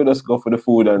 all right, we could just go for the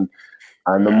food. And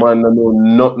the man don't know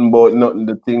nothing about nothing.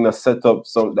 The thing that set up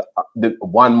the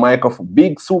one microphone,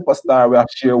 big superstar, we have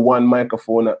share one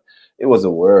microphone. It was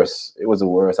the worst. I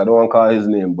don't want to call his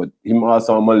name, but him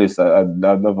also on my list. I've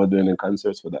never done any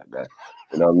concerts for that guy.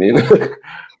 You know what I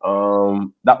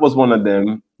mean? That was one of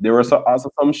them. There were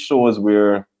also some shows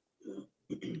where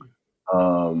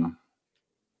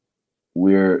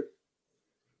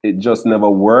it just never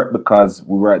worked because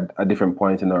we were at a different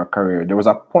point in our career. There was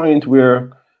a point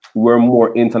where we were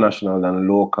more international than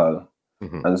local.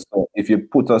 And so if you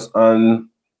put us on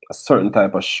a certain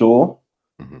type of show,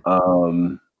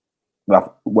 we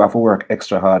have to work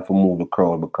extra hard to move the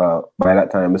crowd because by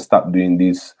that time we stopped doing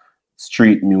this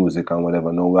street music and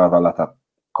whatever. Now we have a lot of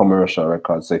commercial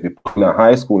records. So if you put in a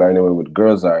high school anyway with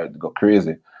girls, it go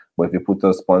crazy. But if you put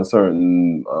us on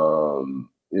certain,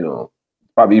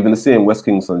 probably even the same West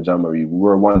Kingston Jamboree, we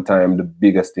were one time the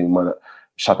biggest thing, man.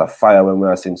 Shot a fire when we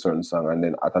were singing certain song, and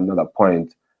then at another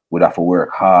point we'd have to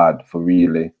work hard for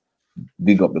really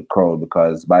big up the crowd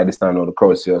because by this time now the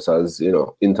crowd see us as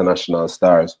international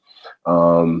stars.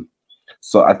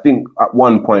 So I think at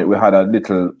one point we had a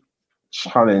little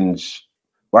challenge.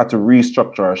 We had to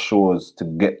restructure our shows to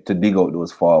dig out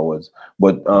those forwards.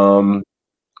 But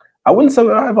I wouldn't say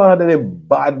I've ever had any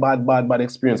bad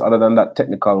experience other than that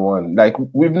technical one. Like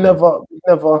we've never,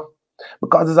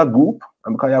 because it's a group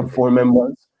and because you have 4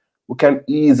 members, we can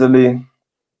easily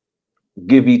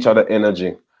give each other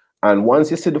energy. And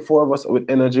once you see the 4 of us with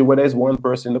energy, whether it's 1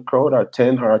 person in the crowd or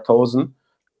 10 or 1,000,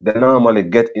 they normally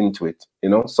get into it, you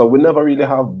know. So we never really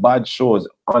have bad shows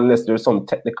unless there's some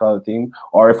technical thing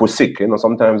or if we're sick, you know.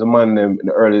 Sometimes the man in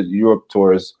the early Europe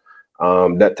tours,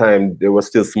 that time they were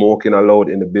still smoking allowed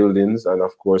in the buildings, and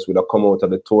of course we'd have come out of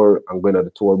the tour and going to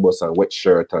the tour bus and wet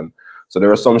shirt, and so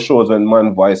there are some shows when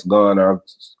man voice gone or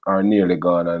nearly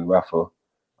gone, and we have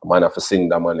to sing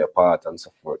them on their part and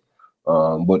so forth.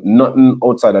 But nothing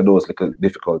outside of those little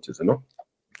difficulties, you know.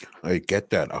 I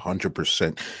get that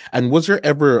 100%. And was there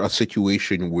ever a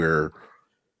situation where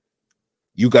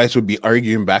you guys would be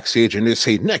arguing backstage and they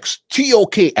say next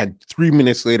TOK, and 3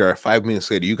 minutes later or 5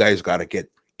 minutes later, you guys got to get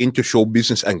into show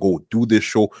business and go do this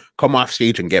show, come off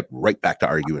stage and get right back to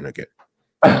arguing again?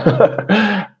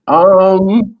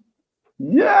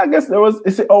 Yeah, I guess there was.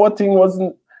 You see, our thing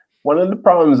wasn't one of the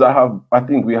problems I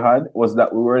think we had was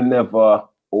that we were never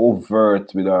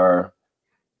overt with our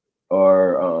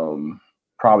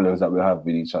problems that we have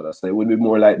with each other. So it would be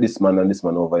more like this man and this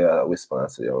man over here whisper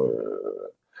and say, so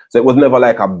it was never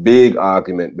like a big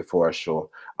argument before a show.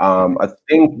 I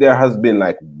think there has been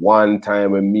like one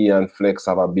time when me and Flex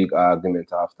have a big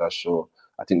argument after a show.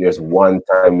 I think there's one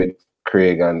time with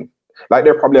Craig, and like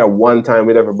there probably a one time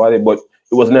with everybody, but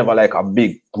it was never like a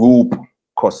big group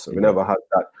cuss. We never had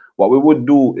that. What we would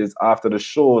do is after the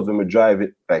shows when we drive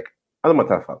it, like as a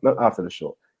matter of fact, not after the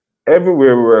show,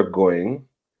 everywhere we were going,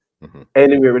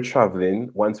 anywhere we're traveling,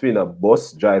 once we're in a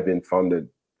bus driving from the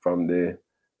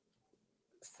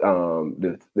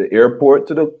airport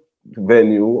to the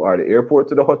venue or the airport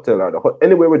to the hotel or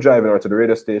anywhere we're driving or to the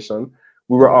radio station,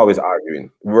 we were always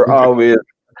arguing. We're always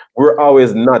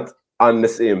not on the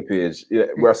same page.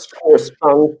 We're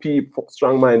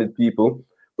strong-minded people.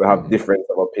 We have different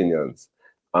opinions,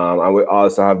 and we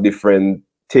also have different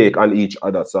take on each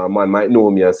other. So a man might know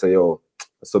me and say, "Oh,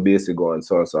 so basically go and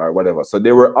so or whatever." So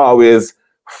there were always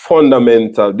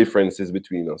fundamental differences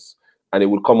between us, and it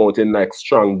would come out in like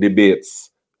strong debates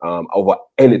over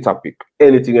any topic.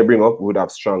 Anything I bring up, we would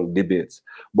have strong debates.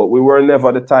 But we were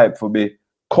never the type for be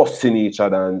cussing each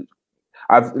other. And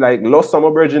I've like lost some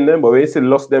of bridging them, but when you say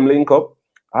lost them link up,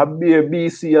 I'd be a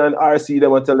BC and RC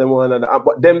them and tell them one another.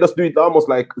 But them just do it almost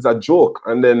like it's a joke,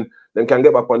 and then them can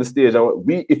get back on the stage. And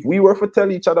if we were to tell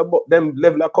each other about them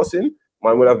level of cussing,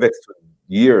 man would have vexed for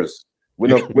years. We're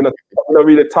not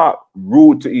really talk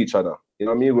rude to each other. You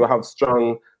know what I mean? We have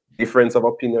strong difference of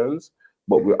opinions,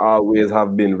 but we always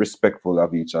have been respectful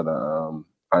of each other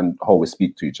and how we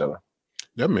speak to each other.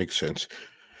 That makes sense.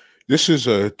 This is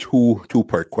a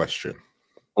two-part question.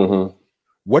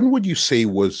 When would you say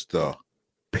was the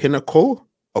pinnacle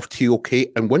of TOK,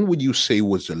 and when would you say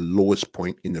was the lowest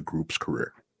point in the group's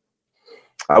career?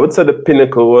 I would say the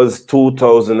pinnacle was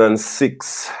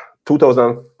 2006,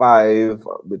 2005,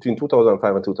 between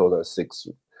 2005 and 2006.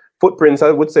 Footprints,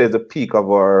 I would say, is the peak of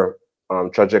our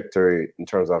trajectory in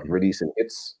terms of releasing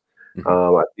hits.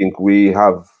 I think we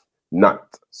have not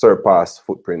surpassed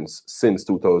Footprints since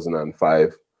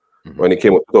 2005 when it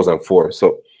came up 2004.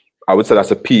 So I would say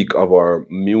that's a peak of our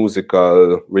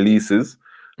musical releases.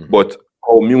 But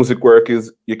how music work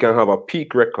is, you can have a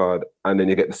peak record and then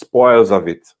you get the spoils of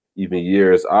it even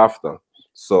years after.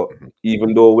 So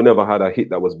even though we never had a hit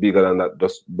that was bigger than that,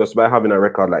 just by having a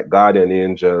record like Guardian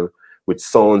Angel, which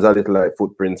sounds a little like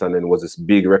Footprints, and then was this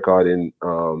big record in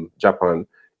Japan,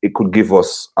 it could give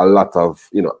us a lot of,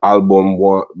 you know, album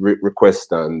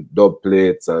requests and dub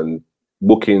plates and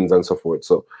bookings and so forth.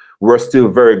 So we're still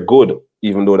very good,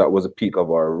 even though that was a peak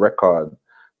of our record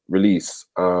release.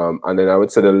 And then I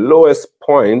would say the lowest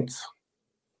point,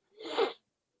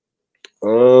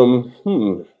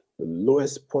 the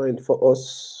lowest point for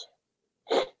us,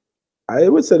 I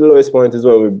would say the lowest point is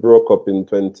when we broke up in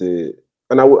 20,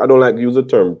 and I don't like to use the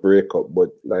term breakup, but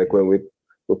like when we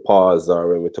paused or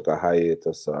when we took a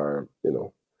hiatus or, you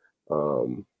know, or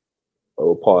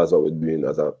we paused what we're doing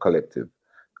as a collective.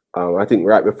 I think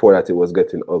right before that it was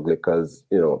getting ugly because,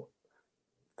 you know,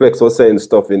 Flex was saying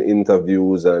stuff in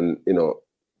interviews and, you know,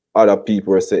 other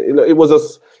people were saying, you know, it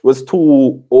was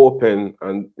too open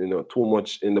and, you know, too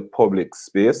much in the public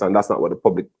space, and that's not what the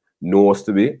public knows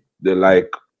to be. They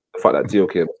like the fact that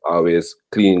TOK was always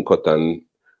clean cut and,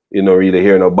 you know, really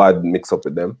hear no bad mix up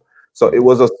with them. So it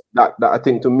was just that I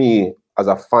think to me as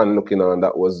a fan looking on,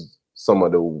 that was some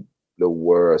of the the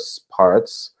worst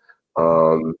parts.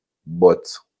 But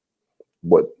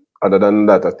other than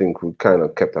that, I think we kind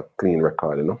of kept a clean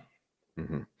record, you know.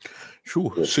 Mm-hmm.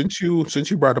 Sure. Yeah. Since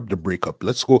you brought up the breakup,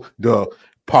 let's go the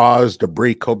pause, the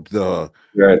breakup, the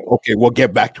right. Okay, we'll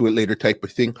get back to it later type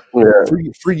of thing. Yeah.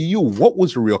 For you, what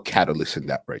was the real catalyst in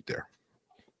that right there?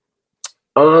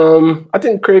 I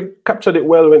think Craig captured it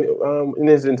well when in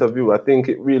his interview. I think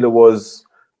it really was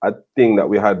a thing that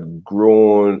we had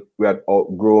outgrown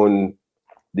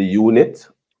the unit.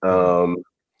 And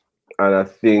I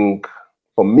think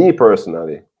for me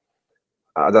personally,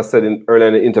 as I said earlier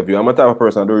in the interview, I'm a type of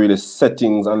person I don't really set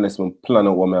things unless we plan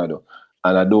out what I do.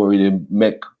 And I don't really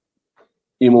make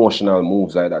emotional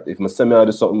moves like that. If I say I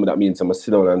do something, that means I'm going to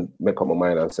sit down and make up my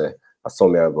mind and say, I saw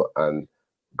me go, and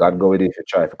God go with it if you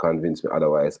try to convince me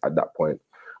otherwise at that point.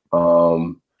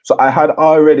 So I had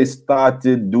already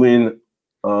started doing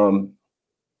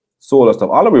solo stuff.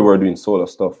 All of we were doing solo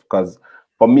stuff because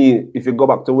for me, if you go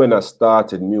back to when I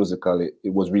started musically,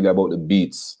 it was really about the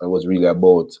beats. It was really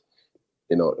about,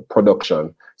 you know,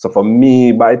 production. So for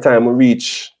me, by the time we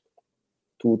reached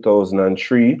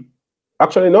 2003,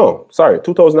 actually no, sorry,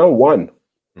 2001,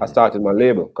 I started my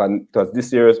label because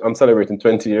this year I'm celebrating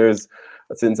 20 years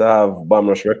since I have Bomb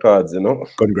Rush Records, you know.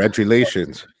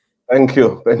 Congratulations. Thank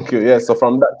you. Yeah, so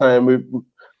from that time,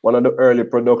 one of the early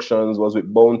productions was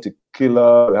with Bounty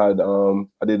Killer. We had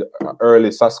I did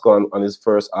early Sasco on his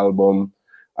first album.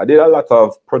 I did a lot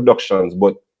of productions,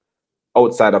 but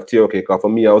outside of TOK, because for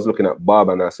me, I was looking at Bob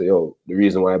and I said, yo, the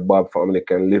reason why Bob family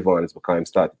can live on is because I'm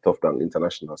started Tough Gang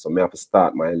International. So I have to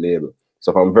start my label.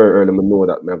 So from very early, I know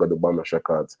that I got the Bomb Rush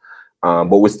Records.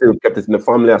 But we still kept it in the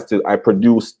family. I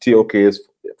produced TOKs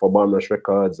for Bomb Rush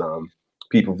Records.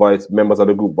 People voice, members of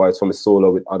the group voice from a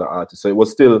solo with other artists. So it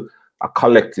was still a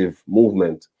collective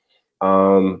movement.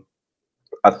 I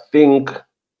think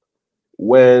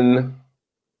when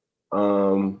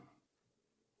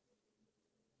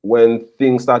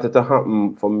things started to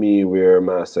happen for me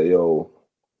where I say, yo,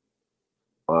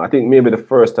 I think maybe the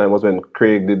first time was when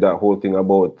Craig did that whole thing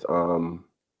about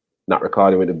not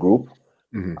recording with the group.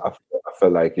 I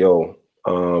felt like, yo,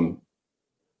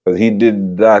 because he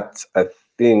did that, I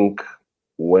think,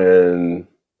 when,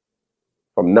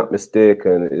 if I'm not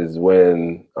mistaken, is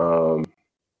when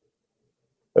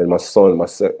my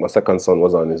second son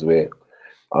was on his way.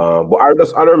 But I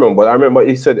remember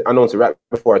he said announced it right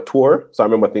before a tour. So I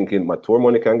remember thinking my tour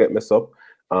money can get messed up.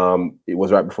 It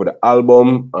was right before the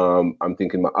album. I'm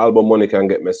thinking my album money can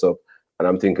get messed up. And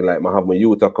I'm thinking like, I have my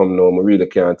youth to come now, I really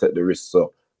can't take the risk.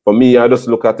 So for me, I just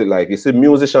look at it like, you see,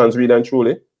 musicians really and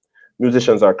truly,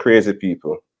 musicians are crazy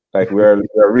people. Like we're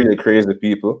really crazy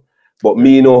people. But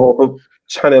me know how to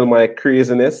channel my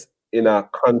craziness in a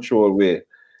controlled way.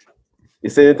 You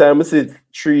see, anytime I see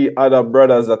 3 other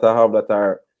brothers that I have that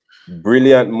are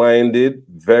brilliant-minded,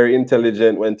 very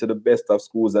intelligent, went to the best of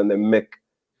schools, and they make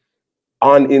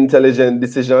unintelligent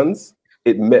decisions,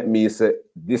 it made me say,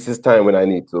 this is time when I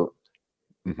need to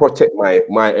protect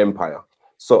my empire.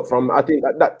 So I think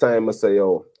at that time, I say,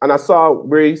 yo, and I saw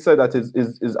where he said that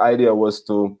his idea was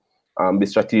to be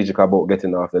strategic about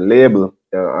getting off the label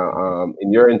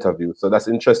in your interview. So that's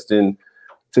interesting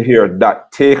to hear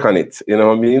that take on it, you know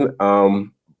what I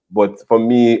mean? But for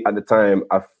me at the time,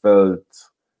 I felt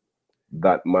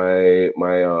that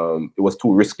it was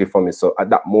too risky for me. So at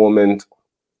that moment,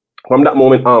 from that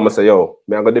moment on, I say, yo,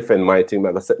 I gotta defend my thing,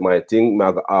 I gotta set my thing,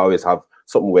 I gotta always have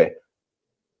something where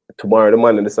tomorrow the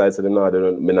man decides to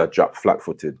not drop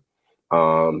flat-footed.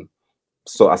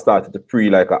 So I started to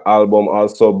like an album.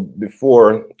 Also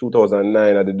before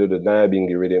 2009, I did the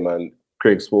Nyabinghi rhythm, and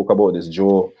Craig spoke about this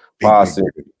Joe passing.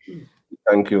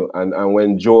 Thank you. And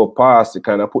when Joe passed, it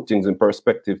kind of put things in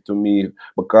perspective to me,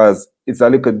 because it's a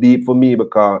little deep for me,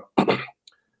 because I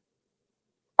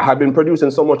had been producing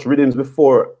so much rhythms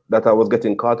before that I was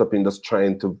getting caught up in just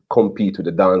trying to compete with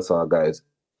the dancehall guys.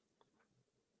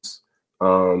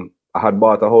 I had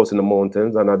bought a house in the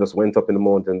mountains, and I just went up in the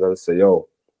mountains and said, yo,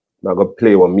 I'm going to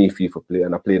play what me FIFA play.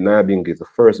 And I played Nyabinghi. It's the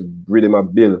first rhythm I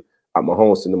built at my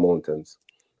house in the mountains.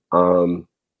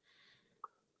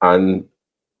 And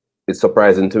it's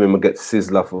surprising to me, I get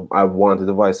Sizzla. I've wanted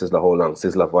to voice Sizzla how long.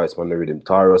 Sizzla voice on the rhythm.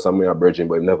 Taros and me are bridging,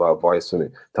 but he never have voice for me.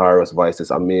 Taros voice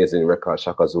is amazing record,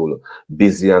 Shaka Zulu.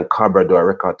 Busy and Cabra do a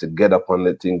record together upon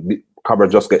the thing. Cabra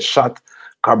just get shot.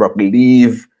 Cabra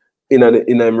leave in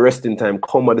a resting time,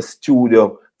 come at the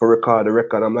studio for record the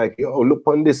record. I'm like, yo, look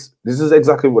on this. This is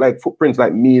exactly like Footprints,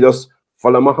 like me just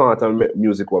follow my heart and make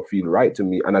music what feel right to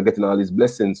me, and I'm getting all these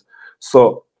blessings.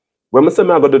 So when I said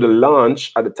I go to the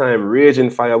launch, at the time, Raging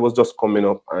Fire was just coming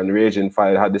up, and Raging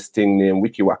Fire had this thing named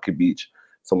Wiki Waki Beach.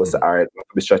 So I say, all right,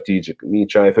 be strategic. Me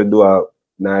try if I do a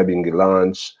Nyabinghi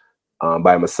launch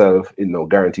by myself,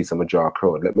 guarantee some draw a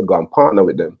crowd. Let me go and partner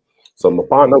with them. So I'm a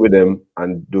partner with them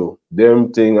and do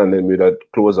them thing, and then we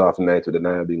close off the night with the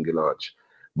Nyabinghi launch.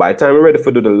 By the time we're ready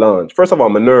for do the launch, first of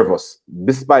all, I'm nervous.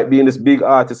 Despite being this big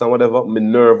artist and whatever,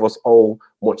 I'm nervous how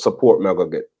much support I'm gonna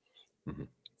get.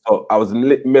 So I was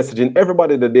messaging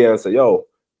everybody the day and say, yo,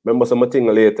 remember some thing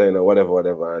later,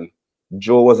 whatever. And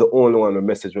Joe was the only one who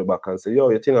messaged me back and said, yo,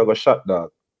 you think I got shot,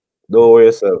 dog? Don't worry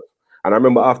yourself. And I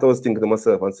remember after I was thinking to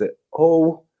myself and said,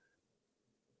 oh,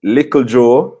 little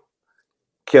Joe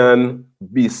can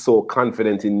be so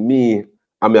confident in me.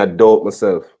 I mean, I doubt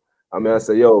myself. I mean, I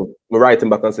say, yo, I'm writing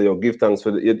back and say, yo, give thanks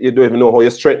for you don't even know how you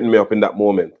strengthened me up in that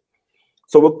moment.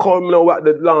 So we come now at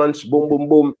the launch, boom, boom,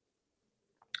 boom.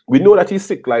 We know that he's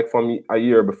sick like from a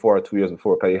year before, 2 years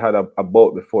before, because he had a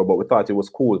bout before, but we thought it was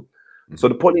cool. So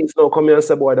the police now come here and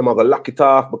say, boy, they're going to lock it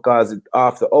off because it's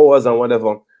after hours and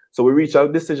whatever. So we reach a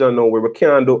decision now where we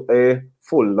can't do a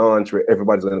full launch where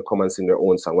everybody's going to come and sing their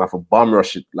own song. We have to bomb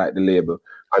rush it like the label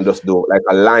and just do like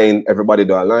a line, everybody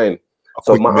do a line.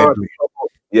 So my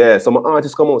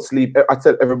artists come out sleep. I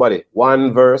tell everybody,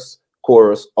 one verse,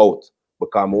 chorus, out.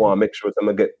 Because I want to make sure that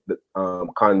I get the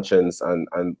Conscience and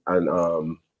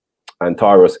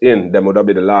Taurus in. Them would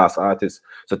be the last artist.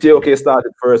 So TOK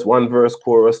started first, one verse,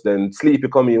 chorus, then Sleepy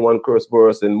come in, one chorus,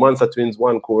 verse, then Monster Twins,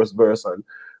 one chorus, verse, and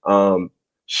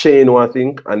Shane, I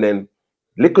think, and then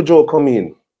Little Joe come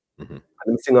in, and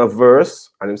him sing a verse,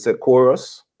 and him say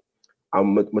chorus,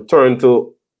 and I turn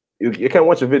to, you can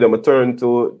watch the video, I turn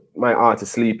to my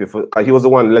artist Sleepy, because he was the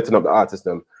one letting up the artist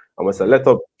them, and I say, let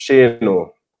up Shane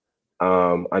know,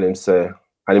 and him say,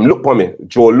 and him look for me,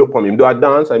 Joe look for me, him do a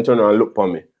dance, and him turn around and look for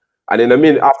me, and in a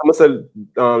minute, after I say,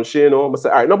 Shane, I say,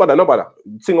 all right, no bother,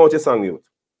 sing out your song, youth.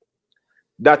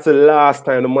 That's the last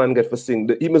time the man get to sing.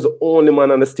 He was the only man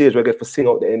on the stage where get to sing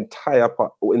out the entire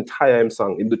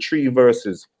song in the 3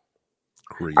 verses.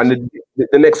 Crazy. And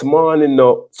the next morning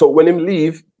now, so when him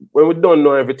leave, when we don't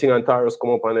know everything and Taurus come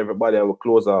up on everybody and we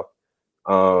close off,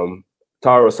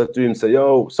 Taurus said to him, say,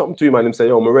 yo, something to him, and him say,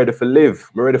 yo, I'm ready for live,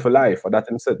 I'm ready for life. And that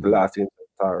him said the last thing to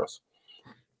Taurus.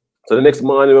 So the next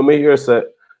morning when we hear say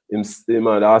him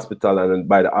at the hospital, and then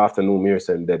by the afternoon we hear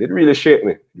say him dead, it really shake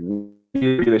me.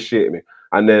 It really shake me.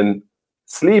 And then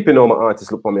Sleeping on my artist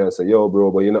look at me and say, yo,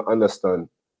 bro, but you don't understand.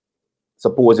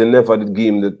 Suppose you never did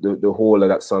give him the whole of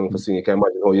that song for singing. You can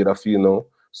imagine how you'd have feel now.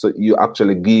 So you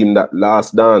actually give him that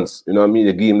last dance. You know what I mean?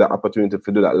 You give him that opportunity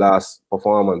to do that last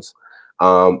performance.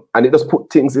 And it just put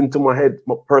things into my head,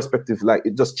 my perspective. Like,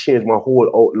 it just changed my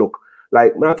whole outlook.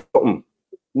 Like, man,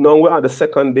 now we're at the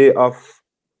second day of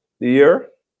the year.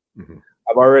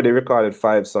 I've already recorded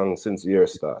 5 songs since the year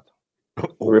start.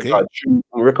 Okay.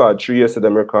 Record 3 yesterday,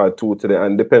 record 2 today,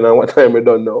 and depending on what time we're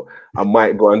done now, I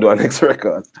might go and do a next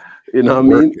record. You know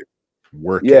what I mean?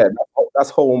 Yeah,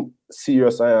 that's how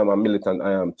serious I am and militant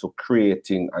I am to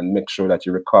creating and make sure that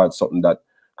you record something that,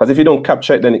 because if you don't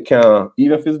capture it, then it can't,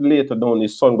 even if it's later down, the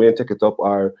song where you take it up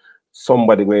or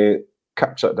somebody where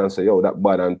capture it and say, yo, that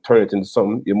bad, and turn it into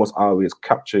something, you must always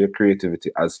capture your creativity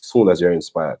as soon as you're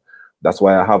inspired. That's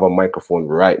why I have a microphone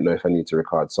right now if I need to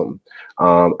record something.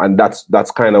 And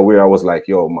that's kind of where I was like,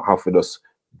 yo, I have to just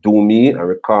do me and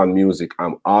record music.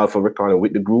 I'm all for recording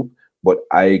with the group, but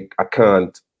I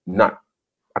can't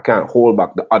hold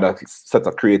back the other set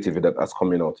of creativity that's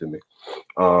coming out in me.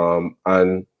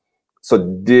 And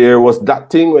so there was that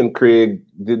thing when Craig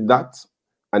did that,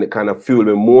 and it kind of fueled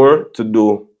me more to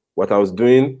do what I was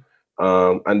doing.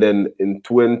 And then in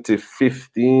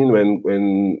 2015,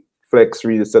 when Flex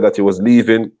really said that he was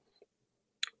leaving,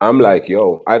 I'm like,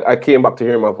 yo, I came back to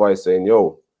hear my voice saying,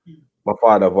 yo, my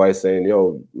father's voice saying,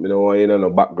 yo, you know, I ain't no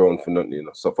background for nothing, you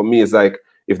know. So for me, it's like,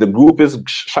 if the group is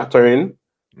shattering,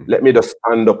 let me just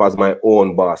stand up as my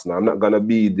own boss. Now, I'm not going to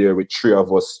be there with 3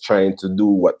 of us trying to do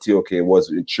what TOK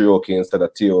was with 3 OK instead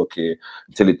of TOK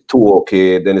until it's 2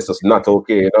 OK, then it's just not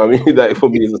okay. You know what I mean? Like, for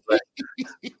me, it's like,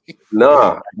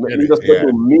 nah, let me just go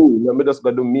do me. Let me just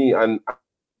go do me. And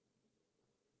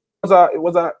it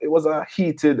was a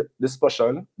heated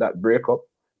discussion, that breakup,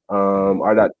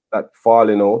 or that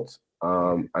falling out,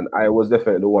 and I was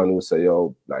definitely the one who said,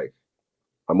 yo, like,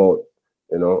 I'm out,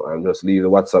 you know, and just leave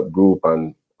the WhatsApp group,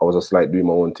 and I was just like doing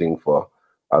my own thing for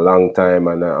a long time,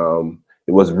 and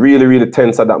it was really, really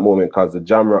tense at that moment because the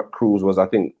Jamrock cruise was, I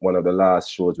think, one of the last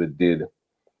shows we did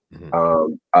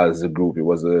as a group. It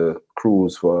was a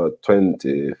cruise for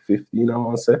 2015, I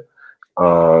want to say.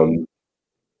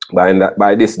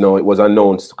 By this now, it was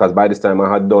announced, because by this time I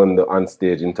had done the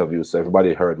on-stage interview, so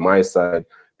everybody heard my side.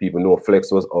 People know Flex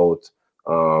was out,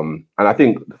 and I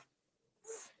think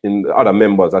in the other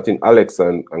members, I think Alex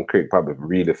and Craig probably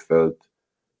really felt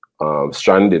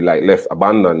stranded, like left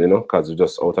abandoned, you know, because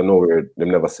just out of nowhere, they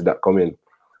never see that coming.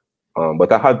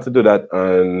 But I had to do that,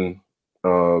 and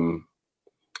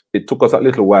it took us a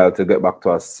little while to get back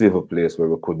to a civil place where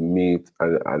we could meet,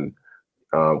 and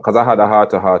because I had a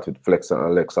heart-to-heart with Flex and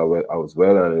Alex as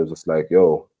well, and it was just like,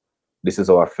 yo, this is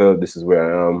how I felt, this is where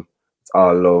I am, it's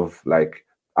all love. Like,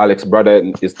 Alex's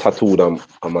brother is tattooed on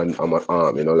my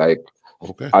arm, you know, like,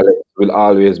 okay. Alex will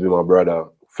always be my brother,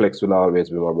 Flex will always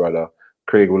be my brother,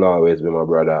 Craig will always be my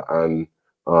brother, and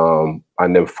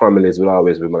then families will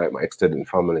always be my extended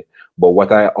family. But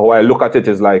how I look at it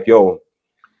is like, yo,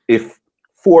 if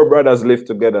 4 brothers live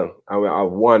together and we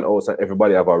have one house and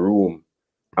everybody have a room,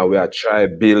 and we are try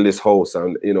build this house,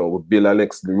 and you know, we build a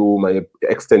next room and you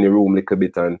extend your room a little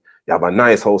bit, and you have a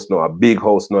nice house now, a big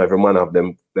house now, every man have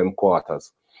them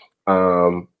quarters.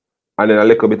 And then a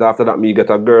little bit after that, me get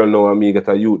a girl now and me get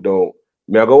a youth now.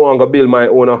 Me I go on go build my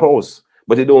own house.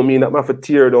 But it don't mean that I have to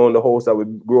tear down the house that we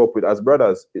grew up with as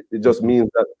brothers. It just means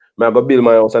that I go build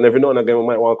my house, and every now and again we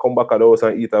might want to come back at the house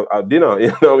and eat a dinner,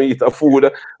 you know, eat a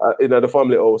food in the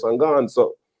family house and gone.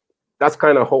 So that's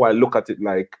kind of how I look at it.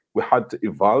 Like, we had to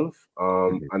evolve,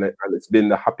 and it's been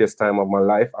the happiest time of my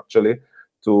life, actually,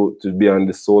 to be on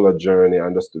this solo journey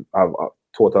and just to have a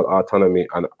total autonomy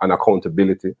and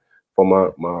accountability for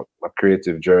my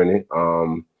creative journey.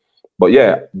 But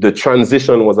yeah, the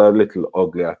transition was a little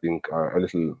ugly, I think, a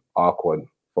little awkward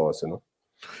for us, you know.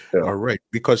 Yeah. All right,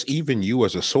 because even you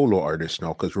as a solo artist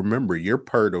now, because remember, you're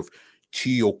part of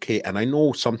TOK, and I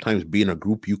know sometimes being a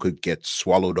group you could get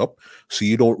swallowed up, so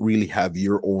you don't really have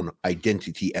your own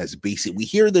identity as basic. We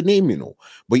hear the name, you know,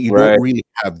 but you don't really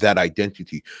have that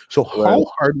identity. So how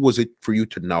hard was it for you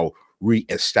to now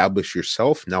re-establish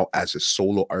yourself now as a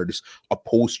solo artist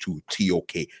opposed to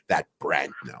TOK, that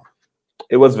brand now?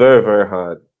 It was very, very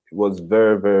hard. It was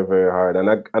very, very, very hard.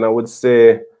 And I would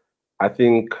say, I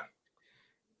think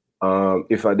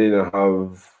if I didn't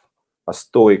have a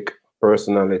stoic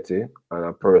personality and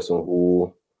a person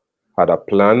who had a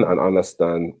plan and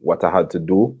understand what I had to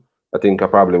do, I think I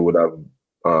probably would have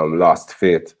lost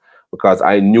faith, because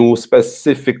I knew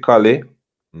specifically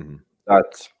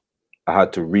that I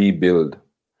had to rebuild.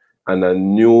 And I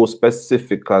knew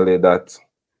specifically that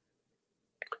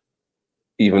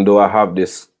even though I have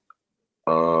this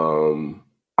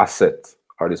asset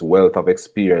or this wealth of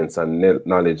experience and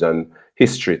knowledge and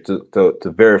history to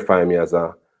verify me as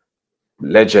a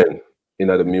legend in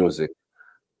the music,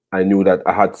 I knew that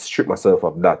I had to strip myself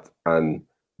of that and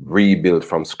rebuild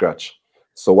from scratch.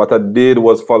 So what I did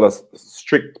was follow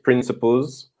strict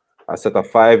principles. I set a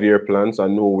 5-year plan, so I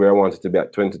knew where I wanted to be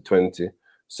at 2020.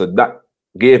 So that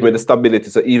gave me the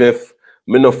stability. So even if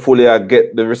me not fully I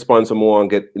get the response I want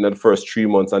to get in the first 3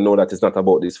 months, I know that it's not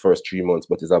about these first 3 months,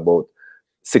 but it's about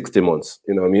 60 months.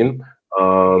 You know what I mean?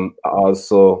 I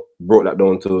also broke that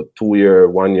down to 2-year,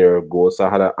 1-year goals. So I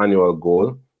had an annual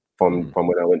goal from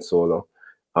when I went solo.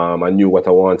 I knew what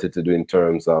I wanted to do in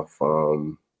terms of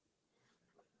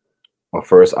my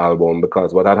first album,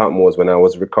 because what had happened was when I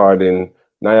was recording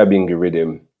Nyabinghi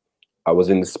Rhythm, I was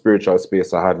in the spiritual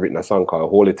space. I had written a song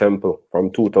called Holy Temple from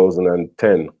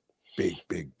 2010.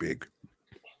 Big.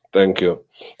 Thank you.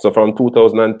 So from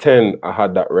 2010, I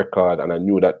had that record, and I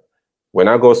knew that when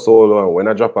I go solo and when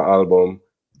I drop an album,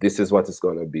 this is what it's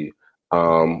going to be.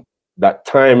 That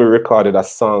time we recorded a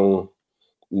song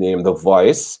named The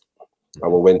Voice,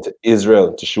 and we went to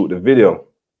Israel to shoot the video.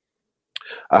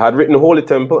 I had written Holy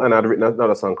Temple, and I had written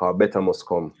another song called Better Must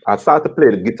Come. I started to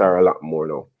play the guitar a lot more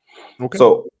now. Okay.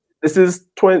 So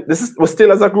we're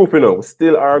still as a group, you know, we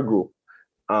still are a group.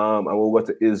 And we went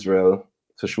to Israel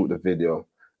to shoot the video.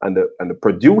 And the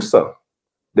producer,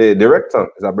 the director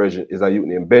is a youth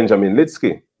named Benjamin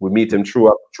Litsky. We meet him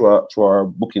through our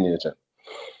booking agent.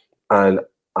 And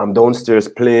I'm downstairs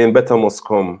playing Better Must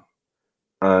Come,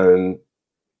 and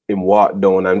him walk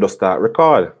down and just start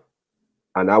record.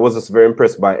 And I was just very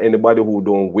impressed by anybody who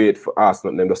don't wait for us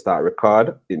not them to start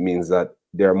record. It means that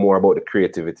they're more about the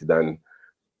creativity than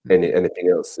anything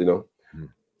else, you know.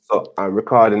 So I'm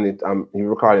recording it. He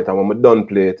recorded it, and when I'm done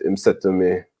play it, him said to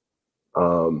me,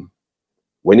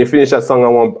 when you finish that song,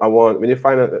 when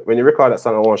you record that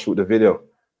song, I want to shoot the video.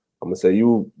 I'm gonna say,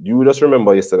 you just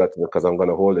remember you said that to me, because I'm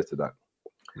gonna hold it to that.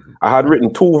 I had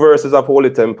written 2 verses of Holy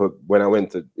Temple when I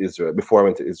went to Israel, before I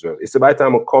went to Israel. It's by the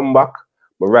time I come back,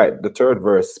 but right, the 3rd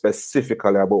verse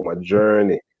specifically about my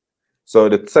journey. So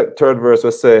the 3rd verse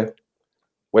will say,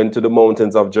 went to the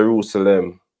mountains of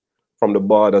Jerusalem, from the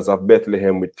borders of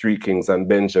Bethlehem with 3 kings and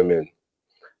Benjamin.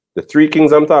 The 3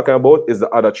 kings I'm talking about is the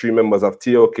other 3 members of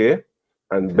TOK,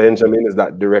 And Benjamin is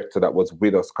that director that was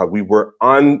with us because we were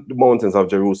on the mountains of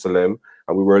Jerusalem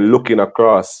and we were looking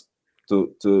across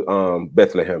to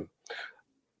Bethlehem.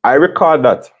 I record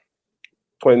that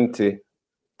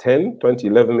 2010,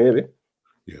 2011 maybe.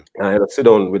 Yeah. And I had to sit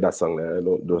down with that song there. I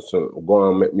don't just go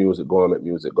and make music,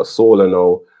 Go solo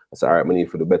now. I said, all right, I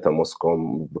need for the better must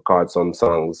come record some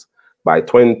songs. By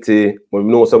 20, when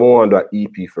we know someone want to do an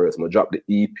EP first, I drop the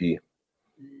EP.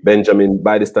 Benjamin,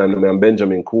 by this time, I'm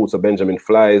Benjamin cool. So Benjamin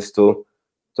flies to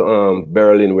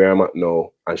Berlin, where I'm at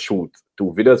now, and shoot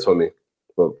 2 videos for me.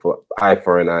 For Eye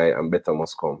for an Eye and Better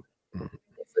Must Come.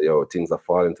 So, yo, things are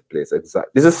falling into place. Exactly.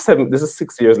 This is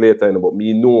 6 years later, but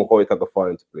me know how it had to fall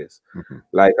into place.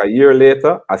 Like a year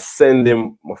later, I send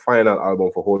him my final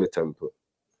album for Holy Temple.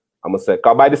 I'm gonna say,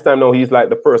 cause by this time now he's like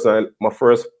the person, my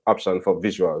first option for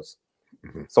visuals.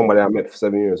 Somebody I met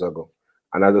 7 years ago.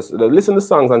 And I just listen to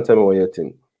songs and tell me what you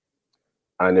think.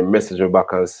 And they message me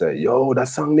back and say, yo, that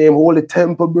song named Holy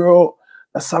Temple, bro.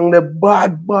 That song there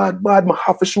bad. I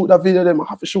have to shoot that video.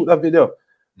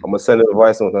 I'm gonna send him a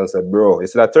voice note and say, bro, you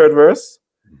see that third verse?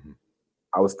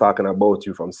 I was talking about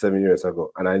you from 7 years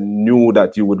ago. And I knew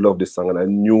that you would love this song. And I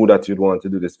knew that you'd want to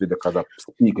do this video because I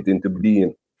speak it into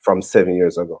being from 7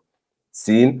 years ago.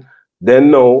 See?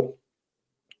 Then now,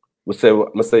 I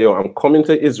say, yo, I'm coming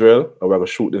to Israel and we're gonna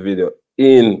shoot the video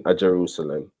in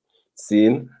Jerusalem.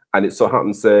 See? And it so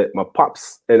happens my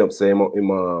pops end up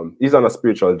saying he's on a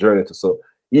spiritual journey too. So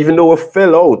even though we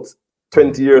fell out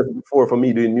 20 years before for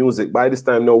me doing music, by this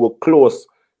time now we're close.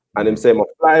 And him saying,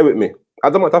 fly with me.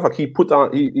 As a matter of fact, he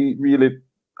really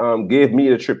gave me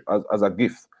the trip as a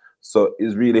gift. So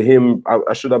it's really him.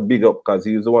 I should have big up because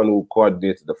he's the one who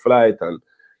coordinated the flight and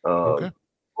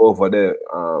over there.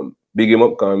 Big him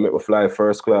up because I make me fly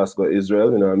first class, go to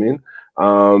Israel, you know what I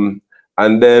mean?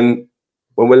 And then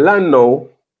when we land now,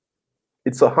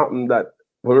 it so happened that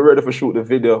when we're ready for shoot the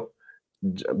video,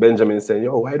 Benjamin saying,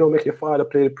 yo, why don't make your father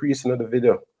play the priest in the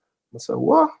video? I said,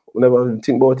 what? Whenever I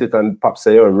think about it, and Pop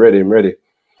say, yo, I'm ready.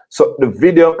 So the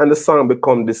video and the song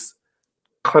become this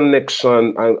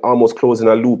connection and almost closing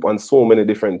a loop on so many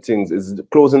different things. It's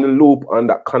closing the loop on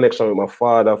that connection with my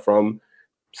father from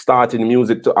starting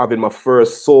music to having my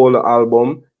first solo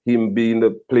album, him playing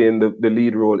the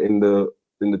lead role in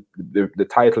the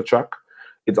title track.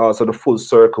 It's also the full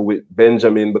circle with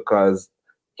Benjamin because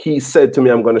he said to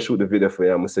me, I'm going to shoot the video for you.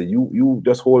 I'm going to say, you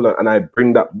just hold on. And I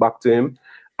bring that back to him.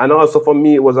 And also for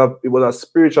me, it was a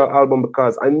spiritual album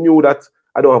because I knew that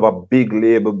I don't have a big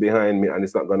label behind me and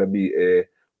it's not going to be a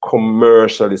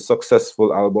commercially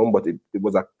successful album, but it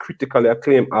was a critically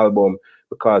acclaimed album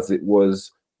because it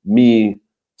was me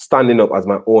standing up as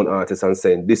my own artist and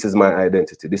saying, this is my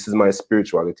identity, this is my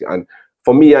spirituality. And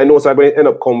for me, I know so I'm going to end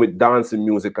up coming with dancing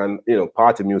music and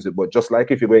party music, but just like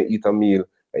if you're going to eat a meal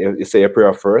and you say a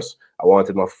prayer first, I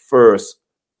wanted my first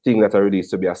thing that I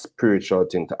released to be a spiritual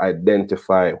thing to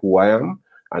identify who I am,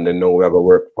 and then now we're going to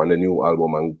work on the new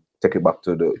album and take it back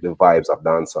to the vibes of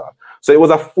dancehall. So it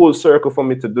was a full circle for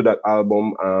me to do that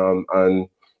album, and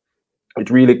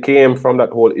it really came from that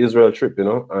whole Israel trip,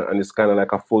 and it's kind of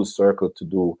like a full circle to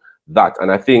do that.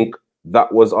 And I think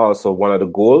that was also one of the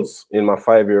goals in my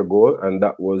 5-year goal, and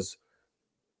that was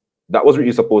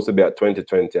really supposed to be at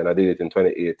 2020, and I did it in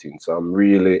 2018. So I'm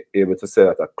really able to say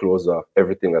that I closed off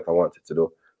everything that I wanted to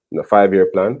do in a 5-year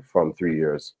plan from 3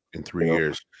 years. In 3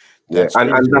 years. Yeah,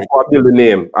 and that's how I built the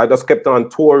name. I just kept on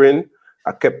touring.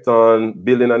 I kept on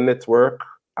building a network.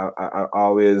 I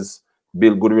always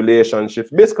build good relationships.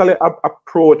 Basically, I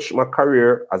approach my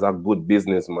career as a good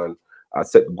businessman. I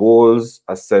set goals.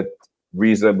 I set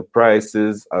reasonable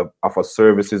prices. I offer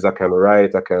services. I can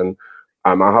write. I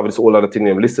have this whole other thing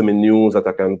named Listening News that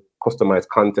I can customize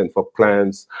content for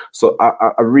clients. So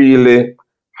I really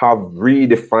have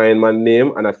redefined my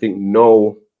name, and I think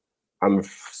now I'm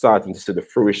starting to see the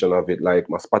fruition of it. Like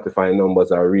my Spotify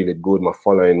numbers are really good, my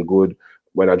following good.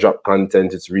 When I drop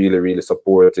content, it's really, really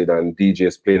supported, and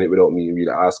DJs playing it without me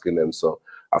really asking them. So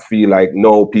I feel like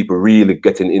now people really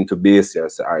getting into bass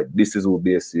and say, all right, this is who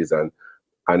bass is. And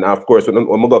of course, when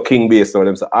I got King bass on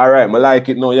them, say, all right, I like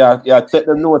it now. Yeah, take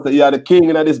them note that you're the king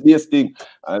in this bass thing.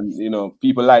 And,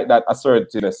 people like that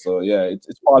assertiveness. So yeah, it's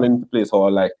falling into place how I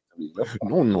like it.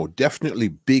 No, definitely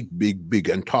big.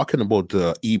 And talking about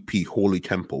the EP Holy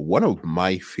Temple, one of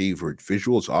my favorite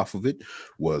visuals off of it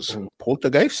was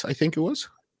Poltergeist, I think it was.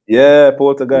 Yeah,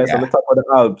 Poltergeist on the top of the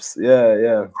Alps.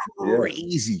 Yeah.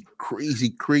 Crazy. Thank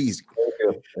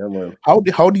you. Yeah, man.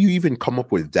 How do you even come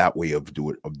up with that way of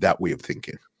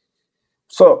thinking?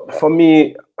 So for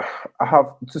me, I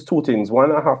have just two things.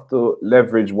 One, I have to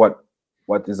leverage what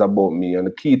is about me, and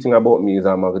the key thing about me is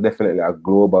I'm definitely a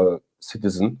global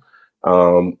citizen.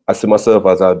 I see myself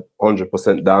as a 100%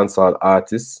 dancehall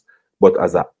artist, but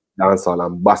as a dancehall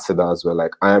ambassador as well.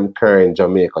 Like I am carrying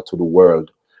Jamaica to the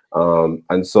world,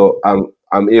 and so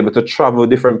I'm able to travel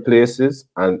different places,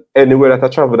 and anywhere that I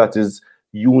travel that is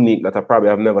unique, that I probably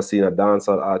have never seen a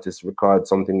dancehall artist record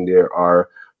something there, or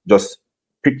just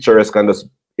picturesque and just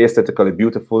aesthetically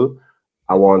beautiful.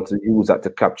 I want to use that to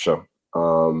capture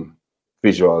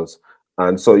visuals.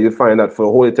 And so you find that for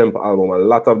the Holy Temple album, a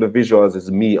lot of the visuals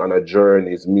is me on a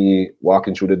journey, is me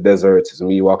walking through the desert, is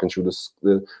me walking through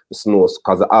the snows,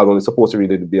 because the album is supposed to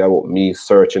really be about me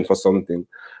searching for something.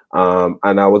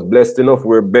 And I was blessed enough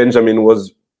where Benjamin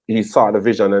he saw the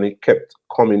vision and he kept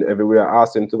coming everywhere. I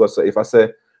asked him to go. So if I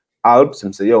say Alps,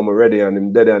 him say, yo, I'm ready, and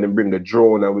him dead, and him bring the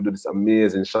drone, and we do this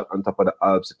amazing shot on top of the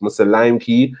Alps. If I say Lime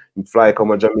Key, him fly come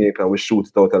to Jamaica, and we shoot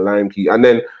it out of Lime Key. And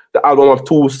then the album have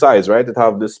two sides, right? It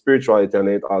have the spirituality, and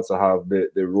it also have the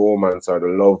romance or the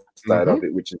love side of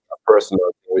it, which is a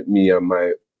personal thing with me and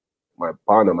my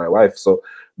partner, my wife. So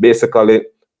basically,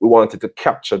 we wanted to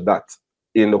capture that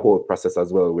in the whole process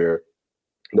as well, where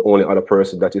the only other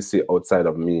person that you see outside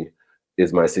of me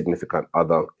is my significant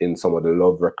other in some of the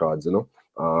love records, you know.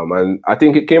 And I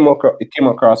think it came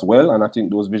across well, and I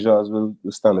think those visuals will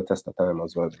stand the test of time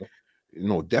as well.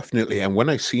 No, definitely. And when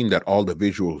I seen that all the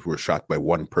visuals were shot by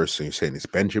one person, you're saying it's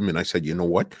Benjamin, I said, you know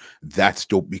what? That's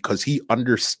dope, because he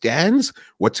understands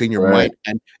what's in your mind.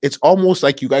 And it's almost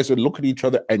like you guys are looking at each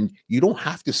other and you don't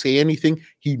have to say anything.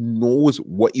 He knows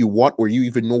what you want, or you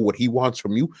even know what he wants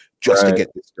from you just to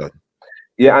get this done.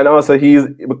 Yeah, and also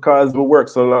because we work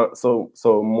so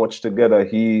much together,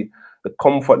 the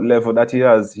comfort level that he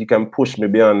has, he can push me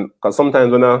beyond. Because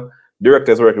sometimes when a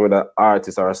director is working with an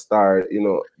artist or a star, you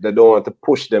know, they don't want to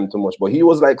push them too much. But he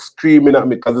was like screaming at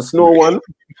me, because the snow one,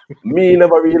 me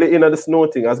never really in the snow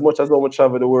thing. As much as I would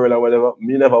travel the world or whatever,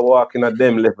 me never walk in a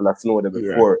them level of snow there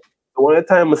before. So one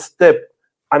time I step,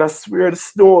 and I swear the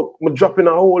snow, I drop in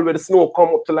a hole where the snow come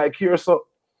up to like here, so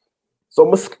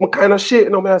I kind of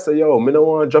shaking on me. I say, yo, me don't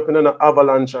want to drop in an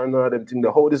avalanche or none of them thing.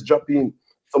 The how this drop in.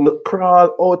 So I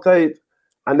crawl out of it.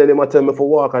 And then he might tell me for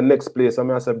walk at next place.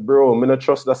 And I say, bro, me not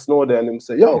trust the snow there. And him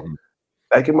say, yo,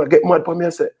 like he might get mad for me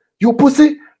and say, you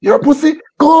pussy, you're a pussy,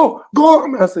 go.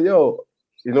 And I say, yo,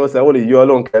 you know, say only you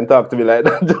alone can talk to me like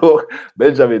that, though.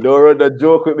 Benjamin, don't run that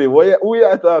joke with me. Who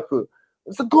you talk to?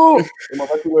 I say, go.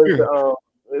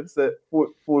 It's a full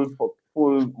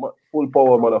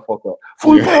power, motherfucker.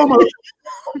 Full power, motherfucker.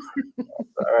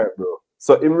 All right, bro.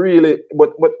 So him really,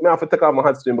 but I have to take off my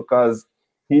hats to him, because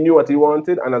he knew what he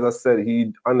wanted, and as I said,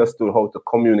 he understood how to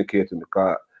communicate with me,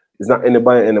 because it's not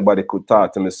anybody could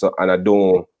talk to me, so and I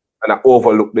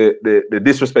overlook the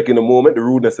disrespect in the moment, the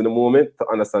rudeness in the moment, to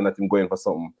understand that I'm going for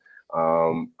something.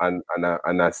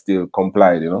 And I still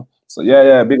complied, you know. So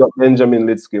yeah, big up Benjamin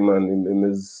Litsky, man, in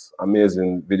his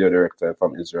amazing video director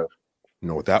from Israel.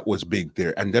 No, that was big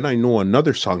there. And then I know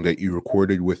another song that you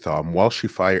recorded with Walshy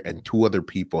Fire and two other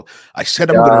people. I said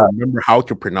I'm going to remember how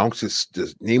to pronounce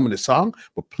the name of the song,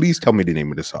 but please tell me the name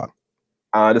of the song.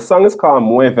 The song is called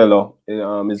Muévelo.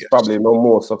 It's probably no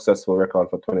more successful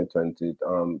record for 2020.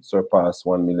 Surpassed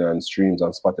 1 million streams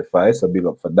on Spotify, so big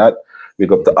up for that.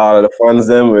 Big up to all of the fans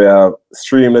them. We have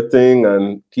stream the thing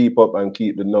and keep up and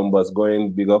keep the numbers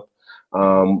going. Big up.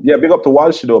 Big up to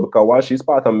Walshy though, because Walshy is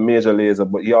part of Major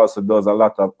Lazer, but he also does a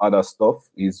lot of other stuff.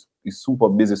 He's super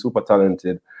busy, super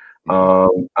talented.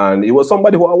 And he was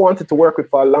somebody who I wanted to work with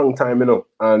for a long time, you know.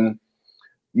 And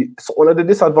so one of the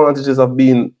disadvantages of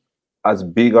being as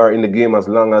big or in the game as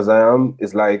long as I am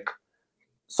is like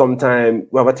sometimes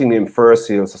we have a thing named first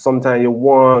sale. So sometimes you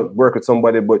want to work with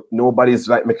somebody, but nobody's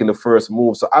like making the first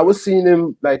move. So I was seeing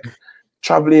him like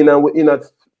traveling and we're in a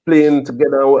plane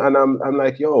together, and I'm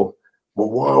like, yo, I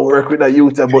want to work with a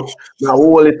youth, but I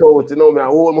hold it out, you know, I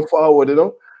hold me forward, you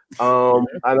know.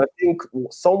 And I think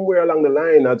somewhere along the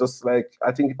line,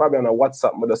 I think probably on a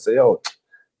WhatsApp, I just say, yo,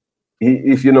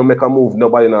 if you don't make a move,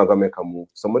 nobody not gonna make a move.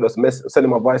 Somebody just send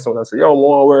him a voice out and say, yo, I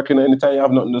want to work, you know, anytime you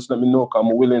have nothing, just let me know, because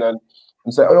I'm willing. And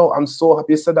say, oh, I'm so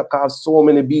happy you said that, because I have so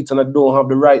many beats and I don't have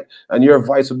the right, and your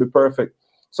voice would be perfect.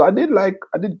 So I did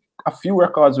a few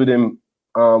records with him,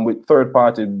 with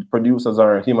third-party producers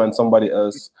or him and somebody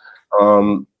else.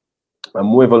 And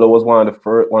Muévelo was one of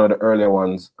the earlier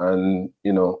ones, and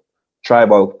you know,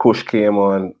 Tribal Kush came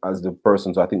on as the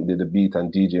person, so I think did the beat,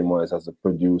 and DJ Moyes as the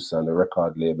producer and the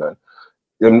record label.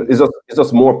 It's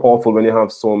just more powerful when you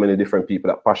have so many different people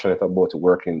that are passionate about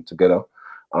working together.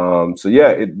 So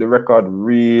yeah, the record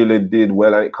really did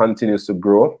well, and it continues to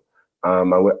grow.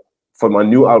 And for my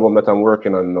new album that I'm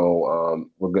working on now,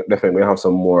 we're definitely gonna have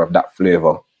some more of that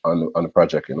flavor on the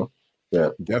project, you know. Yeah.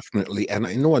 Definitely. And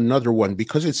I know another one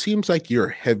because it seems like you're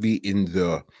heavy in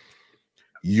the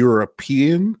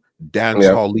European dance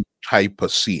Yeah. hall type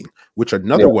of scene, which Yeah.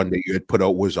 another one that you had put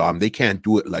out was They Can't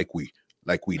Do It Like We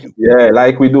Do. Yeah,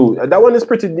 Like We Do. That one is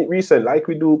pretty recent. Like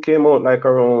We Do came out like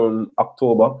around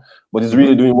October, but it's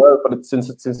really doing well for since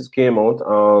it came out.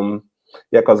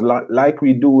 Yeah, because Like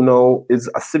We Do now is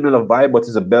a similar vibe, but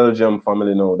it's a Belgium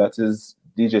family now. That is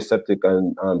DJ Septic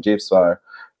and James Fire.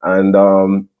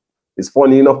 And it's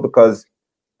funny enough because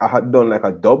I had done like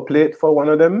a dub plate for one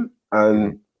of them,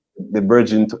 and the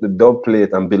Virgin took the dub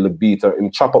plate and build a beat, or him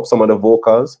chop up some of the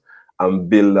vocals and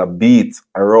build a beat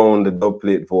around the dub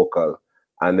plate vocal.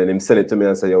 And then him send it to me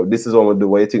and say, yo, this is what I'm gonna do.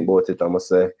 What do you think about it? I'm gonna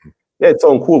say, yeah, it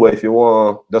sounds cool, but if you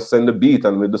want, just send the beat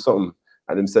and we'll do something.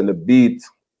 And him send the beat,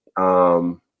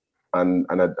 and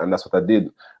that's what I did.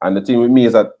 And the thing with me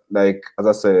is that, like, as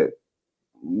I said,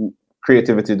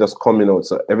 creativity just coming out.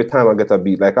 So every time I get a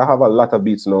beat, like I have a lot of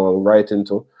beats now I'm writing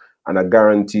to, and I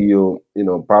guarantee you,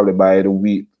 probably by the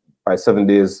week, by 7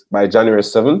 days, by January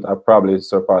 7th, I probably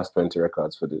surpassed 20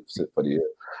 records for the year.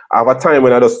 I have a time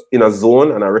when I just in a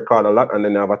zone and I record a lot, and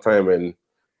then I have a time when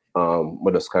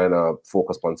I just kind of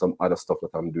focus on some other stuff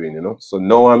that I'm doing, So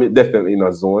now I'm definitely in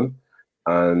a zone,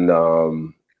 and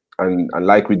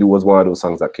Like We Do was one of those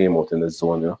songs that came out in the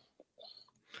zone,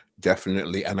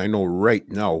 Definitely. And I know right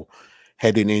now,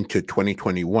 heading into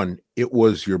 2021, it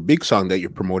was your big song that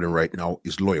you're promoting right now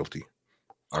is Loyalty.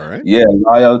 All right. Yeah,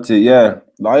 Loyalty. Yeah,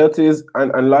 Loyalty is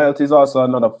and Loyalty is also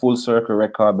another full circle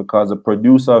record because the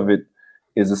producer of it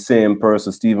is the same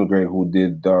person, Stephen Gray, who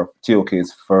did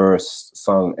TOK's first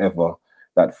song ever,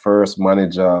 that first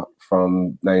manager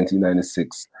from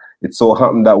 1996. It so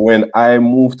happened that when I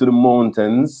moved to the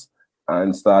mountains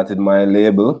and started my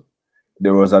label,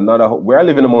 there was another. Where I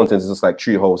live in the mountains, it's just like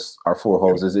 3 houses or 4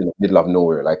 houses in the middle of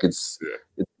nowhere. Like it's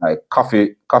like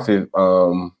coffee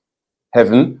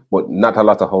heaven, but not a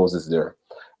lot of houses there.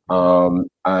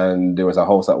 And there was a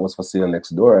house that was for sale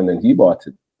next door, and then he bought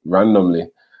it randomly.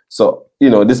 So,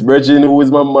 this Virgin, who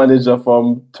is my manager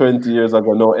from 20 years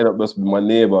ago, now ended up just being my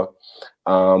neighbor.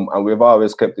 And we've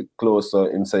always kept it close. So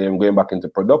him saying I'm going back into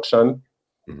production,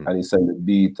 and he sent the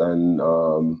beat and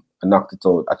knocked it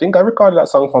out. I think I recorded that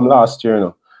song from last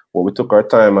year, but we took our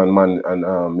time and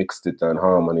mixed it and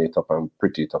harmony it up and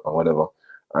pretty it up and whatever.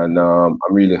 And I'm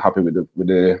really happy with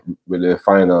the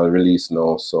final release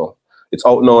now. So it's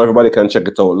out now. Everybody can check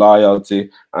it out. Loyalty.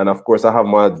 And of course, I have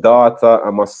my daughter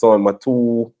and my son, my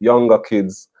 2 younger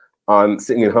kids, on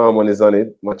singing harmonies on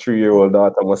it. My 3-year-old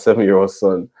daughter, my 7-year-old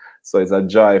son. So it's a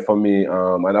joy for me.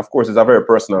 And of course, it's a very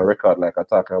personal record. Like I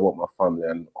talking about my family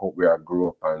and how we grew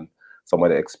up and some of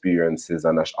the experiences.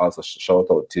 And I also shout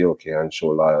out TOK and show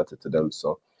loyalty to them.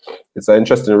 So it's an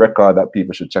interesting record that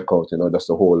people should check out, just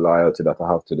the whole loyalty that I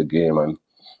have to the game and,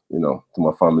 to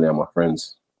my family and my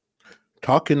friends.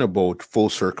 Talking about full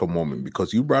circle moment,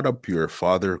 because you brought up your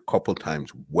father a couple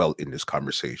times well in this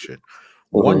conversation.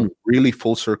 One really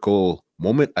full circle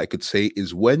moment I could say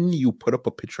is when you put up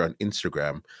a picture on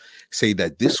Instagram, say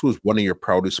that this was one of your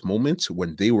proudest moments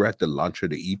when they were at the launch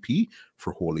of the EP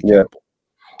for Holy Temple.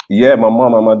 Yeah, my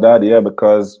mom and my dad,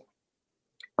 because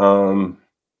when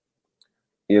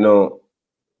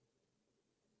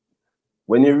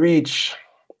you reach,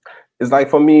 it's like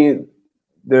for me,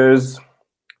 there's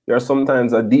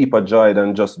sometimes a deeper joy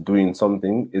than just doing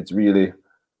something. It's really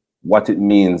what it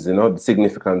means, the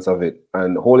significance of it.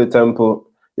 And Holy Temple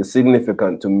is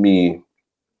significant to me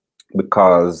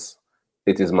because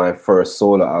it is my first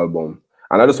solo album.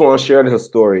 And I just want to share this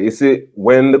story. You see,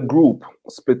 when the group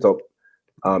split up,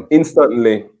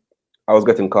 instantly I was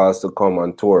getting calls to come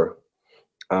on tour.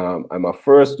 And my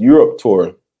first Europe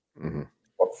tour, my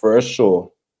first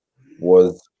show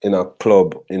was in a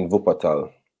club in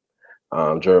Wuppertal,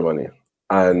 Germany.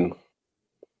 And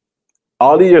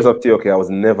all the years of TOK, I was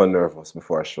never nervous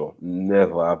before a show.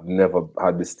 Never. I've never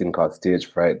had this thing called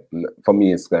stage fright. For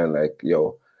me, it's kind of like,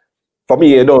 for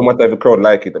me, it don't matter if the crowd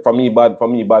like it. For me, bad.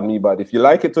 Me bad. If you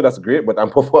like it too, that's great. But I'm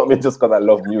performing just because I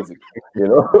love music.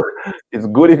 It's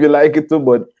good if you like it too,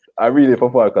 but I really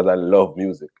perform because I love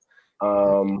music.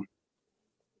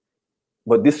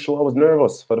 But this show, I was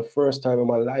nervous for the first time in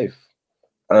my life,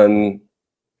 and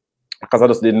because I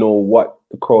just didn't know what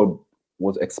the crowd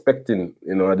was expecting.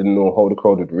 I didn't know how the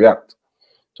crowd would react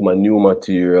to my new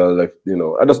material. Like,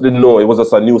 I just didn't know. It was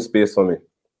just a new space for me.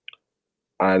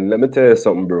 And let me tell you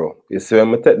something, bro. You see,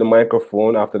 I'm gonna take the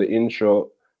microphone after the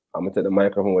intro. I'm gonna take the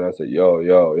microphone and I say,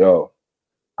 yo.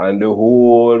 And the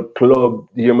whole club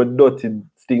hear my dirty,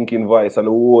 stinking voice, and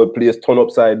the whole place turn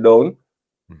upside down.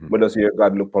 But just hear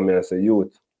God look for me and say,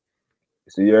 youth,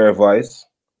 you see your voice,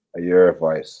 I hear your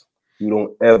voice. you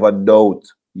don't ever doubt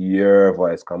your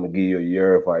voice. Come give you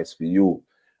your voice for you.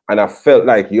 And I felt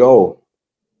like, yo,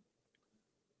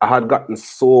 I had gotten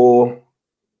so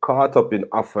caught up in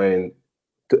offering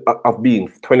of being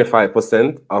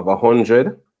 25% of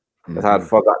 100 that I had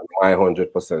forgotten my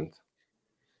 100%.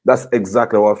 That's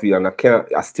exactly what I feel, and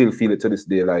I still feel it to this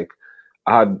day. Like,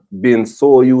 I had been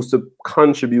so used to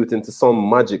contributing to some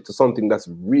magic, to something that's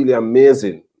really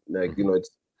amazing. Like, you know, it's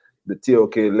the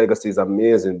TOK legacy is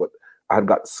amazing, but I had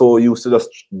got so used to just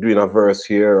doing a verse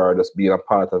here or just being a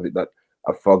part of it that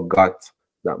I forgot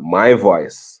that my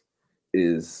voice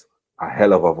is a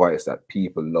hell of a voice that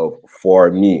people love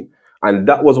for me. And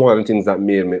that was one of the things that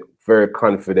made me very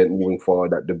confident moving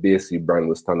forward that the Basie brand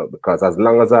will stand up, because as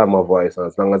long as I have my voice and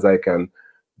as long as I can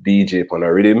DJ on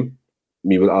a rhythm,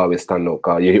 me will always stand out.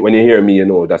 Cause when you hear me, you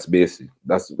know that's Basie.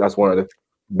 That's one of the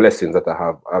blessings that I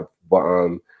have. I've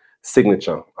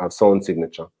signature. I have sound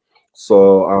signature.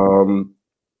 So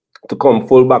to come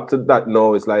full back to that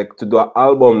now, it's like to do an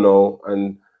album now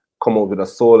and come out with a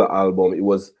solo album. It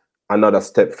was another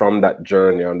step from that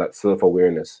journey and that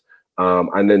self-awareness.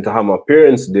 And then to have my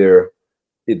parents there,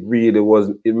 it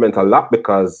meant a lot,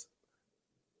 because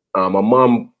my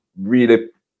mom really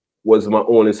was my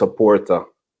only supporter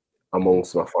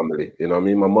amongst my family. You know what I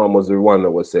mean? My mom was the one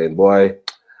that was saying, boy,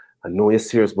 I know you're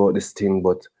serious about this thing,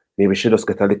 but maybe you should just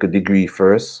get a little degree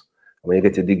first. And when you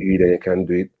get a degree, then you can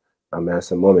do it. And I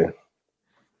said, Mommy,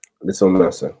 this is what I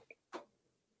said.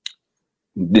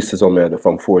 This is what I do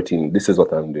from 14. This is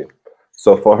what I'm doing.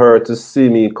 So for her to see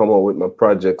me come out with my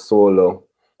project solo,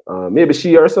 maybe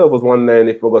she herself was wondering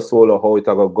if we go solo, how it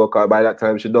will go. Cause by that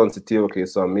time she done see okay,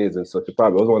 so amazing. So she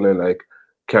probably was wondering like,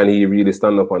 can he really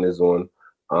stand up on his own?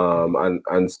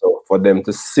 And so for them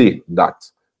to see that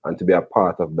and to be a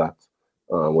part of that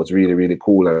was really, really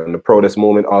cool. And the proudest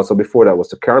moment also before that was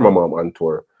to carry my mom on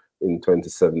tour in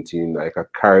 2017. Like, I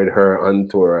carried her on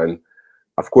tour, and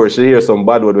of course she hears some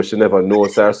bad word but she never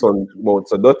knows her son mouth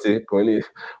so dirty.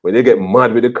 When they get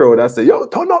mad with the crowd, I say, yo,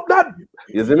 turn up that.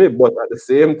 You see me? But at the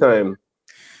same time,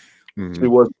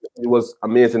 it was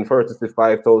amazing for her to see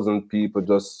 5,000 people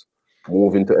just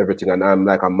move into everything. And I'm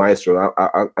like a maestro.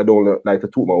 I don't like to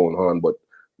toot my own horn, but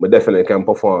I definitely can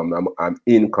perform. I'm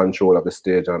in control of the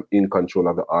stage. I'm in control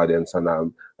of the audience, and I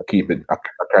carry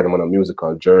them on a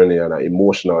musical journey and an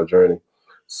emotional journey.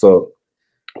 So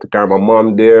to carry my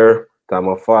mom there, to have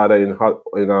my father in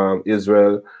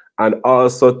Israel, and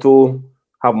also to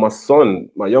have my son,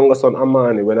 my younger son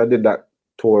Amani. When I did that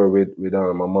tour with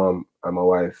my mom and my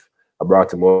wife, I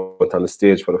brought him out on the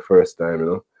stage for the first time, you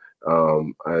know.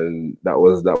 And that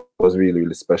was really,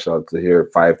 really special to hear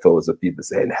 5,000 people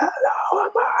saying, hello,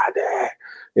 Amani.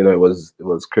 You know, it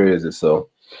was crazy. So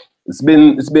it's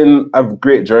been a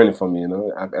great journey for me, you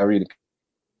know. I really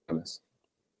honest.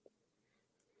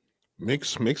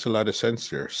 Makes a lot of sense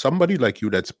there. Somebody like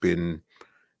you that's been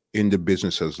in the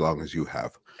business as long as you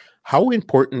have, how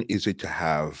important is it to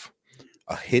have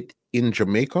a hit in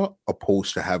Jamaica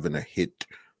opposed to having a hit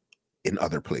in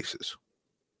other places?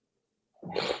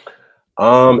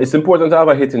 It's important to have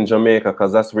a hit in Jamaica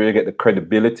because that's where you get the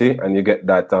credibility and you get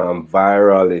that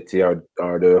virality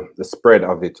or the spread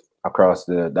of it across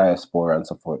the diaspora and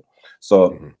so forth.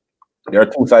 So there are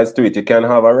two sides to it. You can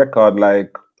have a record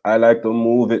like I like to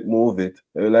move it.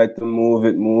 I like to move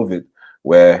it.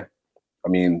 Where, I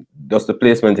mean, just the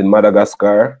placement in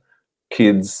Madagascar,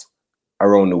 kids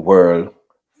around the world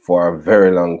for a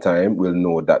very long time will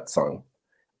know that song.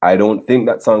 I don't think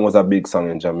that song was a big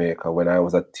song in Jamaica when I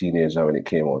was a teenager when it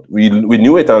came out. We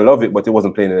knew it and loved it, but it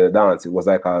wasn't playing in the dance. It was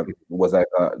like a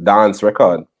dance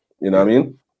record. You know what I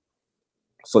mean?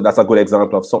 So that's a good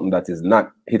example of something that is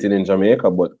not hitting in Jamaica,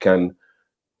 but can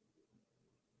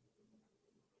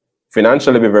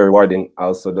financially be very rewarding.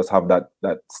 Also, just have that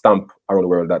stamp around the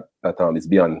world that is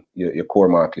beyond your core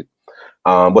market.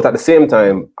 But at the same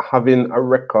time, having a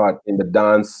record in the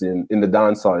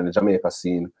dancehall in the Jamaica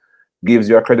scene gives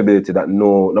you a credibility that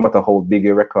no matter how big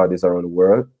a record is around the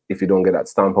world, if you don't get that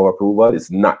stamp of approval, it's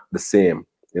not the same,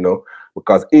 you know,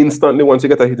 because instantly once you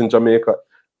get a hit in Jamaica,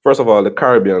 first of all, the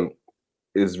Caribbean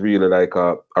is really like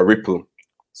a ripple.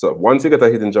 So once you get a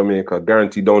hit in Jamaica,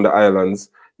 guaranteed down the islands,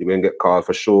 you're going to get called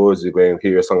for shows, you're going to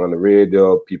hear a song on the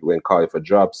radio, people going to call you for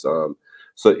drops. So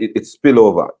it spill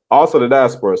over. Also the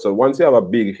diaspora. So once you have a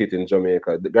big hit in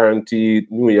Jamaica, the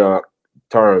guaranteed New York,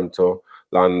 Toronto,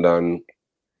 London,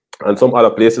 and some other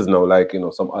places now, like, you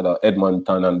know, some other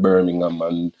Edmonton and Birmingham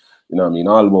and, you know what I mean,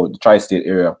 all about the tri-state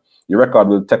area, your record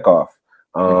will take off.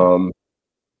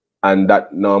 And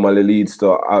that normally leads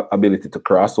to ability to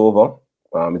crossover.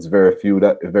 It's very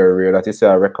rare that you see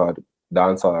a record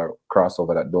dancehall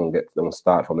crossover that don't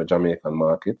start from the Jamaican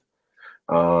market.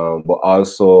 But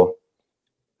also,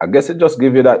 I guess it just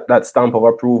give you that stamp of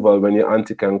approval when your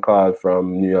auntie can call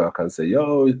from New York and say,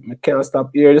 yo, I can't stop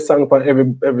hearing the song for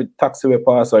every taxi we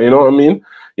pass. Or, you know what I mean?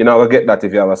 You know, I get that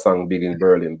if you have a song big in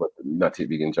Berlin, but not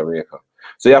big in Jamaica.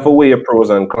 So you have to weigh your pros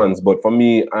and cons. But for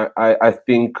me, I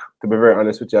think, to be very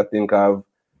honest with you, I think I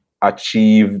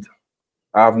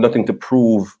have nothing to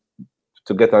prove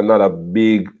to get another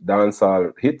big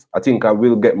dancehall hit. I think I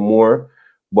will get more,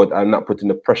 but I'm not putting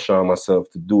the pressure on myself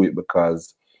to do it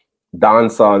because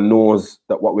dancehall knows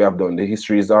that what we have done, the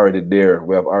history is already there.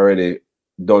 We have already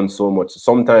done so much.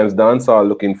 Sometimes dancehall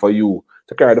looking for you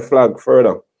to carry the flag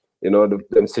further. You know,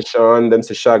 them see Sean, them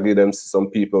see Shaggy, them see some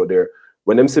people there.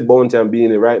 When them see Bounty and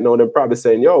Beanie right now, they're probably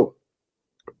saying, yo,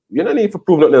 you don't need to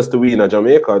prove nothing else to win in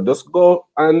Jamaica. Just go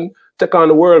and take on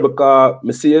the world because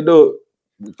I see you do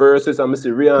versus and I see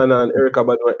Rihanna and Erykah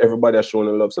Badu, everybody are showing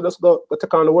love. So let's go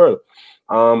take on the world.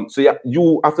 So yeah,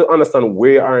 you have to understand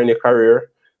where you are in your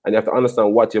career and you have to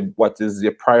understand what is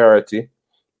your priority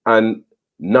and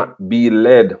not be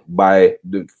led by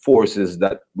the forces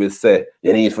that will say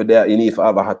you need to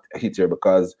have a hit here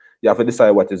because you have to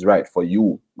decide what is right for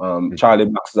you. Charlie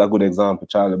Blacks is a good example.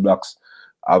 Charlie Blacks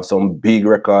have some big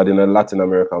record in the Latin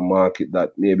American market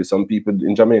that maybe some people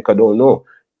in Jamaica don't know.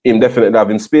 Him definitely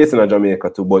having space in Jamaica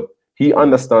too, but he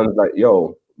understands like,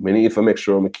 yo, we need to make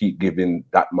sure we keep giving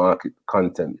that market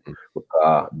content.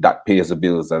 That pays the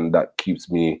bills and that keeps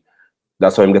me.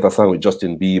 That's why I'm get a song with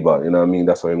Justin Bieber, you know what I mean?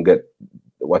 That's why I'm get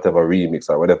whatever remix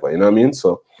or whatever, you know what I mean?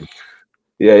 So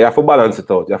yeah, you have to balance it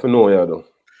out. You have to know what you're doing.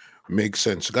 Makes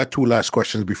sense. Got two last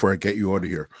questions before I get you out of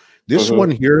here. This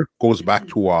one here goes back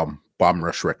to Bomb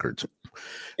Rush Records.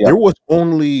 Yeah. There was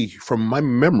only, from my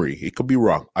memory, it could be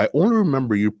wrong, I only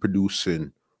remember you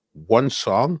producing one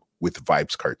song with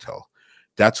Vybz Kartel.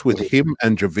 That's with him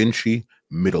and Da Vinci,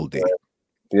 Middle Day.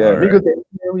 Yeah, right.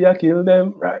 We are kill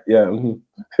them, right? Yeah,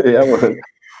 yeah.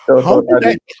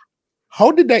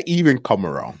 How did that even come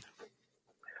around?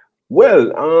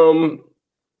 Well,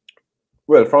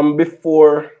 from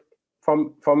before,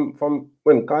 from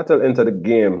when Kartel entered the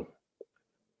game,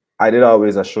 I did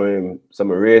always show him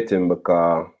some rating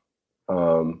because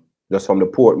just from the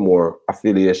Portmore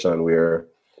affiliation where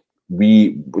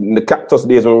in the Cactus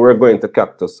days when we were going to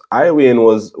Cactus, Iwayne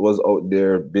was out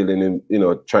there building him, you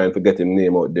know, trying to get his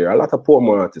name out there. A lot of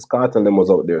Portmore artists, Kartel them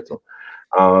was out there too.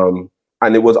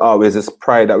 And it was always this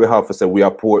pride that we have to say we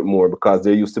are Portmore because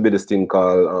there used to be this thing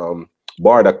called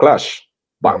Border Clash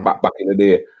back in the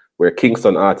day where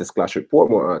Kingston artists clash with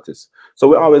Portmore artists. So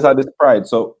we always had this pride.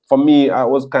 So for me, I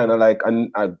was kind of like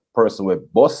a person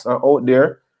with boss out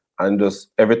there, and just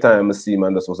every time I see him,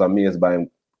 I just was amazed by him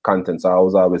content. So I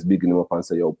was always bigging him up and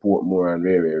say, yo, Portmore and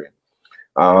Ray.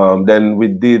 Then we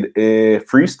did a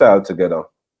freestyle together.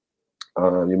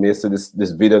 You may see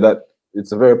this video that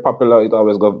it's a very popular, it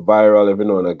always got viral every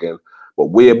now and again.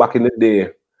 But way back in the day,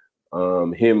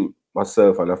 him,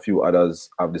 myself, and a few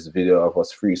others have this video of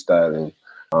us freestyling.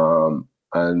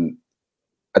 And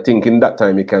I think in that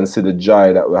time you can see the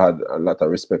joy that we had a lot of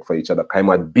respect for each other. Kind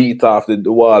of beat off the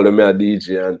wall with me a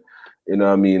DJ and you know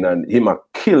what I mean, and him a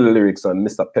kill lyrics and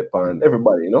Mr. Pepper and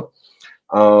everybody, you know.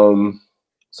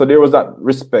 So there was that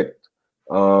respect.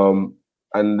 And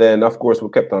then of course we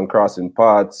kept on crossing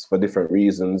paths for different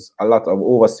reasons. A lot of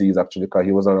overseas actually, because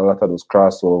he was on a lot of those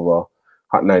crossover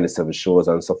Hot 97 shows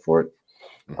and so forth.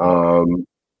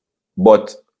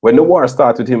 But when the war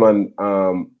started with him and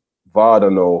Vada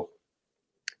now,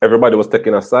 everybody was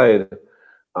taking a side.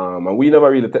 And we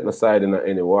never really taken a side in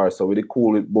any war. So we did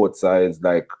cool with both sides,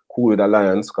 like cool with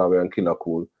Alliance, because we're on Killer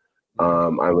Cool.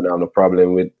 And we don't have no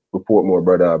problem with Portmore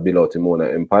brother Bill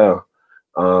Timona Empire.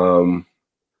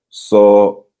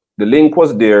 So the link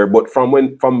was there, but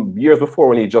from years before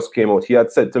when he just came out, he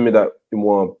had said to me that he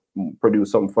want to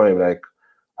produce something for him. Like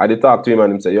I did talk to him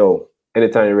and him say, yo,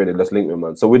 anytime you're ready, let's link me,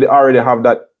 man. So we already have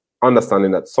that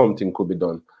understanding that something could be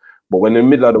done. But when in the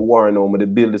middle of the war now, when they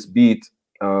build this beat,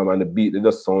 and the beat, it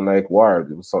just sound like war.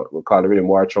 We call the rhythm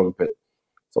War Trumpet.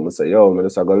 So I'm going to say, yo, man,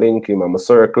 I'm going to link him, I'm going to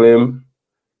circle him.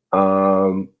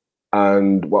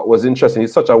 And what was interesting,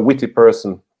 he's such a witty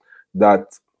person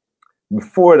that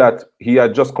before that, he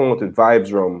had just come out with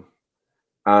Vibes Rum.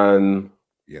 And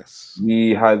yes,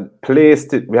 we had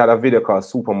placed it, we had a video called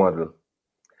Supermodel.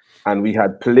 And we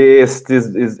had placed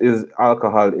his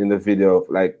alcohol in the video,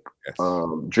 like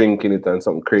drinking it and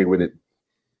something crazy with it.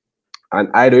 And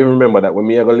I don't even remember that when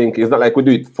me go link, it's not like we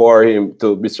do it for him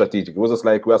to be strategic. It was just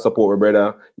like we are support our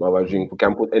brother, we have a drink, we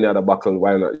can put any other buckle,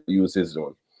 why not use his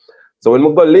one? So when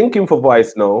we go link him for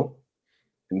voice now,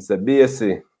 he said,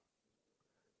 BSC,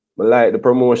 I like the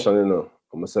promotion, you know.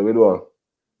 I'm say, we do.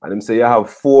 And him say you have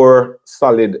 4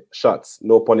 solid shots,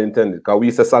 no pun intended, because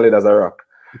we say solid as a rock.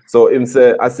 So him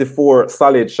say I see 4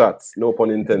 solid shots, no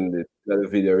pun intended, in the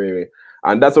video really.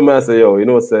 And that's what I say, yo, you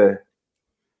know, say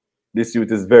this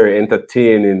youth is very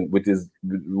entertaining with his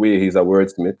way he's a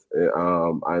wordsmith,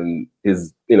 and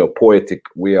his, you know, poetic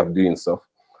way of doing stuff.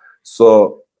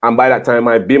 So, and by that time,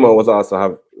 my Beamer was also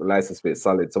have license plate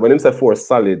solid. So when him say 4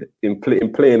 solid, in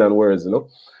playing on words, you know,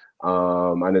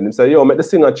 and then him say, yo, make the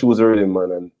singer choose a rhythm,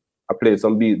 man. And I played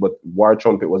some beat, but War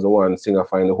Trumpet was the one singer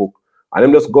find the hook. And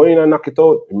him just go in and knock it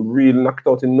out. Him really knock it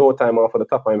out in no time off of the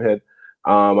top of him head.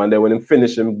 And then when him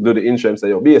finish, him do the intro, him say,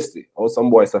 yo, BST. How some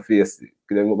boys are PSG.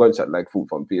 Then we're going to chat like food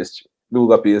from PSG. Do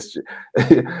got PSG.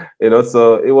 You know,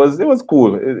 so it was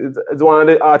cool. It's one of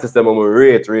the artists that I'm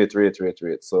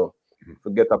rate. So to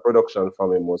get a production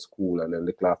from him was cool. And then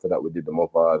little after that, we did the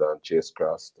Mavada and Chase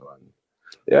Cross. And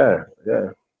yeah.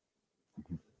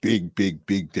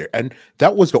 Big there. And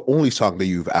that was the only song that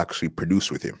you've actually produced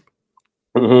with him.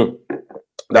 Mm-hmm.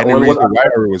 That and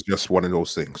one was just one of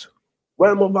those things.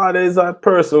 Well, Mavada is a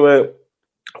person where,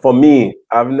 for me,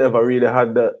 I've never really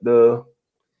had the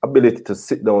ability to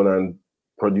sit down and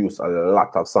produce a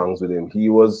lot of songs with him. He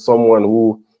was someone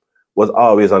who was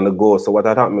always on the go. So what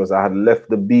had happened was I had left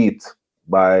the beat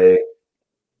by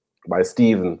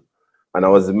Stephen, and I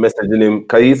was messaging him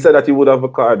because he said that he would have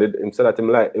recorded. He said that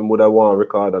him would have want to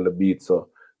record on the beat, so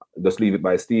just leave it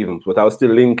by Stephen. But I was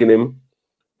still linking him.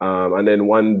 And then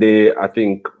one day, I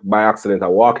think by accident, I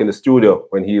walk in the studio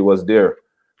when he was there.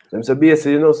 And I said,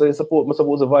 basically, you know, so you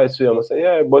suppose a voice for him. I said,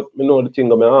 yeah, but you know the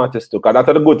thing I'm an artist too. Because that's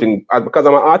the good thing. Because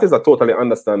I'm an artist, I totally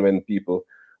understand when people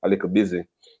are a little busy.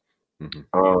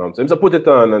 So him say put it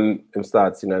on and him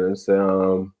start singing and him say,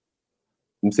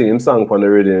 him sing him song from the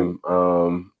rhythm.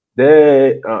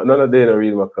 None of Dana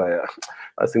Reed McCoy.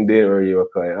 I sing Dana Reed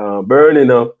McCoy. Burning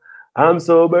up. I'm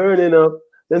so burning up.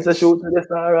 Then say shoot to the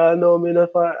star, I know me no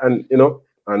fire. And you know,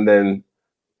 and then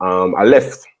I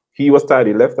left. He was tired,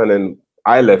 he left, and then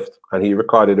I left and he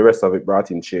recorded the rest of it,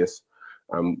 brought in Chase.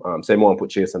 Say more and put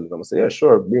Chase on it. I say, yeah,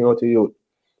 sure, bring out to you.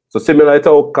 So similar to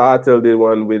how Cartel did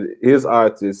one with his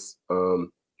artist,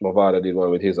 Mavada did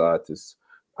one with his artist,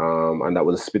 and that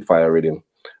was a Spitfire rhythm.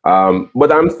 But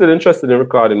I'm still interested in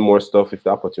recording more stuff if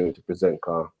the opportunity presents.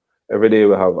 Every day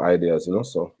we have ideas, you know,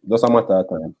 so just a matter of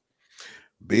time.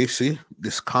 Basically,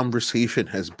 this conversation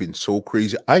has been so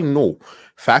crazy. I know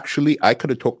factually I could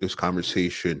have took this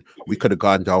conversation. We could have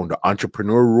gone down the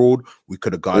entrepreneur road. We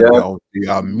could have gone down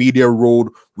the media road.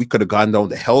 We could have gone down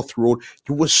the health road.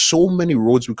 There was so many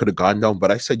roads we could have gone down. But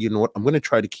I said, you know what? I'm going to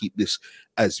try to keep this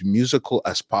as musical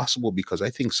as possible because I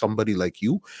think somebody like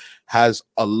you has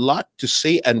a lot to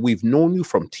say. And we've known you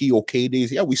from TOK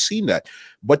days. Yeah, we've seen that.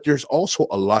 But there's also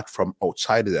a lot from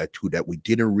outside of that too that we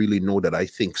didn't really know, that I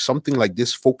think something like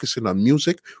this, focusing on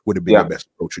music, would have been the best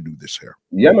approach to do this here.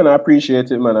 Yeah, man, I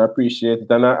appreciate it, man. I appreciate it.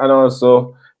 And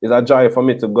also, it's a joy for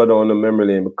me to go down the memory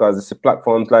lane because it's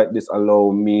platforms like this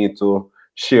allow me to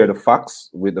share the facts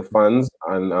with the fans.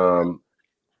 And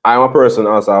I'm a person,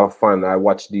 also a fan. I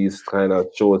watch these kind of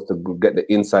shows to get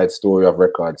the inside story of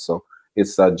records. So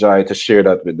it's a joy to share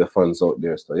that with the fans out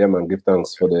there. So yeah, man, give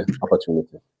thanks for the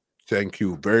opportunity. Thank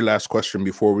you. Very last question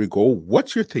before we go.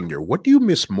 What's your thing here? What do you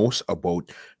miss most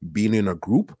about being in a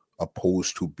group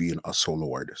opposed to being a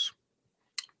solo artist?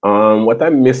 What I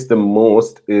miss the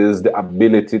most is the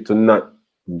ability to not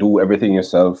do everything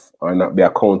yourself or not be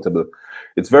accountable.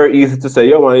 It's very easy to say,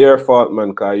 yo, man, your fault,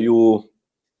 man, because you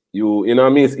know what I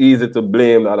mean? It's easy to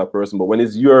blame the other person, but when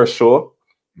it's your show,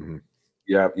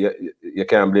 you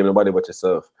can't blame nobody but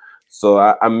yourself. So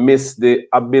I miss the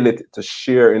ability to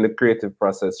share in the creative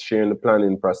process, share in the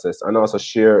planning process, and also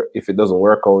share if it doesn't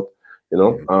work out, you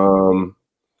know.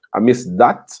 I miss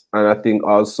that. And I think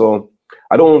also,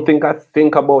 I don't think I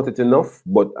think about it enough,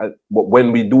 but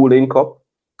when we do link up,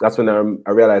 that's when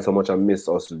I realize how much I miss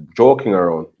us joking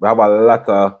around. We have a lot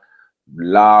of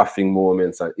laughing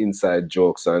moments and inside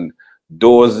jokes, and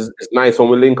those it's nice when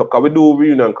we link up because we do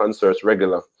reunion concerts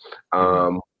regular. I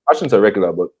shouldn't say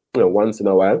regular, but you know, once in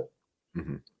a while.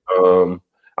 And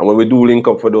when we do link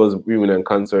up for those reunion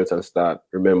concerts and start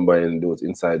remembering those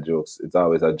inside jokes, it's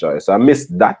always a joy. So I miss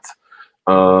that.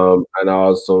 And I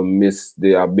also miss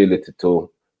the ability to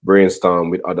brainstorm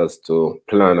with others to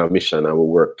plan a mission and we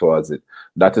work towards it.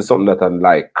 That is something that I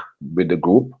like with the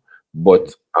group,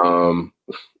 but I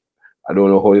don't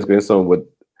know how it's going to sound. But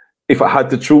if I had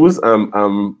to choose,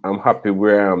 I'm happy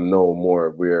where I am now.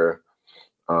 Where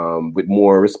with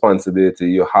more responsibility,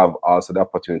 you have also the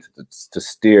opportunity to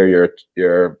steer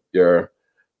your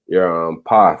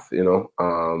path, you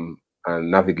know,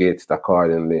 and navigate it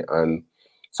accordingly. And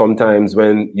sometimes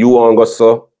when you want to go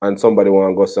so and somebody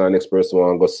want to go so and next person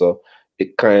want to go so,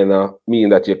 it kind of mean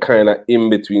that you're kind of in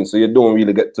between. So you don't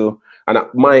really get to, and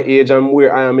at my age and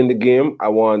where I am in the game,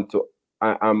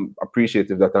 I'm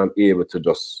appreciative that I'm able to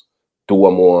just do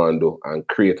what I want to do and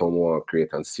create what I want to create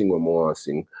and sing what I want to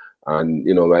sing. And,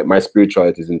 you know, my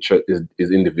spirituality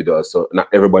is individual. So not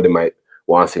everybody might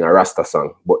want to sing a Rasta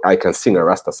song, but I can sing a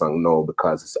Rasta song now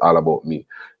because it's all about me.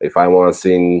 If I want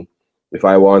to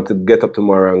get up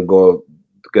tomorrow and go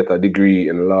get a degree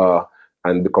in law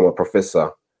and become a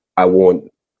professor, I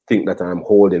won't think that I'm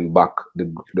holding back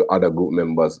the other group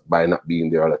members by not being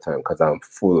there all the time because I'm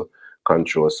full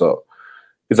control. So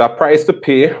it's a price to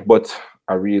pay, but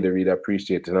I really, really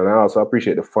appreciate it. And I also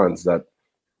appreciate the fans that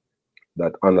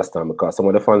understand, because some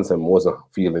of the fans them wasn't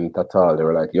feeling it at all. They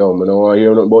were like, yo, I don't want to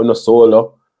hear nothing about no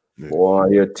solo. I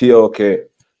want to hear TOK.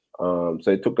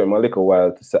 So it took them a little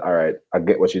while to say, all right, I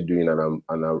get what you're doing and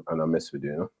I mess with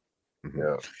you, you know? Mm-hmm.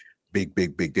 Yeah.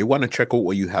 Big. They want to check out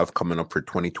what you have coming up for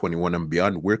 2021 and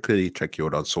beyond. Where could they check you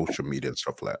out on social media and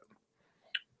stuff like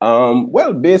that?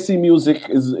 Well, Basie Music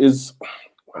is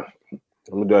I'm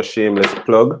gonna do a shameless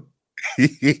plug.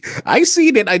 I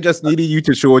seen it. I just needed you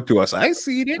to show it to us. I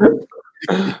seen it.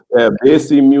 Yeah,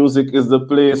 Basie Music is the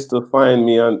place to find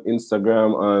me on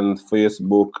Instagram and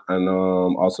Facebook, and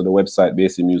also the website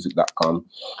basiemusic.com.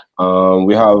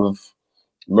 We have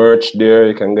merch there.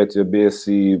 You can get your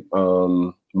Basie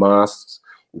masks.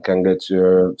 You can get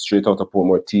your Straight Outta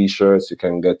Portmore t-shirts. You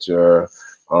can get your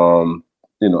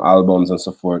albums and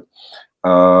so forth.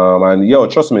 And yo,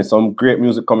 trust me, some great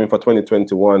music coming for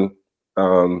 2021.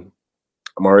 I'm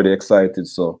already excited.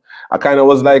 So I kind of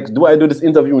was like, do I do this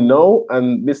interview now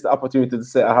and miss the opportunity to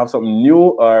say I have something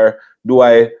new, or do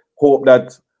I hope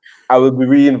that I will be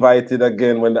re-invited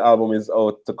again when the album is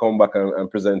out to come back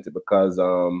and present it? Because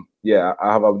I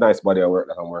have a nice body of work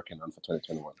that I'm working on for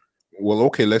 2021. Well,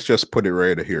 okay, let's just put it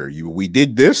right here. We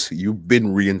did this. You've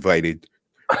been re-invited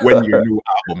when your new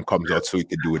album comes out, so we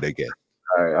can do it again.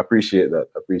 I appreciate that.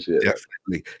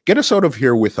 Definitely. Get us out of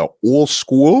here with an old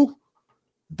school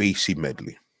Basie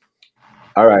medley.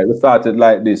 All right, we started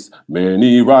like this.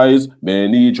 Many rise,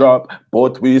 many drop,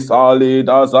 but we solid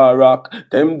as a rock.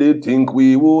 Them did think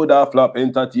we would have flop.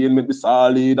 Entertainment, we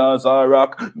solid as a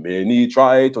rock. Many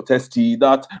try to test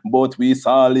that, but we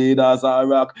solid as a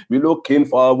rock. We looking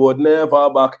forward, never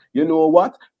back. You know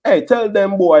what? Hey, tell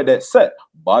them boy that said,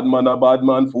 bad man a bad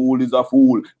man, fool is a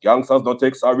fool. Gangsters don't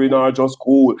take sorry nor just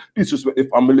cool. Disrespect the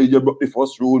family, you broke the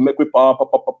first rule. Make we pop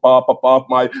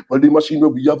my body machine where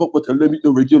we have up, but tell them it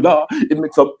irregular. It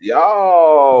makes up,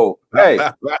 yo, hey,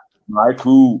 my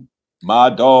crew,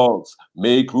 my dogs,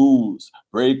 make rules,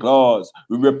 break laws.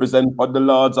 We represent for the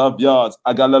lords of yards.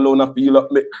 I got alone, I feel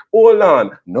up me. Hold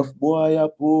on, enough boy I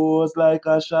pose like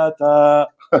a shatter.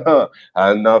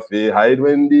 And nothing hide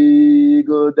when the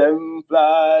eagle them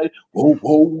fly. Whoa,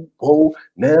 whoa, whoa,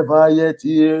 never yet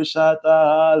hear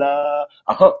shatala.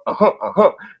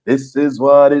 This is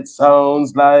what it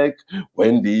sounds like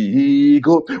when the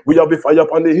eagle. We have the fire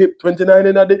up on the hip, 29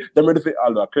 in a day. Them ready for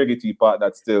all the Craigie T part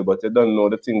that still, but you don't know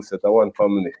the things that I want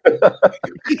family.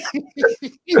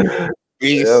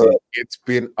 It's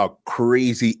been a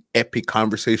crazy, epic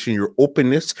conversation. Your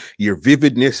openness, your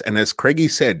vividness, and as Craigie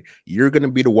said, you're going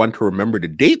to be the one to remember the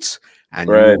dates, and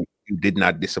you did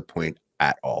not disappoint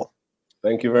at all.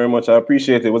 Thank you very much. I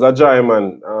appreciate it. It was a joy,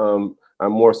 man.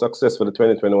 I'm more success for the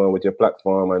 2021 with your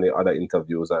platform and the other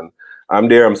interviews, and I'm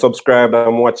there. I'm subscribed.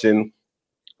 I'm watching.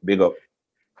 Big up.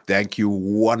 Thank you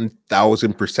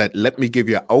 1000%. Let me give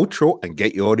you an outro and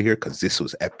get you out of here because this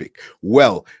was epic.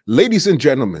 Well, ladies and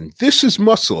gentlemen, this is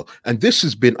Muscle, and this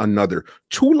has been another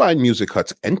Two Line Music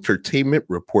Hut's Entertainment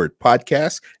Report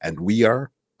podcast, and we are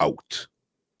out.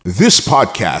 This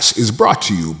podcast is brought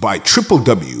to you by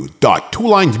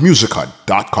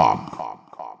www.twolinedmusichut.com.